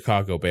fake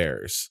Chicago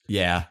Bears.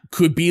 Yeah,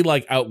 could be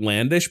like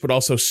outlandish, but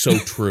also so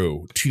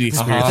true to the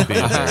experience of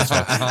being a Bears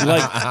fan.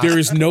 Like there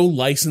is no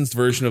licensed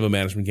version of a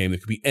management game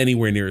that could be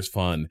anywhere near as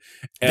fun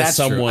as That's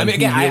someone. True. I mean,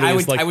 again,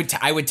 really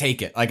I would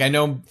take it. Like I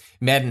know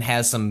Madden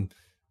has some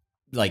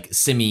like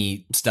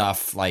simmy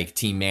stuff, like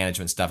team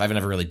management stuff. I've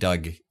never really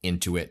dug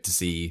into it to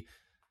see.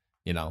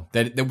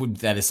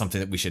 That is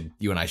something that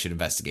you and I should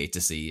investigate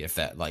to see if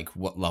that like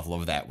what level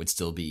of that would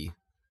still be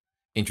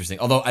interesting.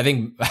 Although I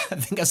think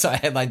I saw a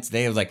headline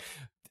today. It was like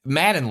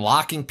Madden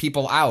locking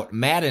people out,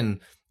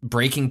 Madden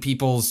breaking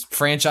people's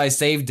franchise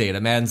save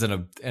data. Madden's in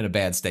a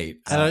bad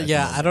state.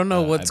 I don't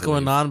know what's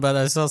going on, but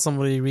I saw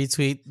somebody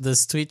retweet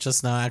this tweet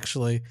just now.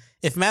 Actually,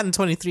 if Madden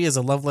 23 is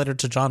a love letter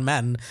to John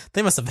Madden,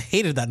 they must have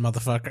hated that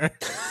motherfucker.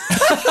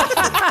 Oh,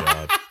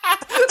 God.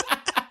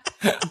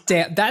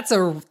 Damn, that's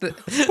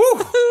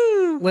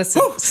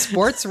listen,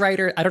 sports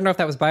writer. I don't know if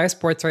that was by a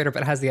sports writer,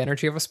 but it has the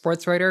energy of a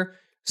sports writer.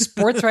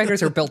 Sports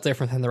writers are built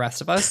different than the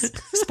rest of us.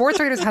 Sports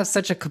writers have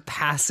such a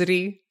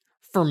capacity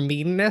for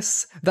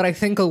meanness that I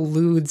think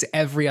eludes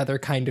every other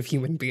kind of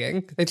human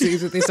being. It's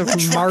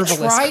a marvelous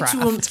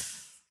craft.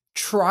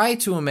 Try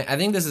to imagine. I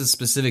think this is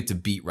specific to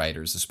beat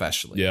writers,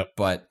 especially. Yep.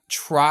 But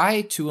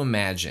try to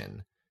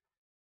imagine,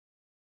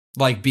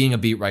 like being a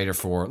beat writer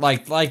for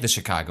like the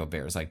Chicago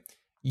Bears. Like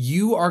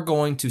you are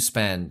going to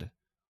spend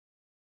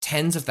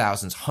tens of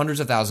thousands, hundreds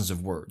of thousands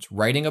of words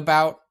writing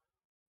about,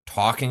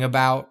 talking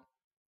about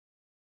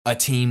a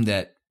team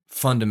that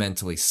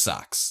fundamentally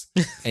sucks,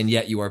 and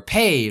yet you are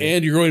paid,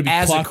 and you're going to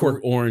be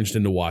clockwork oranged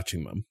into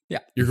watching them. Yeah,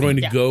 you're going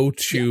to go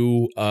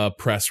to a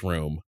press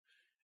room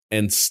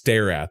and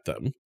stare at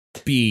them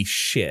be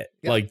shit.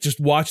 Like just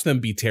watch them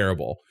be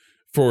terrible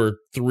for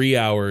 3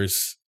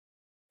 hours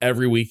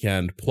every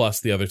weekend, plus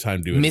the other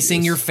time doing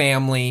missing your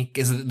family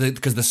because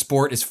the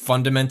sport is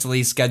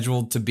fundamentally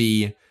scheduled to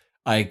be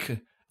like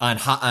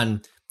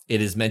on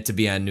it is meant to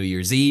be on New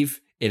Year's Eve.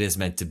 It is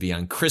meant to be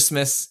on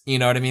Christmas. You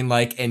know what I mean?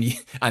 Like, and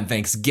on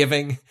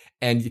Thanksgiving,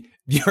 and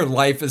your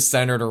life is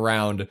centered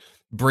around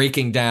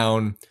breaking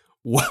down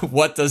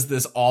what does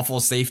this awful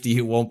safety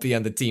who won't be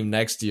on the team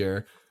next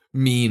year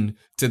mean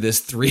to this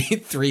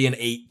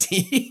 3-8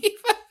 team.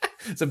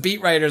 So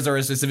beat writers are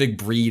a specific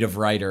breed of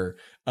writer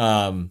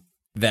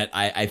that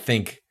I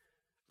think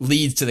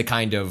leads to the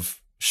kind of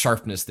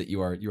sharpness that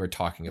you are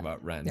talking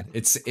about, Ren. Yeah.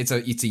 It's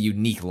a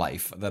unique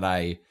life that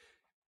I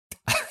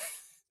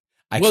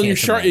well, you're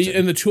sharp,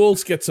 and the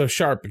tools get so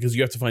sharp because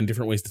you have to find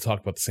different ways to talk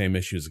about the same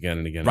issues again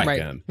and again and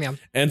again. Yeah.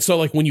 And so,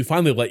 like, when you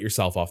finally let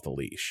yourself off the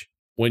leash,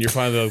 when you're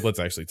finally like, let's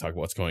actually talk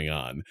about what's going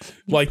on,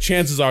 like,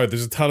 chances are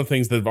there's a ton of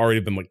things that have already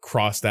been like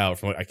crossed out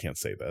from like, I can't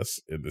say this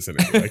in this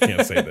interview. I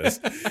can't say this.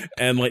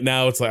 And like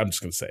now it's like, I'm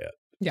just going to say it.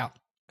 Yeah.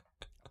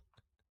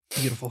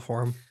 Beautiful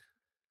form.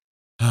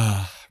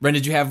 Ren,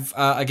 did you have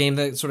a game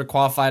that sort of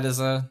qualified as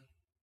a,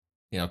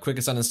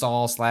 quickest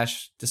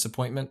uninstall /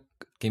 disappointment?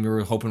 Game you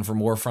were hoping for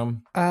more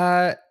from?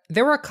 There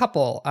were a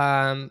couple.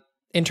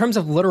 In terms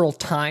of literal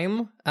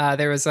time,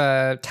 there was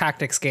a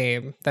tactics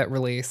game that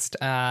released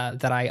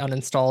that I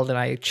uninstalled, and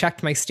I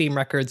checked my Steam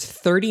records.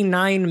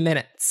 39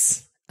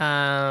 minutes.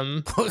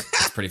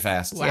 That's pretty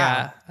fast. Wow.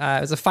 Yeah,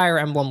 it was a Fire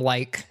Emblem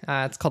like.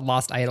 It's called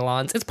Lost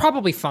Eidolons. It's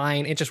probably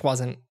fine. It just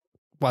wasn't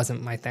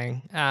my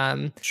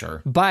thing.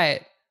 Sure.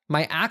 But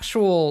my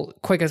actual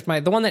quickest,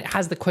 the one that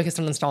has the quickest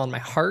uninstall in my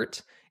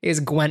heart is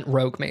Gwent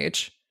Rogue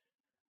Mage.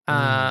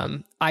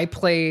 I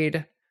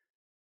played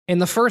in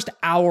the first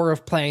hour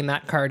of playing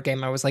that card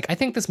game. I was like, I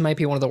think this might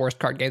be one of the worst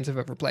card games I've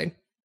ever played.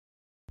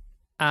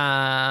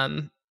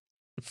 And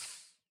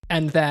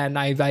then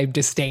I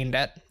disdained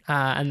it.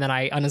 And then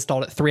I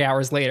uninstalled it 3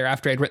 hours later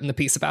after I'd written the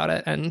piece about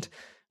it and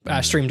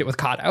streamed it with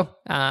Kato.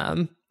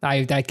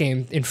 That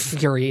game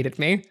infuriated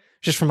me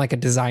just from like a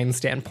design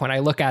standpoint. I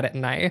look at it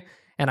and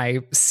I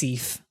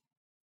seethe.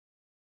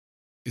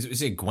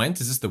 Is it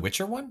Gwent? Is this the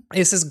Witcher one?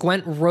 This is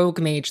Gwent Rogue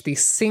Mage, the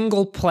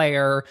single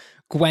player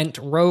Gwent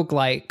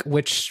roguelike,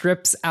 which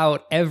strips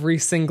out every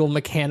single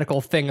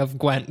mechanical thing of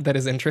Gwent that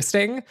is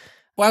interesting.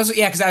 Well,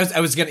 because I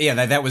was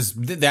gonna, that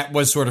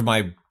was sort of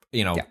my,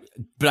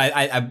 but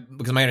I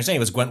because my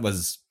understanding was Gwent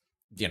was,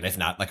 if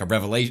not like a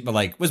revelation, but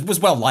like was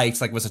well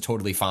liked, like was a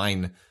totally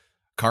fine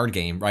card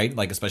game, right?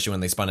 Like especially when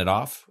they spun it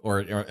off,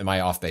 or am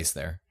I off base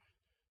there?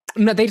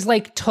 No, they just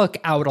like took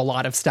out a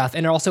lot of stuff,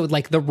 and also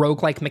like the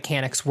roguelike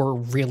mechanics were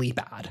really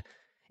bad.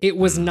 It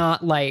was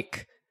not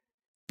like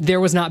there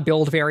was not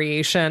build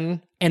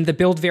variation, and the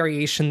build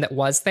variation that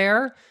was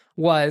there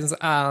was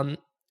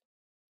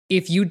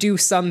if you do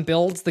some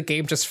builds, the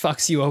game just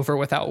fucks you over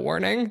without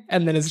warning,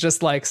 and then it's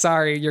just like,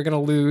 sorry, you're gonna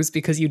lose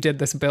because you did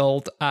this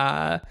build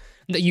that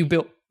you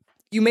built.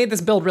 You made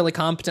this build really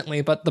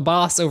competently, but the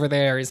boss over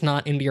there is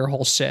not into your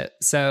whole shit.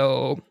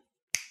 So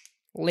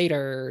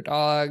later,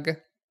 dog.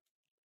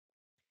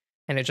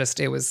 And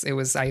it was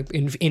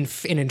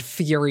an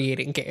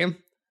infuriating game.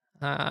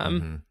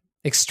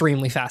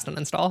 Extremely fast on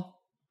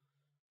install.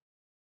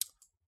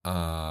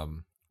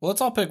 Well,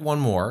 let's all pick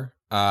one more.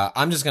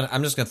 I'm just gonna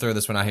throw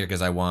this one out here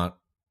because I want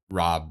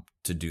Rob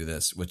to do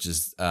this, which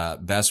is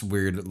best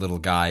weird little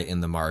guy in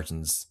the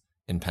margins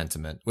in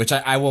Pentiment. Which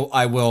I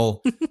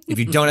will. If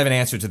you don't have an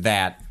answer to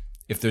that,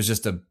 if there's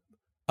just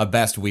a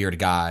best weird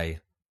guy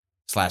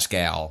 /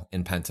 gal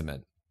in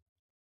Pentiment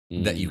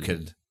that you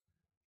could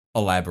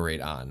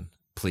elaborate on,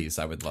 please,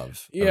 I would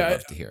love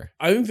to hear.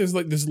 I think there's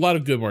a lot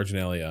of good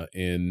marginalia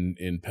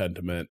in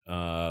Pentiment.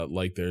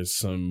 Like there's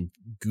some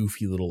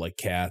goofy little like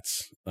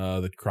cats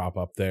that crop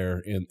up there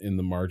in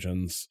the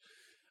margins.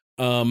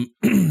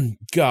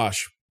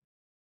 Gosh,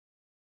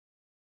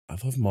 I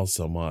love them all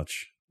so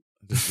much.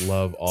 I just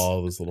love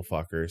all those little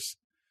fuckers.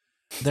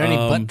 Are there any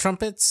butt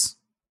trumpets?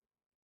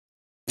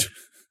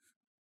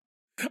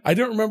 I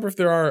don't remember if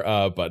there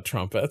are butt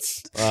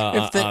trumpets.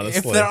 Honestly,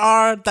 if there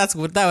are, that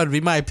would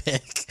be my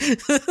pick.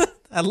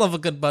 I love a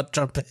good butt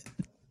trumpet.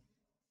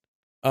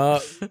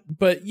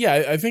 But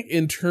yeah, I think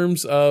in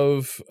terms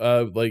of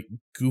like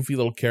goofy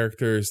little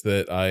characters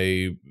that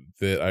I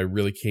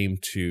really came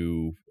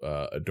to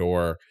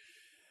adore,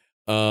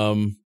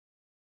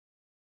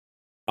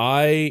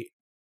 I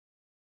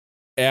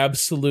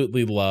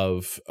absolutely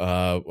love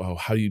how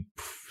do you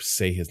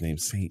say his name?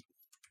 Saint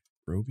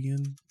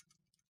Grobian?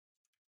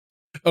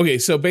 Okay,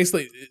 so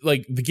basically,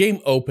 like the game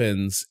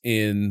opens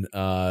in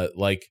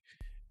like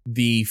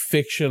the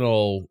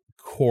fictional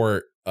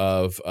court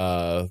of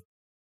oh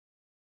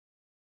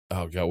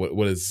god,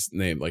 what is his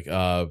name? Like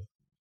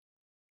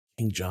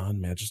King John,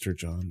 Magister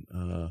John.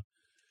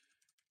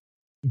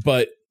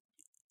 But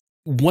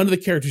one of the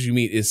characters you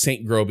meet is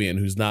Saint Grobian,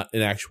 who's not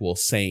an actual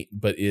saint,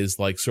 but is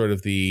like sort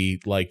of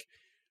the like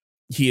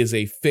he is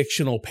a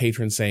fictional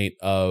patron saint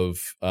of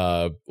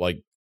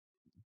like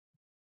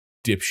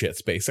dipshits,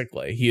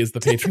 basically. He is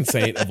the patron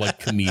saint of like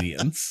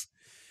comedians.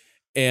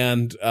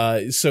 And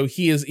so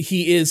he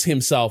is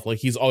himself, like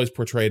he's always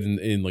portrayed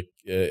in like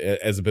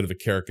as a bit of a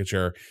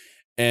caricature.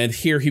 And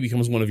here he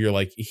becomes one of your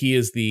like he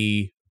is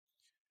the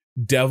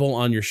devil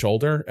on your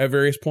shoulder at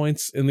various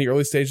points in the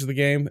early stage of the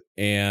game,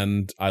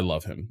 and I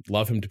love him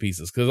to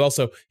pieces, because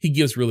also he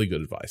gives really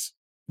good advice.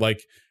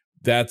 Like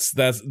that's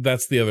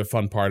the other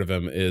fun part of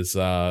him is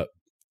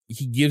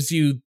he gives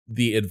you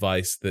the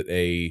advice that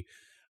an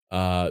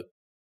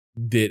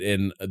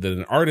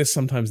artist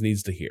sometimes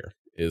needs to hear,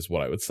 is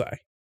what I would say.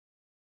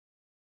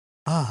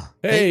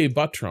 Hey,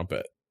 butt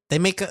trumpet. They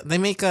make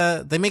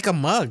a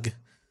mug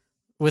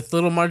with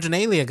little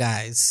marginalia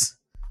guys,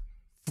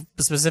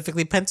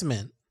 specifically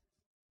Pentiment.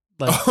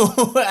 Like,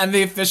 and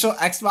the official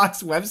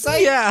Xbox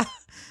website? yeah.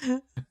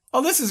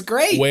 Oh, this is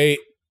great. Wait.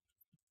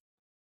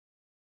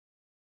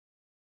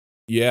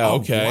 Yeah,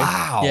 okay.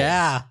 Wow.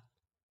 Yeah.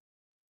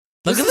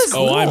 Look at this.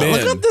 I'm in.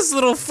 Look at this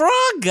little frog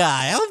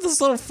guy. I love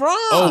this little frog.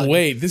 Oh,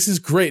 wait. This is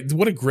great.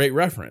 What a great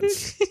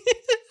reference. Are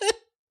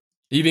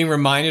you being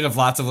reminded of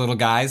lots of little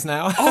guys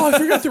now? Oh, I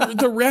forgot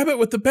the rabbit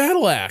with the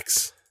battle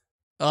axe.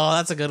 Oh,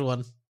 that's a good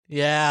one.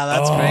 Yeah,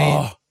 that's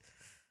great.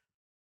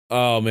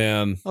 Oh,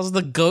 man. That was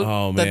the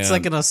goat that's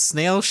like in a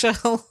snail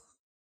shell.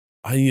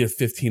 I need a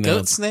 15 Goat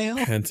ounce snail?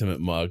 Pentiment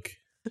mug.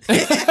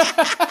 Look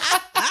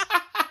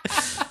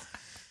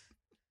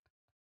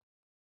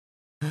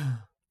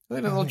at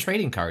the little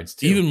trading cards,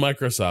 too. Even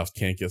Microsoft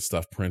can't get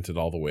stuff printed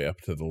all the way up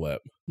to the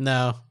lip.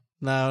 No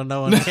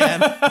one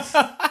can. All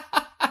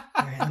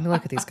right, let me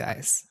look at these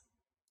guys.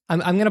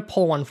 I'm gonna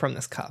pull one from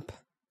this cup.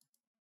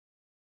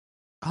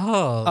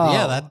 Oh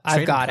yeah, that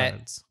I've got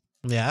cards.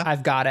 Yeah,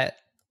 I've got it.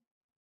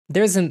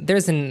 There's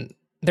an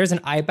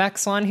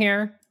ibex on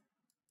here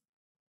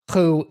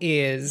who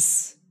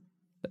is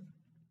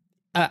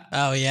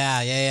oh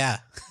yeah.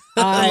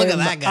 Look at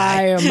that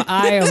guy.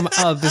 I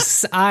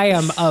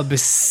am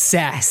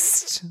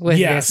obsessed with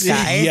this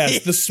guy.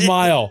 Yes, the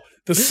smile.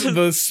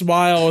 The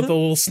smile with the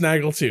little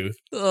snaggletooth.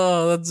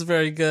 Oh, that's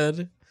very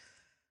good.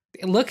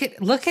 Look at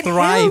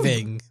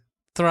Thriving. him.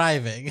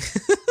 Thriving.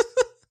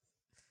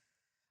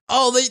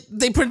 Oh,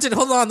 they printed,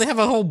 hold on, they have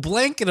a whole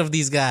blanket of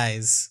these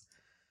guys.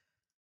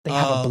 They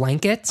have a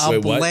blanket.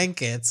 Wait, what?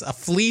 A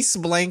fleece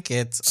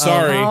blanket.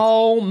 Sorry.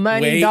 How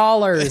many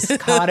dollars,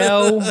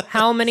 Kato?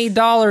 How many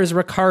dollars,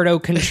 Ricardo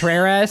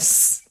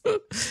Contreras?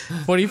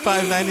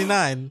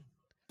 $45.99.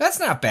 That's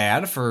not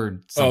bad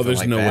for something there's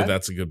like no way that.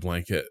 that's a good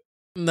blanket.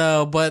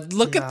 No, but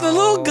look at the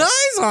little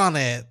guys on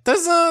it.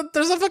 There's a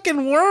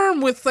fucking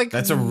worm with like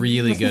That's a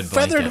really good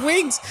feathered blanket.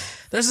 wings.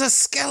 There's a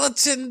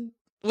skeleton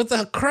with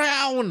a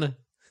crown.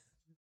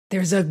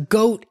 There's a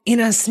goat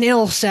in a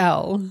snail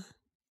shell.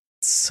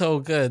 So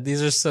good.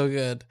 These are so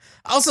good.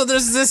 Also,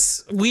 there's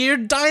this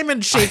weird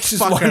diamond I shaped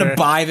just fucker. want to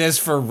buy this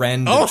for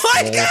Ren. Oh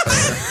my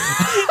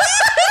god!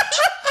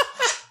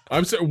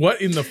 I'm sorry,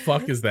 what in the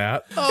fuck is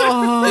that?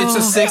 Oh.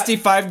 It's a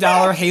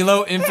 $65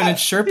 Halo Infinite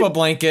Sherpa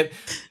blanket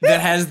that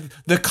has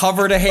the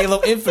cover to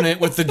Halo Infinite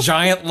with the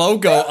giant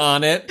logo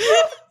on it.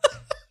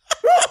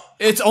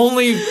 It's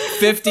only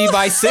 50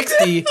 by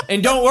 60,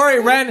 and don't worry,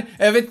 Ren,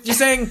 if you're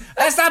saying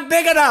that's not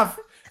big enough.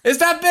 It's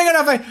not big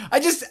enough.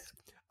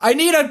 I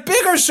need a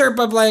bigger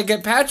Sherpa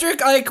blanket,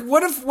 Patrick. Like,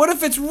 what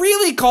if it's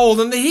really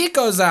cold and the heat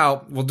goes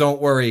out? Well,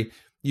 don't worry.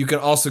 You can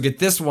also get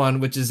this one,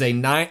 which is a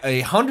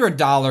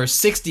 $100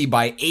 60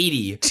 by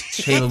 80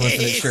 Halo Infinite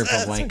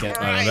Sherpa blanket.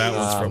 That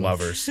one's for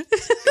lovers.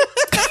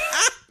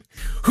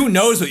 Who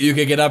knows what you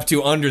could get up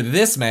to under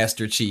this,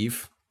 Master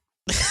Chief?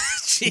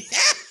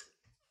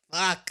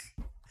 Fuck.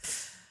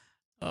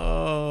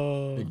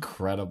 Oh.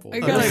 Incredible.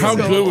 How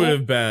good would it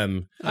have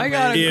been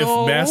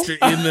if Master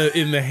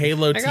in the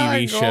Halo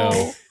TV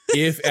show,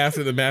 if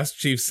after the Master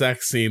Chief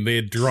sex scene they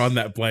had drawn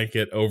that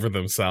blanket over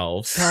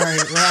themselves? Sorry,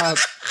 Rob.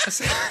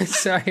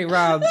 Sorry,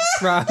 Rob.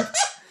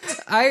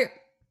 I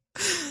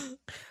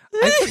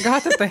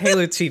forgot that the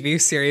Halo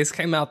TV series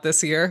came out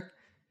this year.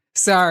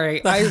 Sorry,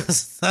 That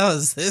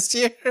was this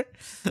year?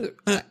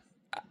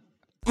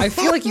 I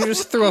feel like you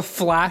just threw a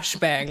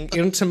flashbang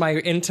into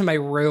my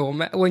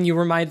room when you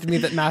reminded me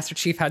that Master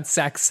Chief had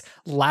sex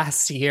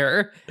last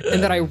year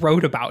and that I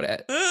wrote about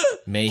it.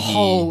 May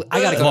he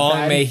I gotta go to long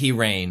bed. may he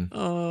reign.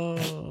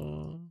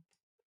 Oh.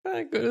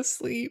 I go to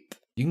sleep.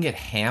 You can get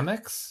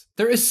hammocks.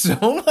 There is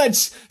so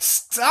much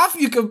stuff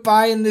you can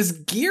buy in this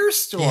gear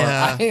store.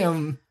 Yeah. I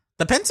am.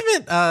 The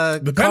Pentiment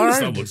The pen card,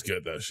 stuff looks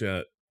good though.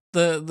 Shit.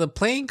 the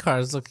playing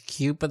cards look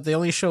cute, but they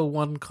only show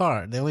one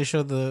card. They only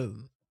show the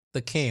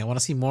king. I want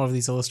to see more of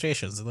these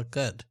illustrations. They look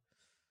good.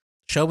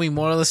 Show me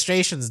more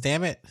illustrations,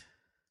 damn it.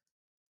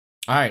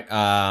 All right.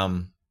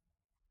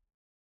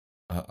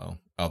 Oh,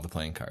 the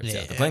playing cards.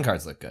 Yeah, the playing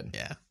cards look good.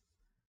 Yeah.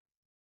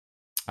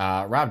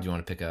 Rob, do you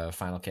want to pick a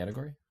final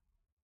category?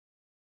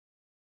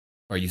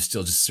 Or are you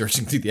still just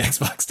searching through the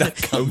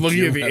Xbox.com? I'm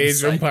looking at the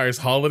Age of Empires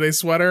holiday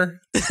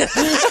sweater.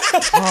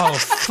 Oh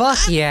fuck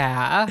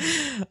yeah!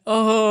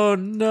 Oh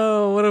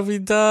no, what have we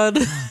done?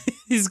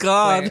 He's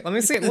gone. Wait, let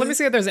me see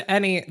if there's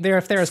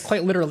if there is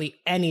quite literally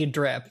any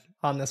drip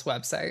on this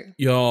website.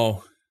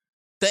 Yo,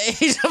 The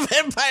Age of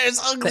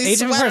Empires ugly The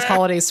Age of sweater. Empires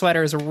holiday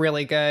sweater is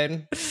really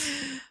good.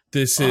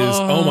 this is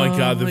oh my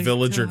god, the my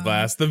villager God.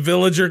 glass. The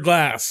villager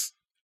glass.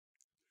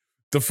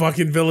 The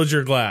fucking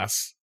villager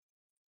glass.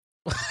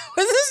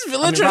 This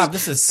villager Rob,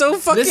 this is so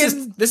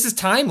fucking this is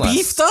timeless.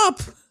 beefed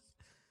up.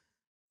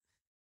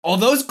 Oh,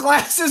 those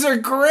glasses are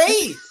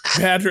great.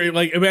 Patrick,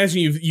 like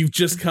imagine you've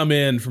just come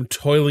in from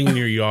toiling in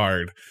your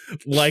yard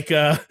like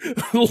a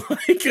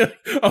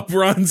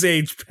Bronze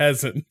Age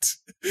peasant,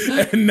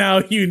 and now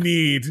you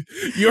need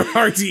your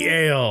hearty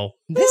ale.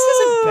 This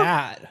isn't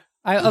bad.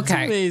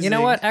 Okay, amazing. you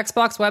know what?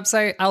 Xbox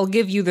website, I'll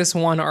give you this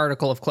one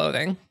article of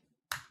clothing.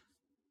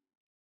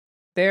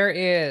 There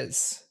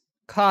is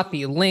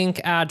copy, link,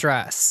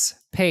 address,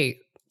 paste.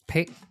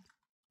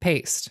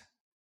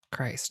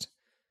 Christ.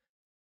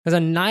 There's a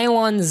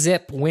nylon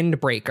zip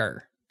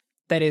windbreaker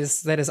that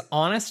is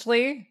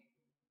honestly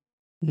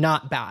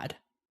not bad.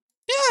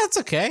 Yeah, it's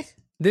okay.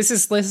 This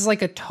is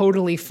like a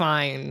totally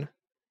fine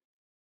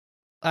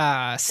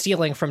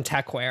stealing from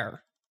Techwear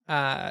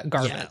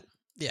garment.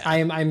 Yeah.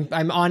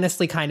 I'm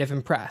honestly kind of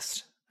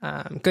impressed.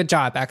 Good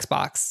job,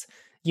 Xbox.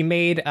 You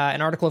made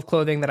an article of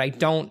clothing that I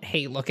don't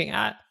hate looking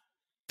at.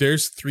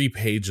 There's 3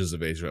 pages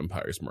of Age of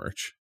Empires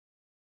merch.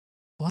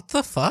 What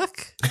the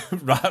fuck?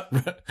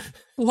 Rob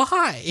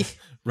Why?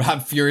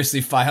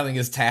 furiously filing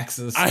his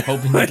taxes,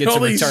 hoping he gets a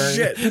holy return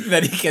shit.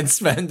 that he can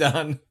spend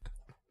on.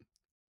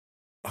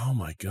 Oh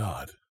my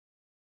god.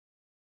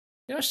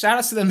 You know, shout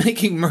outs to them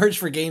making merch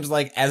for games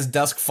like As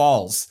Dusk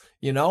Falls.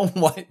 You know,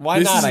 why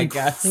This not? is I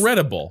guess.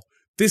 incredible.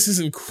 This is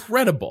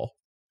incredible.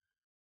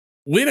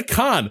 Win a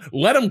con.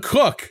 Let them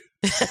cook.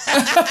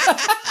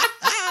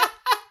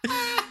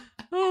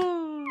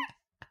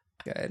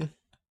 Good.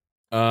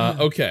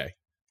 Okay.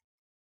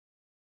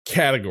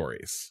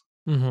 Categories.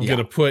 Mhm. You're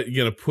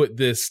gonna put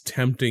this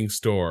tempting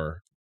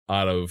store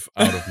out of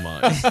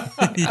mind.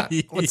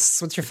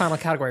 What's your final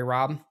category,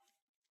 Rob?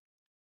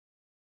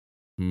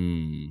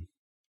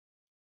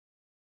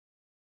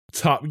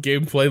 Top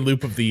gameplay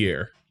loop of the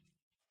year.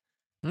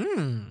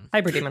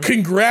 Hyper Demon.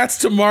 Congrats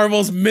to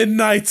Marvel's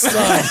Midnight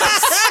Suns.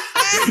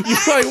 You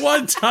play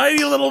one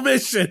tiny little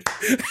mission,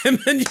 and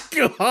then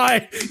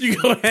you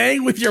go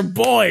hang with your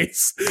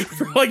boys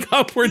for like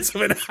upwards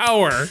of an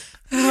hour.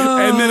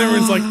 And then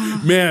everyone's like,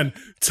 man,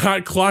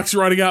 clock's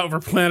running out for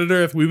planet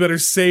Earth. We better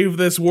save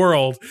this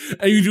world.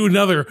 And you do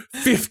another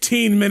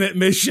 15-minute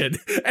mission,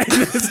 and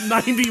it's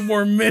 90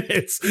 more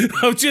minutes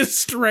of just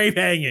straight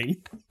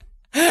hanging.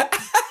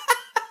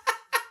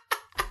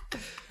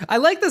 I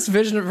like this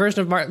version of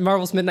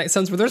Marvel's Midnight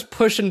Suns where they're just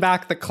pushing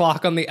back the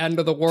clock on the end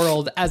of the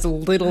world as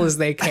little as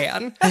they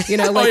can. You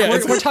know,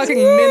 like we're talking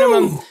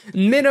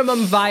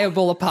minimum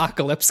viable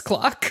apocalypse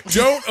clock.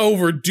 Don't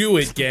overdo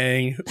it,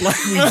 gang. Like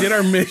we did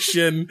our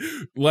mission.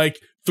 Like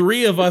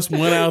 3 of us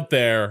went out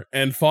there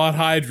and fought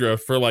Hydra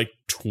for like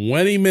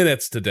 20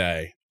 minutes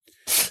today.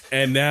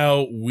 And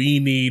now we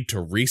need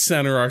to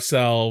recenter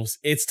ourselves.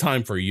 It's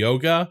time for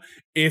yoga.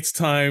 It's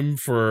time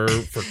for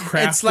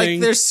crafting. It's like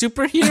they're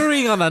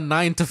superheroing on a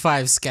 9 to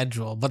 5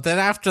 schedule, but then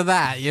after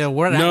that, you know,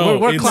 we're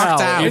it's clocked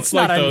out. It's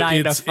not a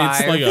 9 to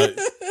 5.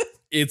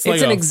 It's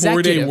like an a 4-day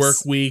executives. work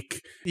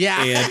week.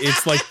 Yeah. And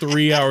it's like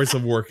 3 hours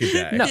of work a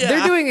day. No,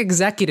 they're doing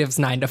executives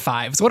 9 to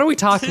 5s. What are we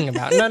talking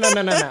about? No.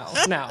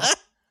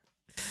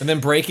 And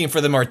then breaking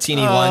for the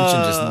martini lunch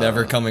and just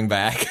never coming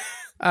back.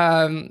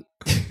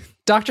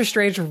 Doctor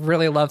Strange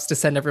really loves to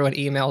send everyone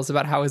emails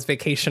about how his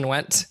vacation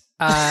went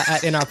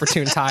at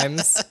inopportune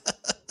times.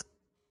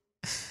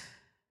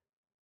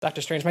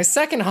 Doctor Strange, my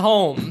second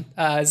home,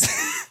 is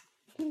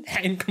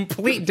in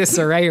complete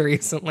disarray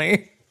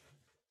recently.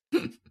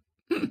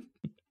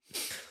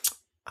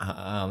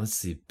 Let's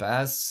see.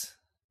 Best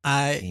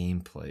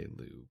gameplay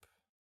loop.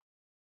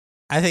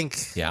 I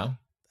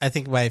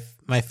think my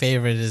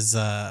favorite is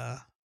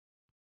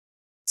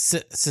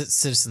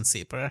Citizen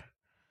Sleeper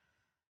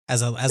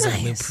as a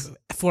loop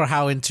for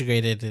how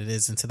integrated it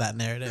is into that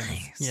narrative.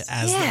 Yeah,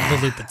 as the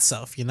loop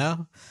itself, you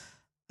know?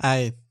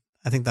 I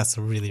think that's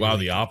a really Wow,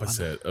 really the good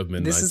opposite of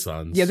Midnight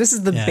Suns. Yeah, this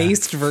is the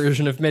based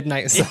version of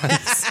Midnight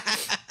Suns.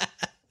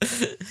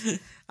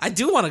 I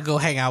do want to go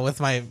hang out with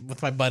my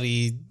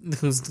buddy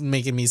who's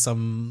making me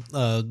some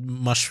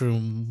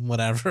mushroom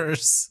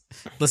whatever's.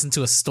 Listen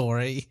to a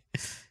story.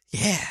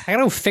 Yeah, I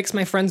gotta go fix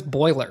my friend's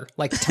boiler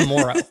like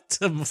tomorrow.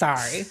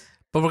 Sorry,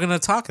 but we're gonna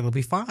talk. It'll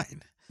be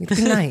fine. it'll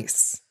be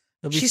nice.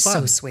 It'll be She's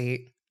fun. so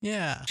sweet.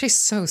 Yeah. She's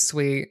so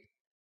sweet.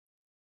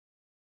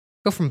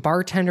 Go from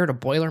bartender to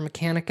boiler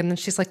mechanic, and then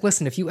she's like,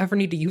 "Listen, if you ever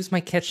need to use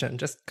my kitchen,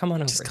 just come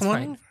on over. Just It's come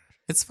fine. on over.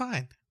 It's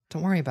fine.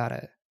 Don't worry about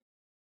it."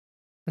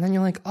 And then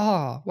you're like,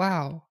 "Oh,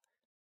 wow.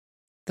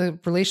 The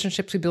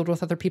relationships we build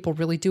with other people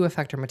really do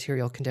affect our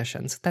material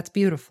conditions. That's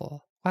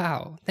beautiful.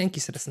 Wow. Thank you,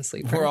 Citizen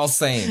Sleeper." We're all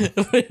sane.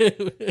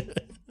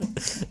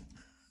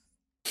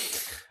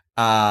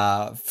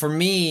 For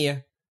me,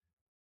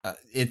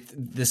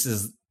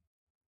 it's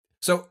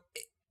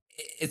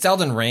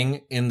Elden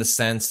Ring in the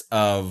sense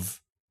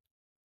of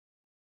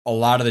a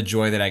lot of the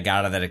joy that I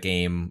got out of that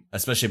game,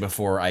 especially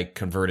before I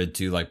converted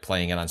to like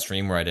playing it on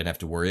stream where I didn't have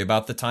to worry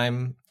about the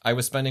time I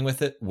was spending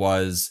with it,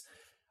 was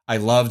I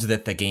loved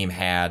that the game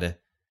had,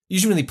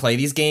 usually when you play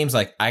these games,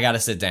 like I got to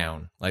sit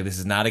down. Like this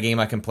is not a game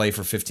I can play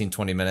for 15,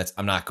 20 minutes.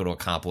 I'm not going to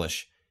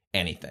accomplish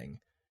anything.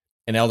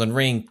 and Elden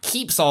Ring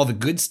keeps all the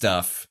good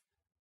stuff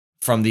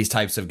from these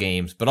types of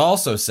games, but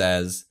also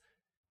says,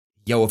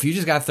 yo, if you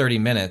just got 30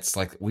 minutes,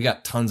 like we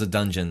got tons of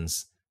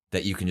dungeons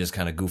that you can just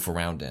kind of goof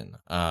around in.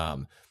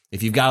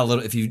 If you've got a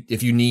little,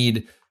 if you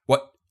need,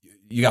 what,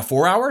 you got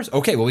 4 hours?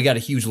 Okay, well, we got a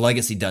huge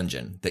legacy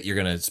dungeon that you're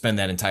going to spend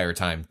that entire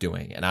time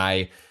doing. And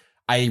I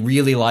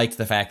really liked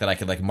the fact that I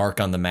could like mark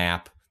on the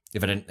map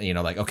if I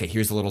didn't, like, okay,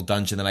 here's a little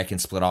dungeon that I can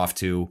split off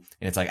to.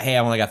 And it's like, hey, I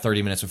only got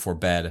 30 minutes before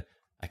bed.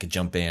 I could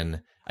jump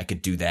in, I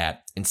could do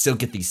that and still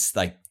get these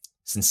like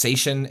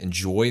sensation and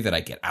joy that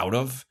I get out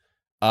of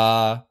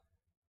a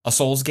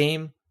Souls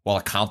game while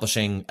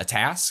accomplishing a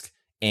task.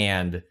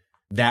 And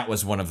that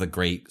was one of the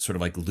great sort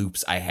of like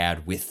loops I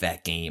had with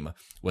that game,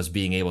 was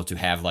being able to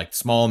have like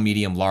small,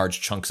 medium,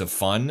 large chunks of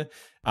fun.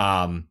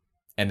 And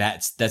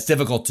that's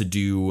difficult to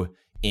do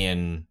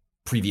in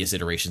previous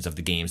iterations of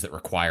the games that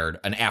required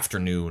an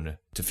afternoon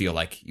to feel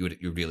like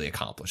you really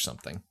accomplished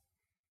something.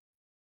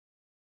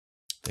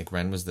 I think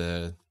Ren was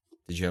did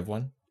you have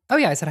one? Oh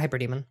yeah, I said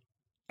Hyperdemon.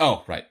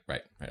 Oh, right.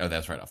 Oh,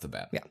 that's right off the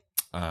bat.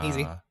 Yeah.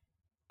 Easy.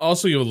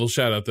 Also give a little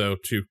shout out though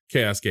to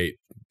Chaos Gate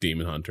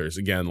Demon Hunters.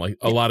 Again, like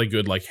a lot of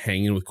good like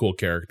hanging with cool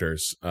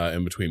characters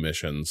in between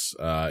missions,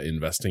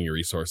 investing your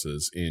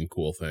resources in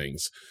cool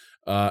things.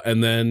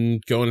 And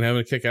then going and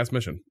having a kick-ass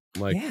mission.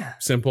 Like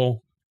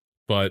simple,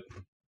 but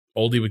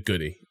oldie but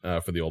goodie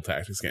for the old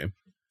tactics game.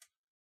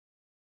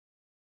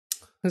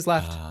 Who's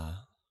left?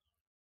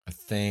 I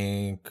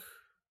think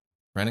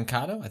Ren and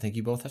Kato. I think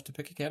you both have to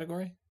pick a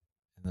category.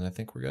 And then I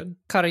think we're good.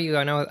 Kato, you,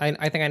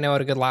 I think I know what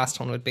a good last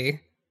one would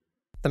be.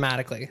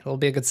 Thematically, it'll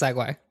be a good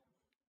segue.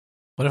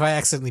 What if I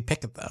accidentally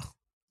pick it though?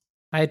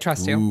 I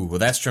trust you. Ooh, well,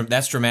 that's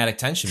dramatic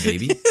tension,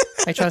 baby.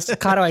 I trust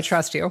Kato. I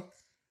trust you.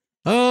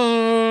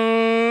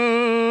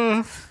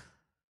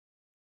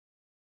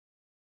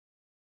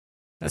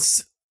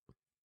 That's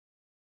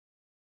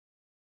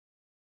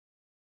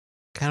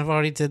kind of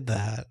already did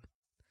that.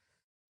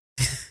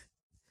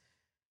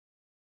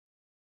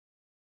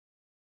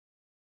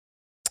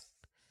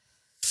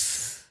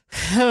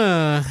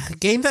 A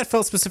game that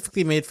felt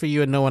specifically made for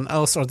you and no one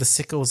else, or the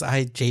Sicko's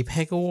Eye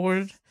JPEG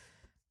Award,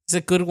 is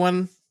a good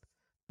one.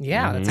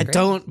 Yeah, that's I great.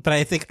 don't, but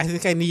I think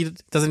I need.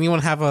 Does anyone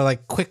have a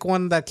like quick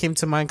one that came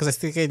to mind? Because I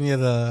think I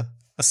needed a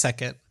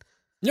second.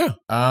 Yeah.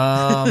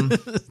 To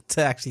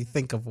actually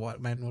think of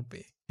what mine would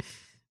be.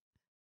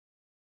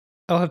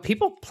 Oh, have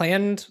people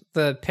planned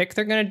the pick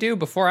they're gonna do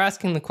before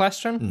asking the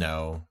question?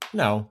 No.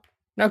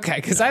 Okay,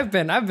 because I've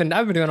been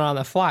doing it on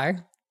the fly.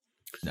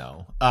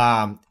 No.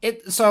 I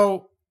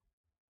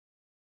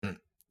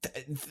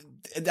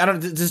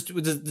don't.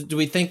 Do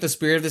we think the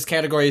spirit of this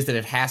category is that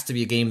it has to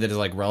be a game that is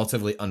like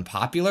relatively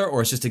unpopular,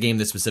 or it's just a game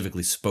that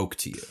specifically spoke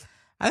to you?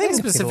 I think I think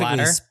it's the specifically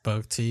latter.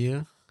 spoke to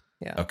you.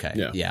 Yeah.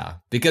 Okay. Yeah.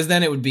 Because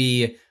then it would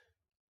be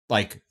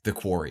like The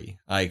Quarry,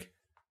 like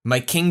My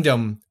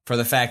Kingdom, for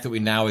the fact that we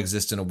now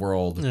exist in a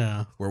world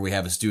where we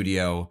have a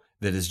studio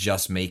that is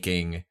just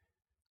making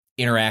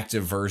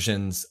interactive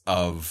versions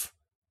of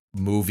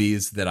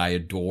movies that I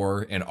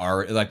adore and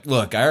are like,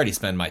 look, I already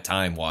spend my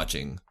time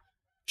watching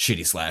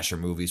shitty slasher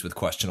movies with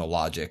questionable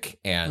logic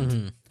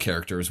and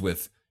characters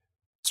with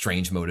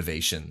strange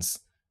motivations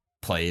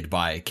played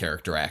by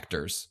character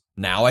actors.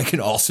 Now I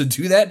can also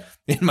do that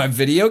in my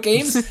video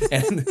games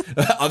and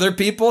other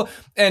people.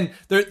 And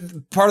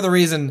part of the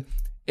reason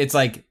it's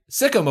like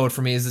sicko mode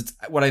for me is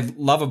what I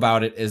love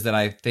about it is that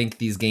I think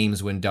these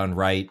games, when done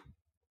right,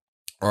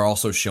 are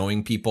also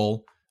showing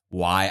people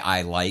why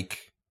I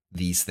like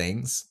these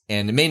things.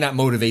 And it may not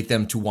motivate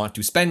them to want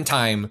to spend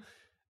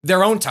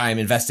their own time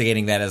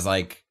investigating that as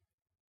like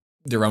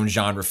their own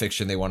genre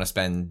fiction they want to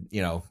spend,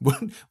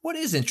 what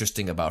is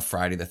interesting about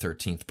Friday the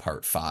 13th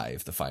Part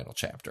 5, the final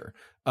chapter.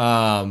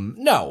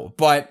 No,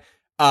 but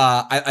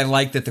I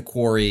like that The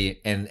Quarry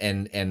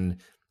and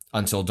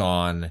Until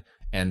Dawn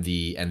and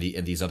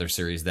these other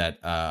series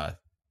that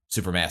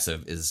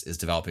Supermassive is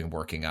developing and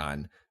working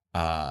on,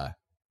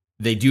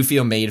 they do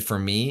feel made for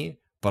me.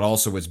 But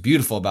also what's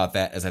beautiful about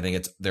that is I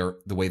think the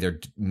way they're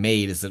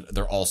made is that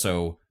they're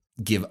also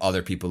give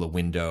other people a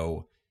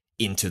window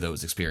into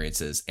those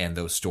experiences and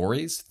those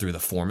stories through the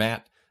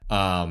format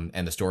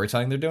and the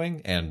storytelling they're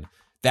doing. And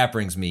that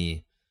brings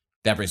me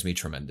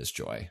tremendous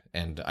joy.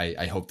 And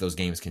I hope those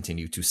games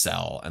continue to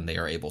sell and they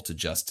are able to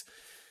just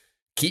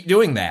keep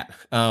doing that.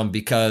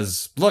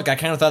 Because look, I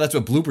kind of thought that's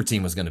what Blooper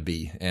Team was going to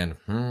be. And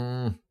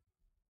you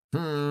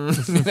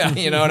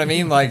know what I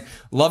mean? Like,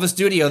 love a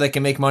studio that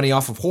can make money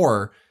off of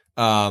horror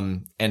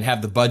and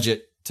have the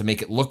budget to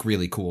make it look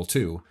really cool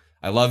too.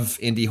 I love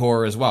indie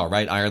horror as well,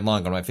 right? Iron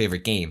Lung, one of my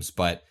favorite games,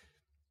 but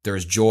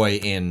there's joy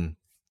in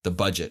the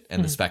budget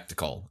and the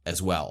spectacle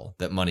as well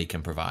that money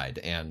can provide.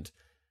 And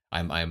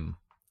I'm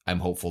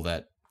hopeful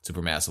that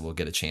Supermassive will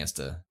get a chance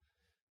to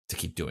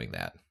keep doing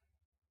that.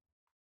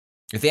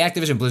 If the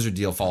Activision Blizzard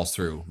deal falls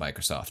through,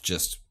 Microsoft,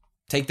 just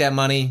take that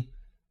money,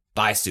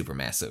 buy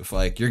Supermassive.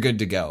 Like, you're good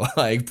to go.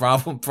 Like,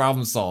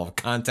 problem solved,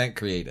 content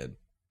created.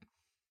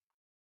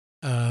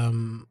 I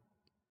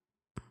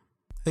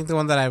think the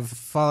one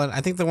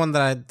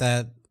that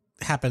that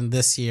happened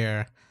this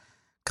year,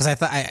 because I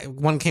thought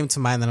one came to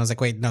mind, and then I was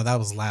like, wait, no, that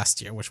was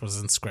last year, which was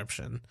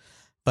Inscription.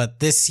 But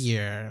this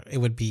year it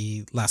would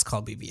be Last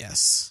Call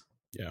BBS.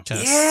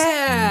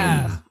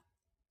 Yeah.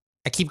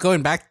 I keep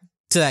going back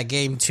to that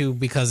game too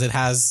because it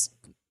has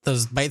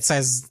those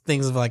bite-sized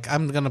things of like,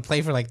 I'm gonna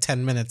play for like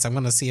 10 minutes. I'm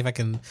gonna see if I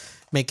can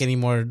make any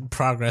more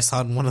progress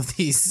on one of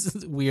these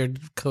weird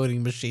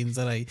coding machines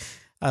that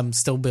I'm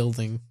still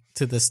building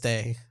to this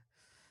day.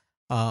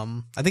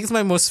 I think it's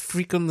my most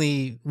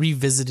frequently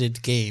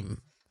revisited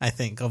game, I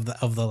think, of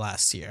the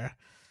last year,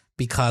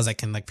 because I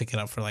can like pick it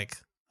up for like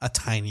a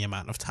tiny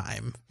amount of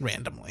time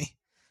randomly.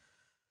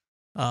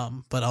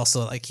 But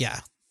also like,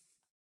 yeah,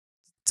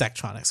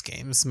 Zachtronics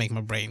games make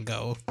my brain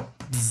go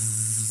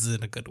bzzz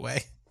in a good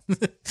way.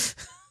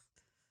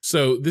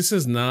 So this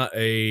is not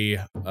a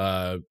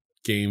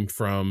game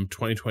from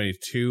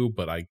 2022,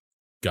 but I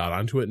got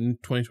onto it in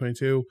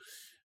 2022.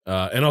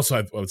 And also,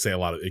 I would say a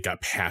lot of it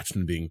got patched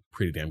and being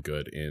pretty damn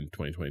good in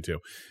 2022.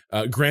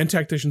 Grand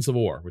Tactician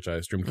Civil War, which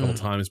I streamed a couple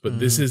times, but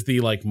this is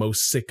the like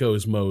most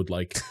sickos mode.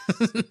 Like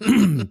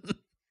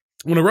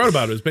when I wrote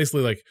about it was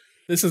basically like,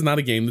 this is not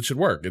a game that should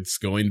work. It's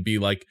going to be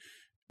like,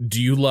 do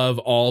you love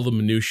all the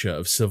minutia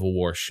of Civil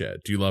War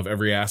shit? Do you love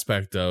every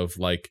aspect of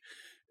like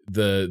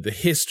the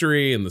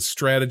history and the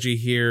strategy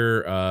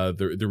here,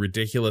 the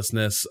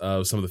ridiculousness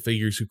of some of the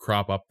figures who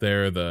crop up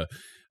there, the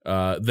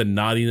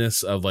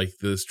naughtiness of like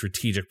the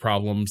strategic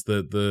problems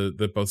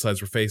that both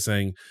sides were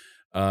facing,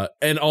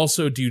 and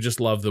also do you just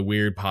love the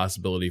weird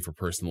possibility for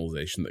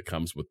personalization that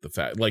comes with the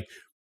fact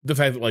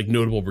that like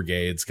notable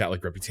brigades got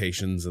like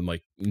reputations and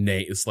like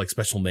it's like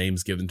special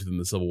names given to them in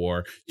the Civil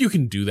War. You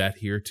can do that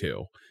here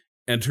too,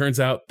 and turns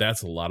out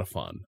that's a lot of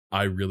fun.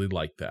 I really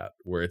like that,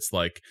 where it's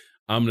like,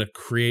 I'm going to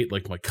create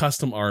like my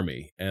custom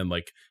army and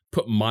like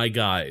put my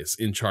guys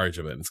in charge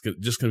of it. It's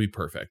just going to be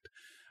perfect.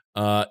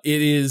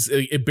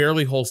 It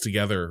barely holds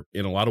together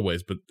in a lot of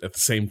ways, but at the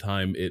same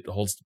time, it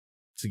holds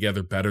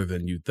together better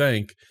than you'd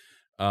think.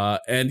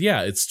 And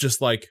yeah, it's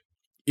just like,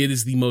 it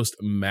is the most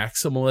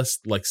maximalist,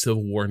 like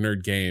Civil War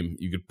nerd game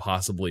you could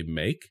possibly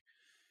make.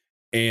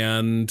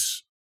 And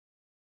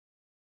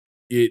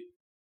it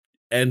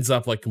ends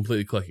up like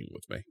completely clicking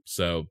with me.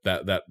 So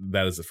that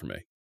is it for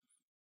me.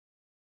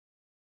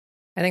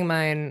 I think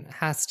mine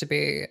has to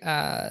be,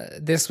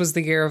 this was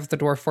the year of the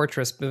Dwarf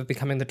Fortress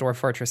becoming the Dwarf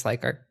Fortress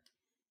liker,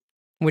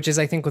 which is,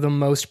 I think, the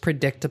most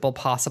predictable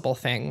possible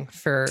thing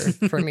for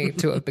me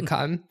to have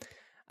become.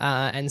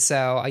 And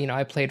so,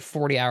 I played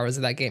 40 hours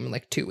of that game in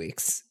like 2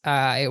 weeks.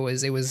 It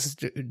was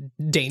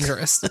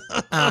dangerous.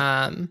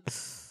 And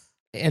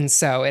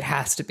so it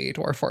has to be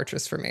Dwarf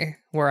Fortress for me,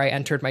 where I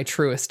entered my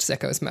truest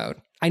Sickos mode.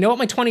 I know what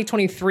my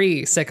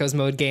 2023 Sickos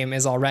mode game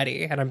is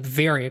already, and I'm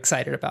very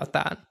excited about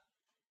that.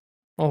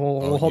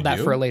 We'll hold that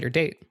for a later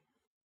date.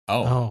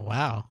 Oh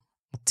wow.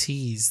 A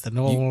tease that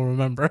no one will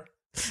remember.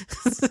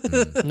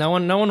 No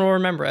one will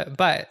remember it,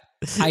 but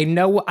I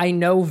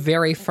know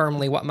very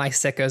firmly what my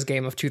Sickos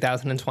game of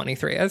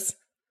 2023 is.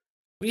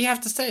 What do you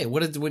have to say?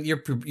 What you're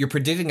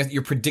predicting?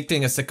 You're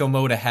predicting a Sicko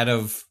mode ahead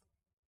of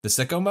the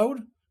Sicko mode,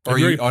 or are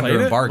you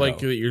under embargo?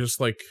 Like you're just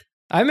like,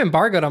 I'm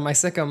embargoed on my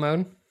Sicko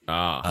mode.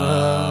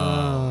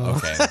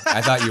 Okay.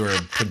 I thought you were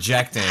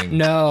projecting.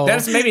 No,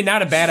 that's maybe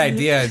not a bad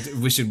idea.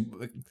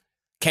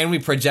 Can we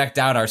project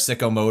out our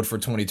Sicko mode for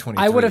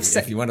 2023? I would have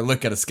said, if you want to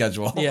look at a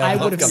schedule. Yeah, I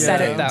would have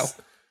said it though.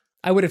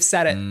 I would have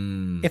said it.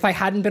 If I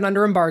hadn't been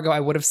under embargo,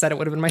 I would have said it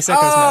would have been my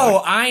Sickos mode.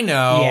 Oh, I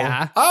know.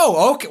 Yeah.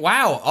 Oh, okay.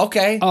 Wow.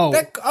 Okay.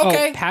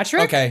 Okay.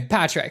 Patrick? Okay.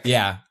 Patrick.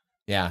 Yeah.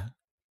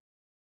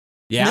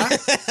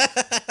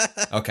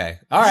 Okay.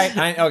 All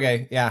right.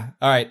 Okay. Yeah.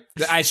 All right.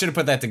 I should have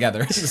put that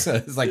together.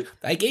 It's like,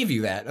 I gave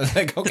you that. I was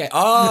like, okay.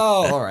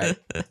 Oh, all right.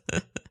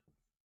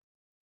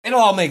 It'll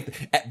all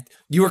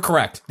you were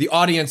correct. The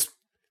audience,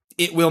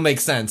 it will make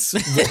sense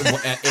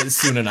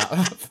soon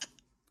enough.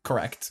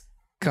 Correct.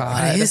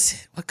 God. What is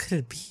it? What could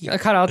it be?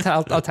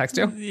 I'll text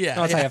you.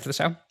 Yeah. I'll tell you after the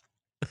show.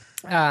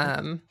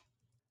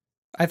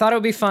 I thought it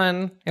would be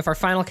fun if our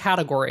final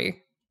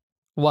category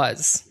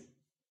was,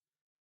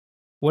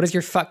 what is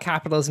your fuck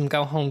capitalism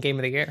go home game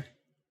of the year?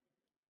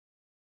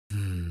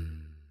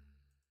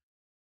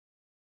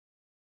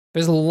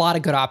 There's a lot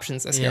of good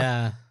options this year.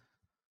 Yeah.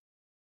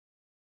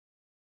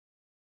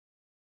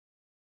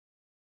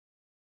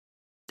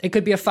 It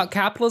could be a fuck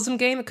capitalism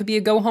game. It could be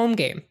a go home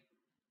game.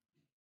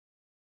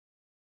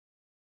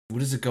 What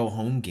does a go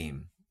home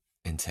game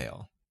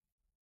entail?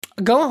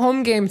 A go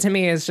home game to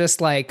me is just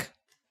like,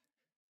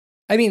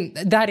 I mean,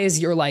 that is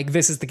your like,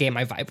 this is the game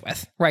I vibe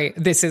with, right?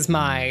 This is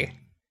my,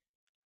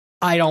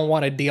 I don't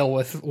want to deal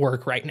with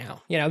work right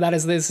now.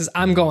 This is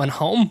I'm going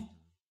home.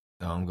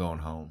 No, I'm going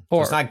home.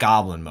 Or, so it's not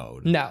goblin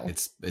mode. No.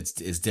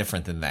 It's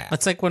different than that.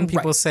 It's like when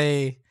people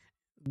say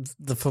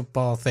the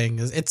football thing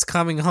is it's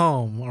coming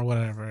home or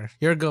whatever.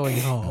 You're going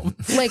home.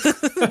 Like,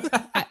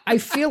 I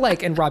feel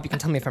like, and Rob, you can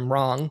tell me if I'm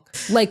wrong,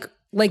 like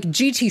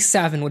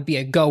GT7 would be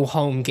a go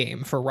home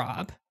game for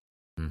Rob.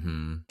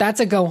 Mm-hmm. That's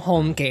a go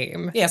home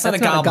game. Yeah, it's not a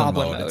goblin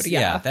mode.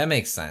 Yeah, that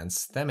makes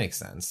sense.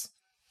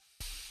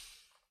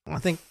 I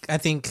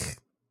think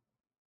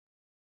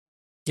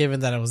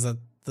given that it was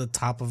the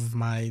top of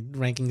my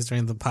rankings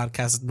during the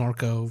podcast.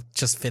 Norco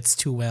just fits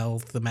too well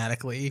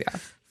thematically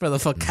for the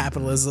fuck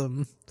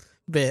capitalism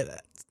bit.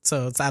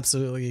 So it's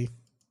absolutely,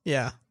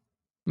 yeah.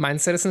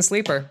 Mine's Citizen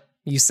Sleeper.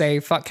 You say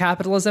fuck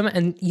capitalism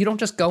and you don't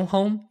just go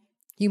home.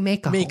 You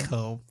make a Make home.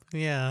 home.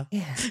 Yeah.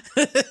 Yeah.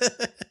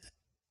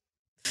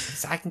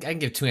 So I can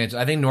give two answers.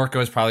 I think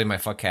Norco is probably my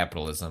fuck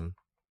capitalism,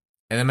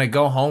 and then my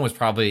go home was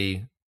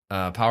probably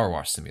Power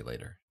Wash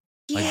Simulator.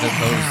 Like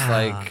those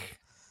like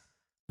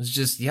it's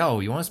just you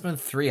want to spend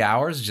 3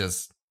 hours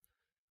just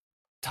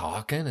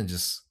talking and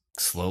just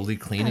slowly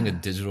cleaning a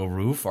digital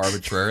roof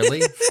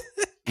arbitrarily.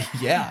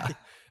 Yeah,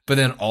 but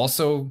then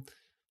also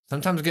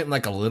sometimes getting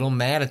like a little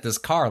mad at this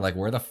car. Like,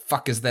 where the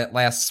fuck is that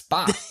last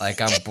spot?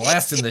 Like, I'm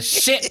blasting the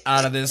shit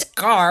out of this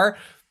car.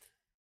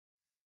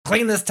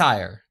 Clean this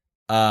tire.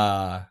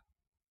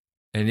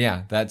 And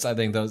yeah, I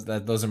think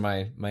those are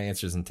my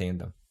answers in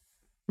tandem.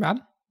 Rob?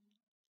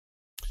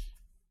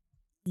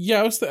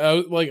 Yeah, I was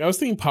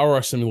thinking Power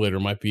Wash Simulator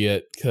might be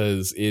it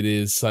because it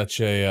is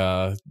such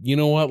a you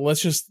know what? Let's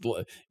just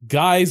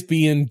guys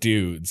being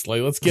dudes.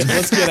 Like let's get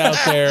out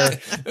there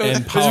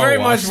and power it's very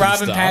wash much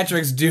Robin stuff.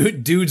 Patrick's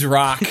dudes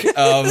rock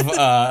of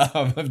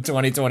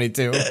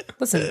 2022.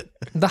 Listen,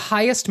 the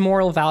highest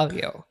moral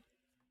value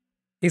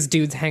is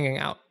dudes hanging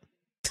out.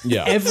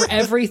 Yeah,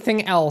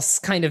 Everything else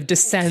kind of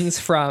descends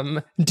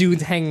from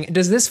dudes hanging.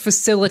 Does this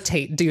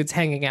facilitate dudes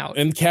hanging out?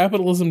 and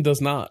capitalism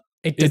does not.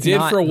 It It did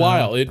not. for a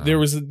while. There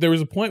was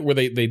a point where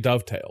they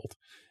dovetailed,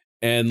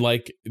 and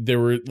like there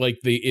were like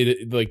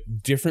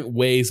different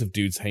ways of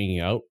dudes hanging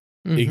out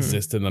Mhm.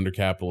 existed under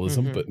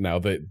capitalism, Mhm. but now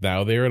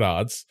they're at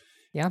odds.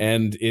 Yeah.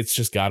 And it's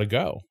just got to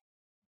go.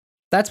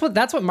 That's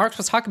what Marx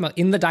was talking about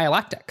in the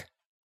dialectic.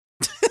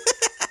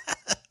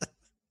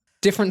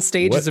 Different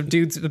stages of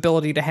dudes'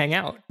 ability to hang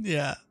out.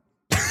 Yeah.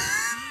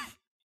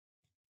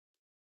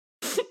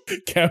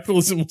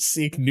 Capitalism will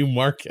seek new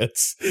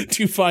markets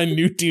to find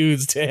new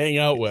dudes to hang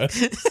out with.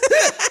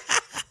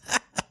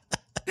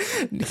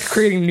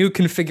 Creating new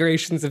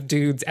configurations of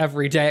dudes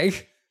every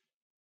day.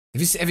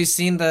 Have you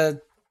seen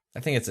the? I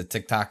think it's a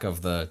TikTok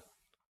of the.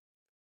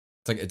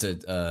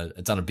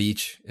 It's on a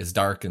beach. It's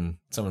dark and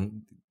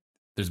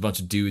there's a bunch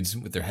of dudes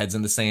with their heads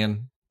in the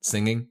sand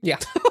singing. Yeah.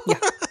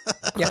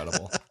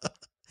 Incredible.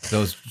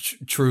 Those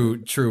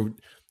true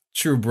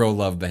bro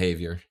love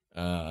behavior.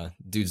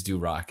 Dudes do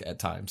rock at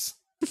times.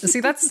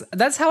 See,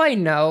 that's how I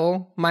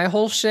know my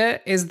whole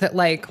shit is that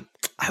like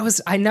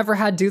I never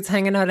had dudes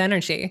hanging out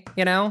energy,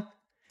 you know?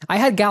 I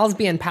had gals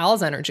being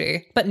pals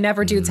energy, but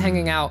never dudes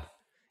hanging out.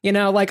 You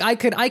know, like I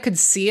could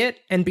see it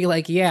and be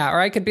like, yeah, or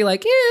I could be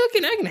like, yeah, I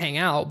can hang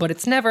out, but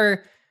it's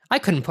never I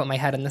couldn't put my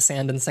head in the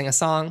sand and sing a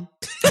song.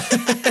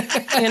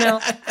 You know?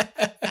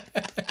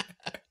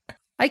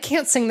 I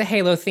can't sing the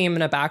Halo theme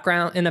in a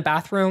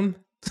bathroom.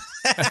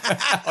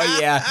 Oh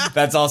yeah,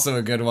 that's also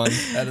a good one.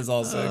 That is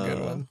also a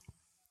good one.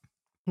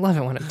 Love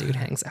it when a dude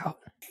hangs out.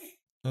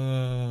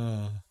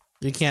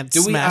 You can't Do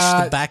we,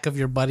 smash the back of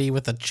your buddy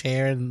with a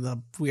chair and the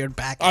weird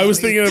back. I was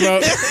thinking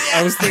about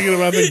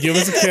the give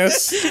us a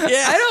kiss. Yeah.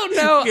 I don't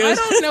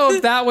know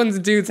if that one's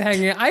dudes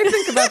hanging out. I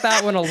think about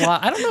that one a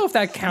lot. I don't know if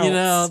that counts. You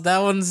know,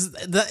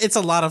 it's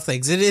a lot of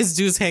things. It is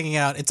dudes hanging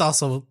out. It's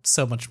also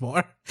so much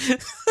more.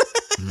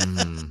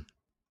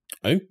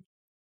 I think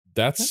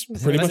that's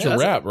pretty much a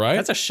wrap, right?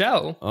 That's a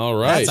show. All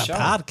right. That's a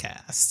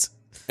podcast.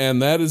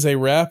 And that is a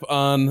wrap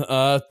on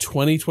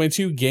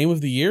 2022 Game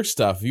of the Year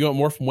stuff. If you want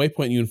more from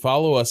Waypoint, you can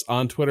follow us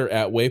on Twitter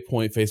at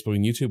Waypoint, Facebook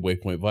and YouTube,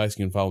 Waypoint Vice.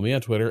 You can follow me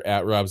on Twitter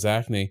at Rob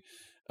Zachney.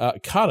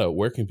 Kato,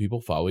 where can people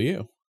follow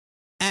you?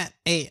 At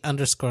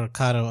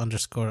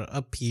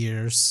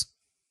 @A_Kato_appears.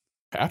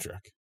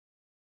 Patrick.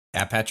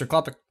 At Patrick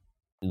Klopik.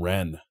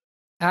 Ren.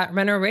 At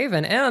Renner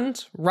Raven.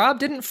 And Rob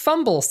didn't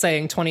fumble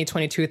saying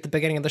 2022 at the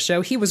beginning of the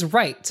show. He was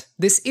right.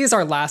 This is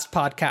our last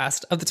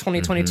podcast of the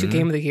 2022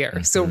 Game of the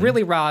Year. So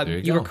really, Rob,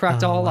 you were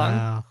correct all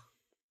along.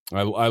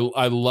 Wow.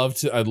 I'd love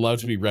to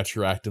be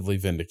retroactively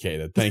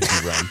vindicated. Thank you,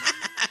 Ren.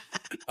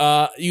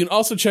 You can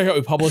also check out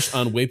what we published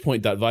on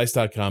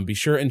waypoint.vice.com. Be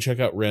sure and check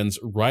out Ren's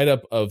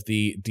write-up of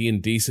the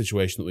D&D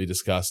situation that we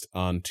discussed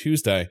on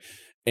Tuesday.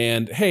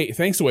 And hey,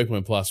 thanks to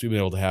Waypoint Plus, we've been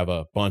able to have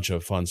a bunch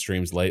of fun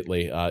streams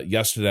lately.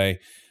 Yesterday,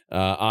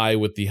 I,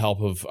 with the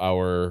help of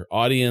our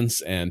audience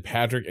and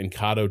Patrick and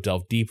Kato,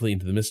 delved deeply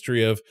into the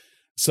mystery of,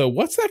 so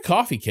what's that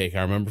coffee cake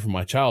I remember from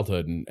my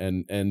childhood,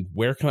 and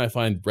where can I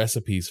find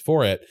recipes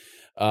for it?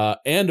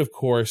 And of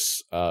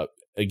course,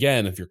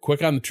 again, if you're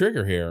quick on the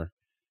trigger here,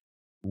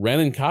 Ren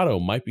and Kato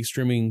might be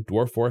streaming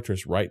Dwarf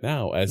Fortress right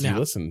now as you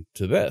listen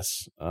to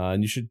this,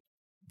 and you should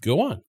get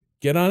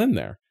on in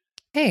there.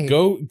 Hey,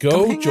 Go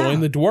hang join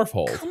out. the Dwarf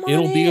Hold. Come on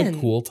It'll be a in.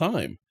 cool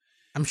time.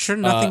 I'm sure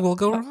nothing will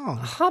go wrong.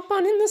 hop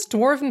on in this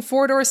dwarven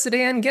four-door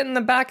sedan, get in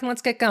the back, and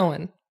let's get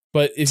going.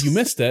 But if you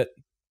missed it,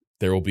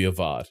 there will be a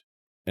VOD.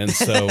 And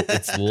so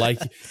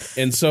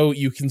so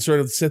you can sort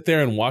of sit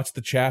there and watch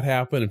the chat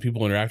happen and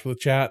people interact with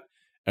the chat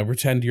and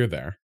pretend you're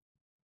there.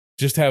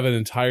 Just have an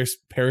entire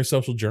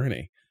parasocial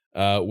journey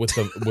with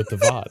the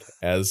VOD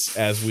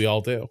as we all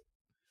do.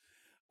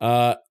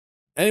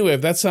 Anyway,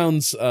 if that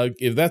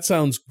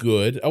sounds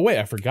good. Oh wait,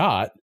 I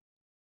forgot.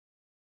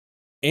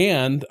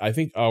 And I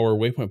think our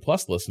Waypoint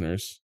Plus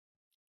listeners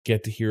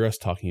get to hear us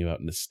talking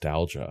about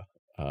nostalgia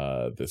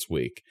this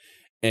week.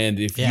 And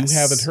if you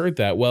haven't heard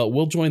that, well,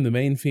 we'll join the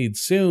main feed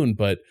soon,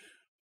 but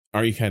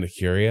are you kind of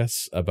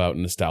curious about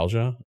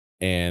nostalgia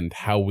and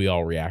how we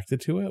all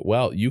reacted to it?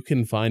 Well, you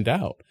can find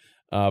out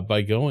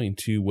by going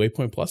to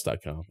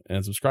waypointplus.com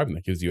and subscribing.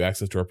 That gives you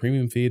access to our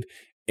premium feed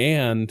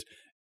and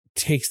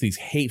takes these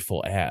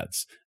hateful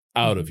ads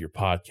out of your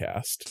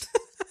podcast.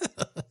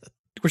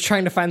 We're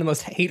trying to find the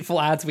most hateful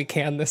ads we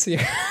can this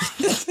year.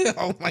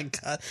 Oh my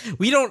god.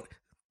 We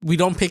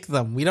don't pick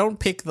them. We don't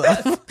pick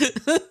them.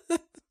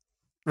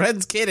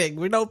 Red's kidding.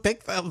 We don't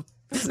pick them.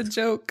 It's a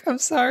joke. I'm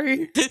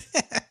sorry.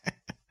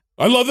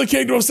 I love the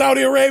Kingdom of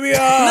Saudi Arabia.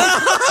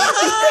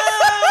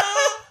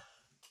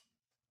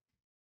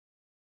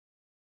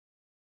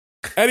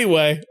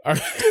 Anyway,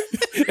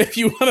 if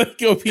you want to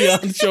go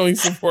beyond showing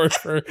support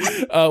for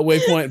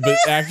Waypoint, but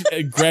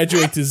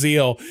graduate to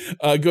zeal,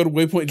 go to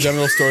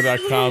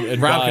waypointgeneralstore.com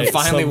and Rob buy can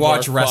finally some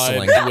watch of our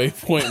wrestling. fine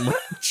Waypoint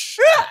merch.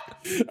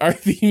 Our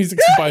theme music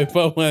is by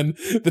Bowen.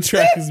 The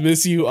track is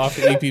Miss You off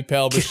the EP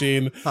Pal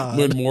Machine.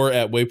 Learn more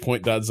at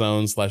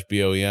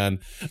waypoint.zone/BOEN.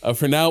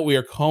 For now, we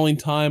are calling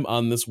time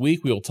on this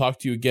week. We will talk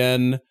to you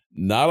again,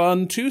 not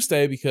on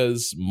Tuesday,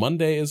 because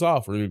Monday is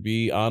off. We're going to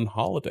be on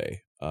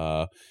holiday.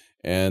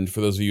 And for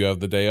those of you who have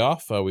the day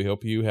off, we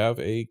hope you have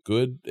a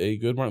good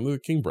Martin Luther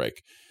King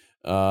break.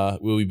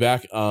 We'll be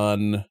back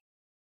on,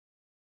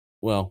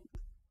 we'll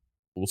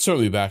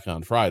certainly be back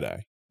on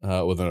Friday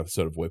with an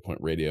episode of Waypoint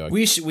Radio.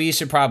 We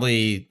should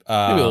probably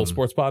Maybe a little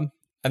sports pod.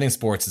 I think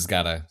sports has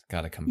gotta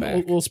come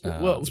back. Well,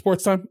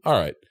 sports time. All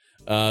right.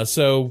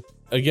 So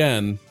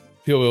again,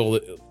 people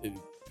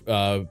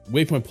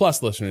Waypoint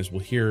Plus listeners will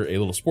hear a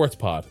little sports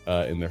pod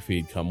in their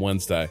feed come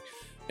Wednesday,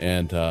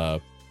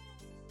 and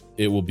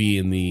it will be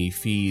in the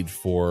feed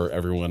for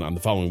everyone on the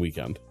following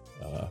weekend.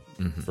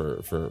 For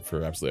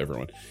absolutely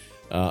everyone.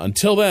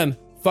 Until then,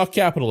 fuck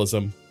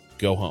capitalism.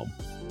 Go home.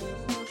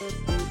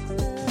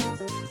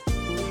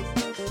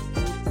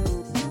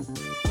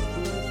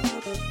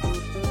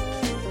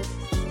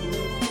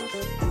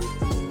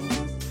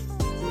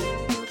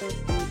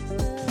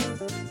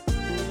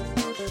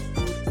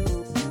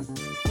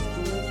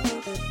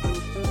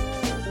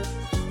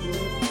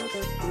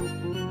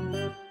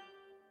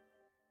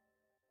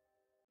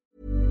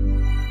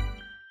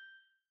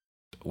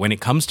 When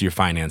it comes to your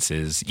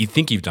finances, you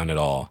think you've done it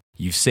all.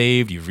 You've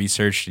saved, you've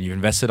researched, and you've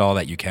invested all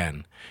that you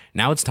can.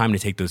 Now it's time to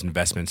take those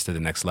investments to the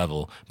next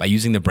level by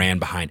using the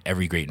brand behind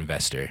every great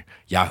investor,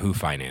 Yahoo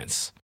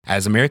Finance.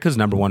 As America's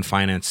 #1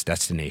 finance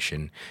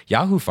destination,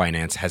 Yahoo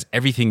Finance has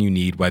everything you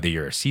need, whether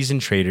you're a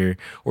seasoned trader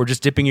or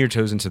just dipping your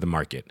toes into the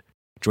market.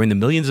 Join the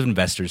millions of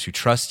investors who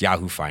trust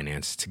Yahoo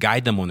Finance to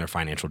guide them on their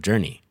financial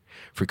journey.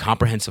 For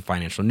comprehensive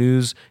financial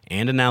news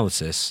and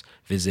analysis,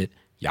 visit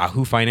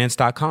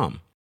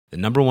yahoofinance.com. The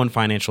 #1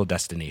 financial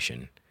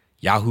destination,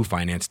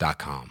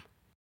 yahoofinance.com.